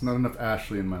 There's not enough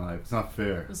Ashley in my life. It's not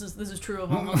fair. This is true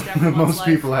of almost everyone's Most life.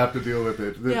 people have to deal with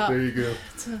it. Yeah. There you go.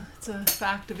 It's a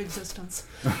fact of existence.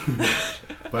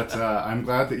 But I'm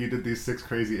glad that you did these 6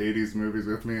 crazy 80s movies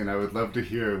with me, and I would love to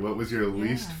hear what was your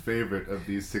least favorite of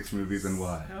these 6 movies and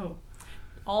why. So,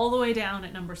 all the way down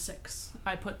at number 6,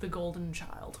 I put The Golden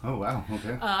Child. Oh, wow.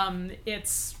 Okay.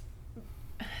 It's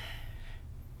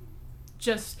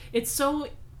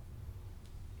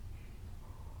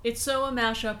so a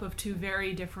mashup of 2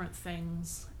 very different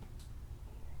things.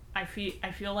 I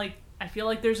feel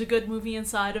like there's a good movie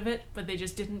inside of it, but they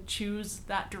just didn't choose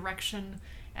that direction.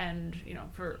 And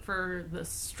for the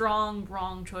strong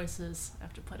wrong choices, I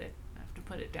have to put it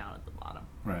down at the bottom.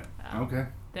 Right. Okay.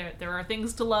 There are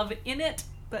things to love in it,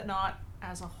 but not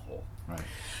as a whole. Right.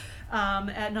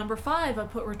 At number 5, I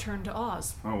put Return to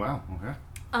Oz. Oh wow. Okay.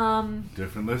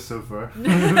 Different list so far.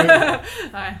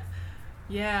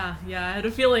 Yeah, I had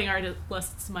a feeling our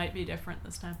lists might be different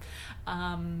this time.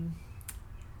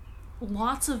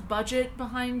 Lots of budget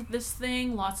behind this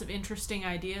thing, lots of interesting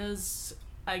ideas.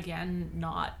 Again,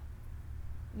 not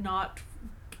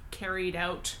carried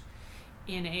out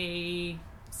in a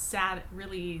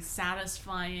really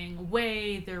satisfying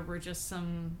way. There were just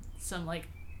some like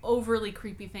overly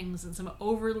creepy things and some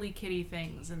overly kiddie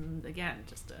things, and again,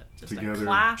 just a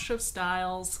clash of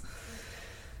styles.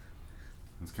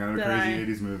 It's kind of a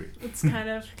crazy 80s movie. It's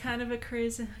kind of a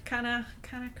crazy, kind of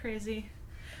crazy.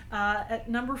 At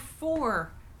number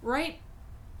 4, right,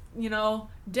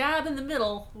 dab in the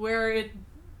middle where it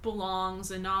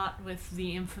belongs and not with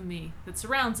the infamy that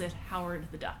surrounds it, Howard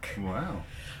the Duck. Wow.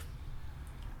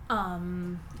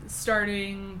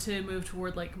 Starting to move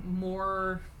toward like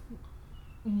more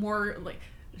like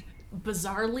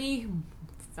bizarrely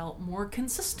felt more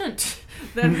consistent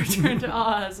than Return to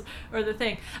Oz or The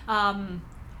Thing.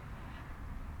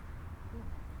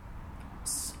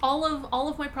 All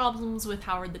of my problems with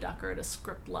Howard the Duck are at a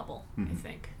script level, I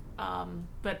think.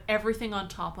 But everything on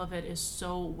top of it is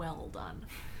so well done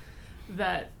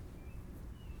that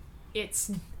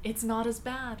it's not as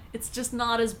bad. It's just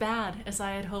not as bad as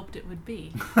I had hoped it would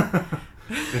be.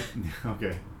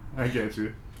 Okay, I get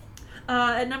you.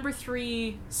 At number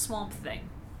 3, Swamp Thing.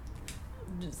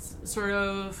 Just sort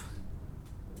of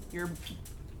your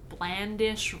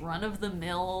blandish,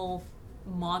 run-of-the-mill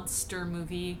monster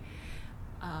movie.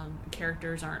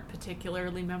 Characters aren't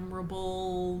particularly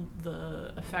memorable.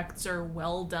 The effects are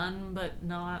well done, but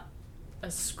not a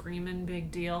screaming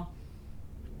big deal.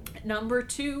 Number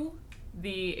 2,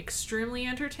 the extremely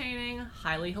entertaining,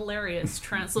 highly hilarious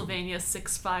Transylvania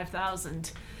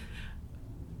 65000.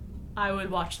 I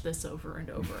would watch this over and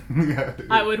over.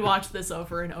 I would watch this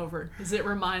over and over because it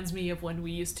reminds me of when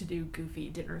we used to do goofy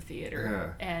dinner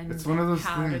theater and it's one of those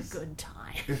had things. A good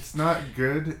time. It's not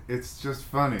good, it's just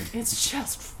funny. It's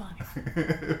just funny.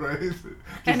 Right?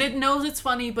 And it knows it's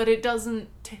funny, but it doesn't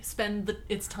spend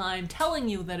its time telling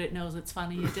you that it knows it's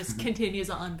funny. It just continues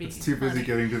on being It's too busy funny.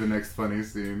 getting to the next funny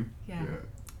scene. Yeah.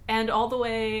 And all the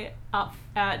way up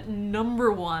at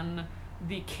number 1,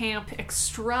 the camp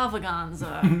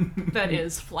extravaganza that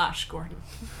is Flash Gordon.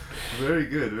 Very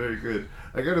good, very good.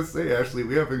 I gotta say, Ashley,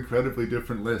 we have incredibly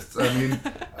different lists. I mean,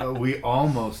 we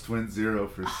almost went 0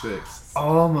 for 6.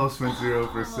 Almost went 0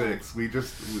 for 6.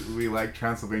 We like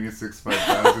Transylvania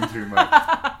 65000 too much.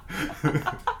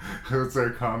 That's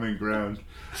our common ground.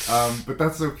 But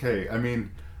that's okay. I mean,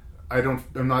 I'm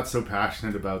not so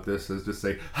passionate about this as to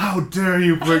say, how dare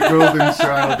you put Golden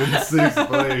Child in 6th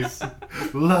place?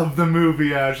 Love the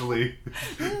movie, Ashley.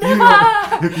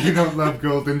 If you don't love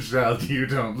Golden Child, you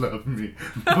don't love me.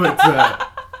 But,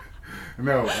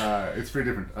 no, it's pretty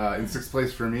different. In 6th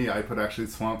place for me, I put actually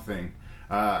Swamp Thing.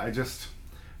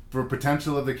 For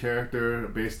potential of the character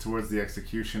based towards the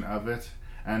execution of it,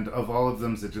 and of all of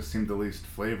them, it just seemed the least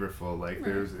flavorful. Like,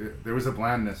 there was a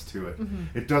blandness to it.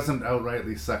 Mm-hmm. It doesn't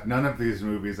outrightly suck. None of these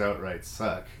movies outright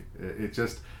suck.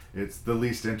 It's the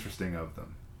least interesting of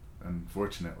them,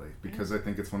 unfortunately, because I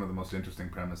think it's one of the most interesting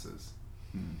premises.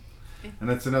 And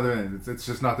that's another. It's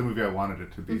just not the movie I wanted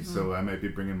it to be. Mm-hmm. So I might be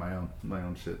bringing my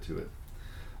own shit to it.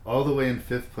 All the way in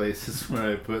 5th place is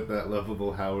where I put that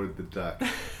lovable Howard the Duck.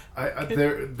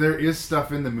 There is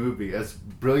stuff in the movie, as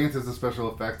brilliant as the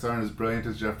special effects are and as brilliant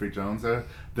as Jeffrey Jones are,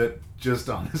 that just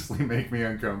honestly make me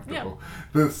uncomfortable.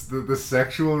 Yeah. The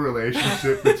sexual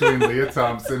relationship between Leah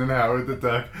Thompson and Howard the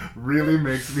Duck really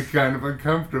makes me kind of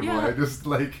uncomfortable. Yeah. I just,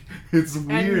 like, it's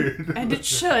weird. And it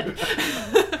should.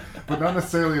 But not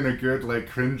necessarily in a good, like,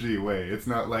 cringy way. It's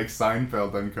not like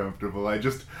Seinfeld uncomfortable. I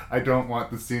don't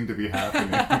want the scene to be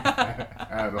happening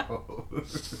at all.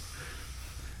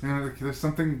 You know, there's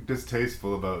something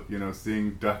distasteful about, you know,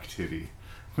 seeing duck titty.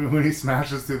 When he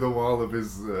smashes through the wall of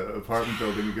his apartment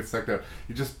building and gets sucked out,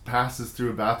 he just passes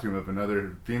through a bathroom of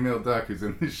another female duck who's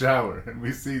in the shower, and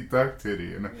we see duck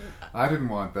titty. And I didn't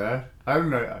want that. I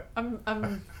don't know.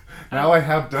 Now I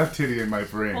have duck titty in my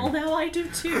brain. Well, now I do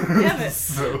too. Damn it.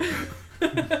 So,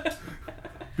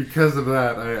 because of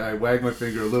that, I wag my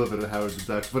finger a little bit at Howard the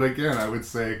Duck. But again, I would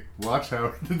say, watch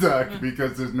Howard the Duck,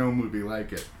 because there's no movie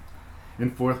like it. In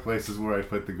fourth place is where I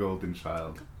put The Golden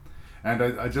Child. And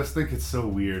I just think it's so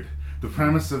weird. The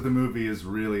premise of the movie is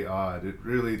really odd. It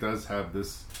really does have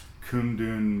this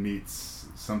Kundun meets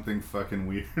something fucking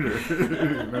weirder,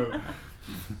 you know,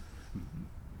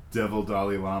 Devil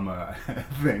Dalai Lama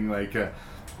thing. Like,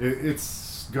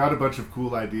 it's got a bunch of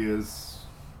cool ideas.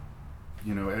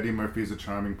 You know, Eddie Murphy's a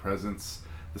charming presence.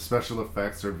 The special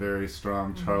effects are very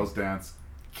strong. Charles Dance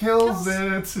kills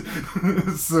it.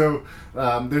 So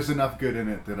there's enough good in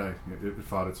it that it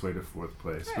fought its way to fourth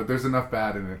place. Right. But there's enough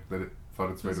bad in it that it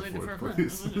fought its way to fourth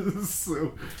place.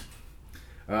 So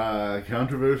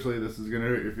controversially, this is going to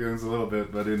hurt your feelings a little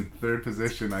bit, but in third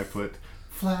position I put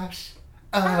Flash,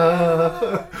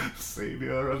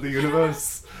 Savior of the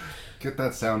Universe. Get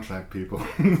that soundtrack, people.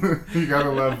 You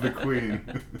gotta love the Queen.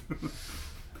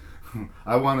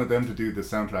 I wanted them to do the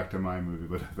soundtrack to my movie,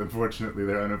 but unfortunately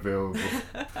they're unavailable.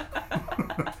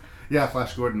 Yeah,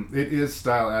 Flash Gordon. It is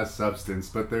style as substance,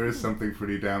 but there is something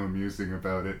pretty damn amusing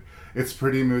about it. It's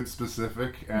pretty mood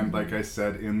specific, and like I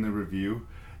said in the review,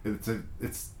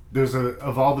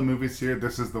 of all the movies here,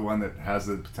 this is the one that has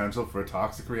the potential for a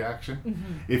toxic reaction.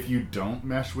 Mm-hmm. If you don't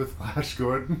mesh with Flash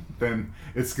Gordon, then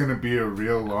it's going to be a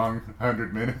real long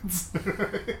 100 minutes.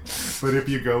 But if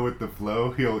you go with the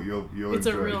flow, you'll it's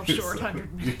enjoy a real short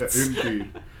 100 minutes. Yeah,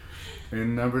 indeed.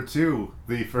 In number 2,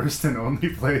 the first and only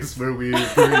place where we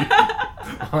agree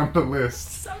on the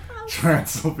list,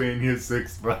 Transylvania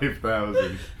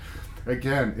 6-5000.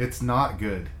 Again, it's not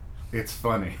good. It's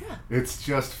funny. Yeah. It's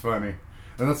just funny.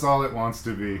 And that's all it wants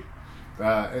to be.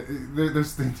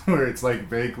 There's things where it's like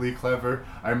vaguely clever.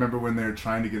 I remember when they were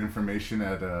trying to get information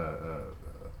at a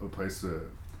place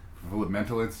full of a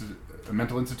mental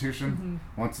institution.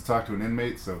 Wants to talk to an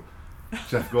inmate, so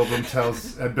Jeff Goldblum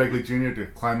tells Ed Begley Jr. to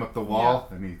climb up the wall,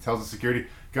 and he tells the security,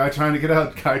 guy trying to get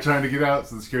out.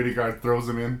 So the security guard throws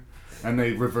him in, and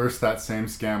they reverse that same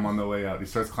scam on the way out. He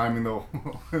starts climbing the wall,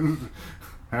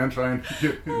 man trying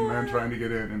to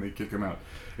get in, and they kick him out.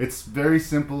 It's very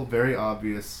simple, very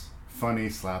obvious, funny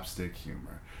slapstick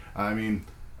humor. I mean,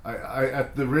 we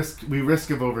risk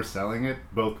of overselling it,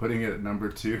 both putting it at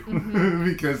number 2,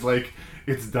 because like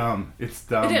it's dumb. It's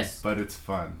dumb, but it's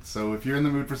fun. So if you're in the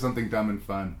mood for something dumb and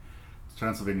fun, it's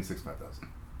Transylvania 6-5000.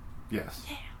 Yes.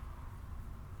 Yeah.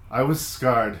 I was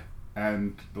scarred,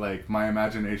 and like my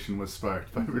imagination was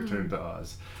sparked by Return to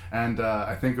Oz. And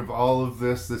I think of all of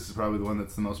this is probably the one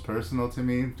that's the most personal to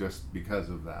me, just because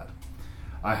of that.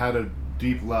 I had a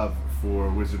deep love for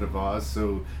Wizard of Oz,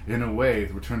 so in a way,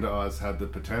 Return to Oz had the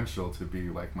potential to be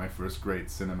like my first great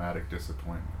cinematic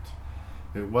disappointment.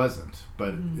 It wasn't,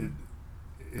 but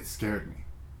it scared me.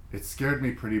 It scared me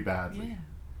pretty badly. Yeah.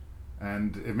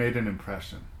 And it made an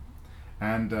impression.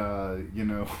 And, you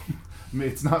know,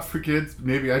 it's not for kids.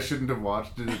 Maybe I shouldn't have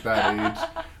watched it at that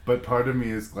age, but part of me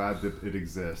is glad that it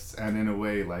exists. And in a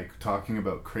way, like, talking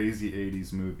about crazy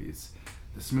 80s movies,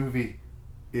 this movie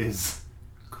is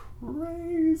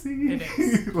crazy. It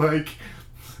is. Like,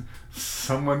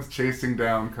 someone's chasing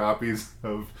down copies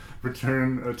of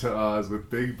Return to Oz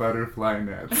with big butterfly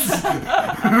nets.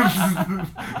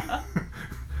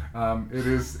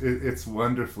 It's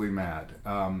wonderfully mad,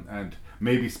 and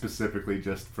maybe specifically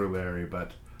just for Larry,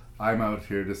 but I'm out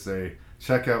here to say,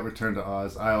 check out Return to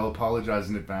Oz. I'll apologize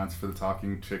in advance for the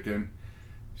talking chicken.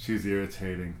 She's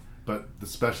irritating, but the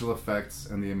special effects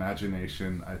and the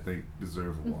imagination, I think,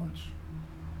 deserve a watch.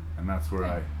 And that's where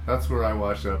I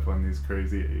wash up on these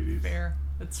crazy 80s. Fair.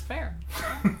 It's fair.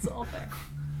 It's all fair.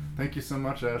 Thank you so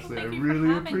much, Ashley. I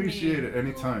really appreciate it.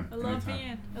 Anytime. I love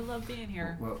being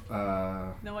here. Well,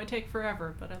 no, I take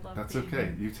forever, but I love that's being okay.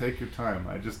 here. You take your time.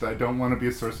 I don't want to be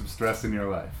a source of stress in your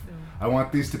life. No. I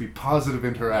want these to be positive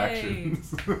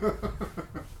interactions.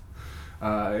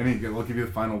 We'll give you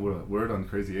the final word on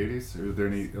Crazy 80s. Are there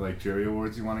any like Jerry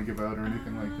Awards you want to give out or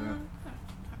anything like that? Not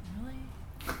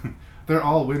really. They're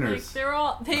all winners.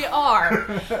 Like, they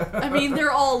are. I mean,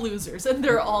 they're all losers and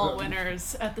they're all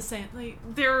winners at the same. Like,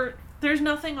 there's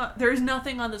nothing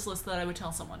on this list that I would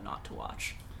tell someone not to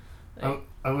watch. Like,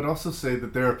 I would also say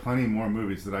that there are plenty more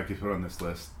movies that I could put on this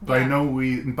list. Yeah.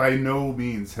 By no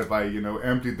means have I,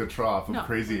 emptied the trough of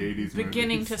crazy 80s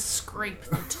beginning movies. To scrape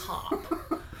the top.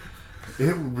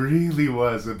 It really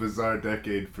was a bizarre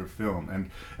decade for film,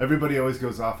 and everybody always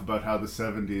goes off about how the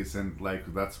 70s and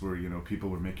like that's where people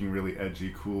were making really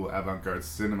edgy, cool, avant-garde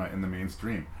cinema in the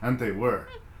mainstream, and they were.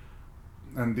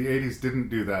 And the 80s didn't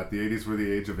do that. The 80s were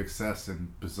the age of excess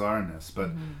and bizarreness, but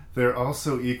they're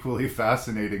also equally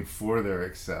fascinating for their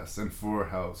excess and for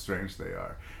how strange they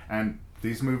are. And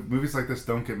these movies like this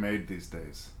don't get made these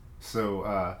days.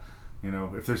 So,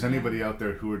 if there's anybody out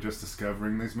there who are just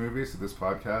discovering these movies, this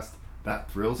podcast,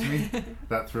 that thrills me.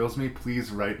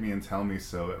 Please write me and tell me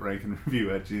so at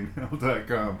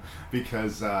rankandreview@gmail.com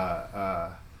because,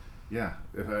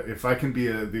 if I can be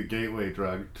the gateway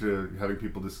drug to having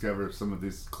people discover some of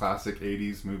these classic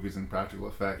 80s movies and practical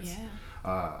effects,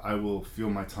 I will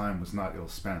feel my time was not ill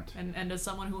spent. And as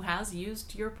someone who has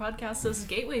used your podcast as a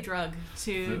gateway drug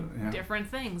to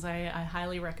different things, I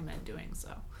highly recommend doing so.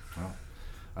 Well,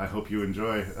 I hope you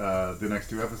enjoy the next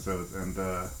 2 episodes, and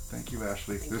thank you,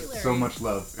 Ashley. There's you, so much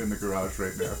love in the garage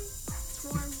right now. It's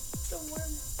warm. So warm.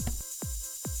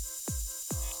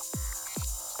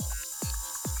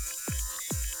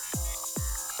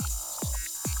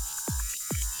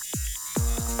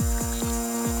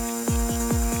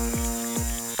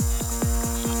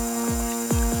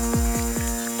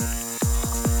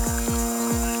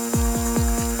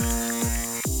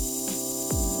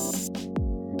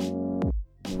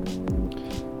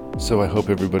 So I hope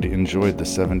everybody enjoyed the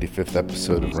 75th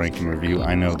episode of Rank and Review.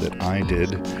 I know that I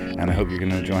did, and I hope you're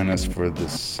going to join us for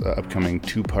this upcoming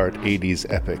 2-part 80s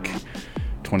epic,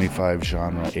 25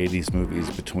 genre 80s movies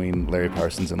between Larry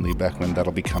Parsons and Lee Beckman.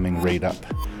 That'll be coming right up.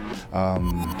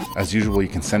 As usual, you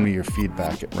can send me your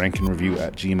feedback at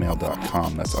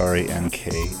rankandreview@gmail.com. That's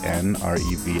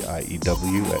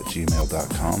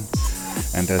ranknreview@gmail.com.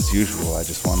 And as usual, I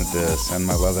just wanted to send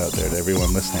my love out there to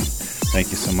everyone listening. Thank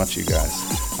you so much, you guys.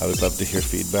 I would love to hear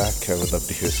feedback. I would love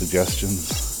to hear suggestions.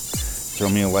 Throw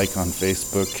me a like on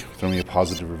Facebook. Throw me a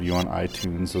positive review on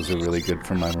iTunes. Those are really good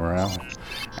for my morale.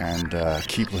 And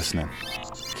keep listening.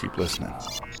 Keep listening.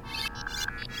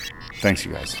 Thanks,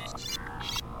 you guys.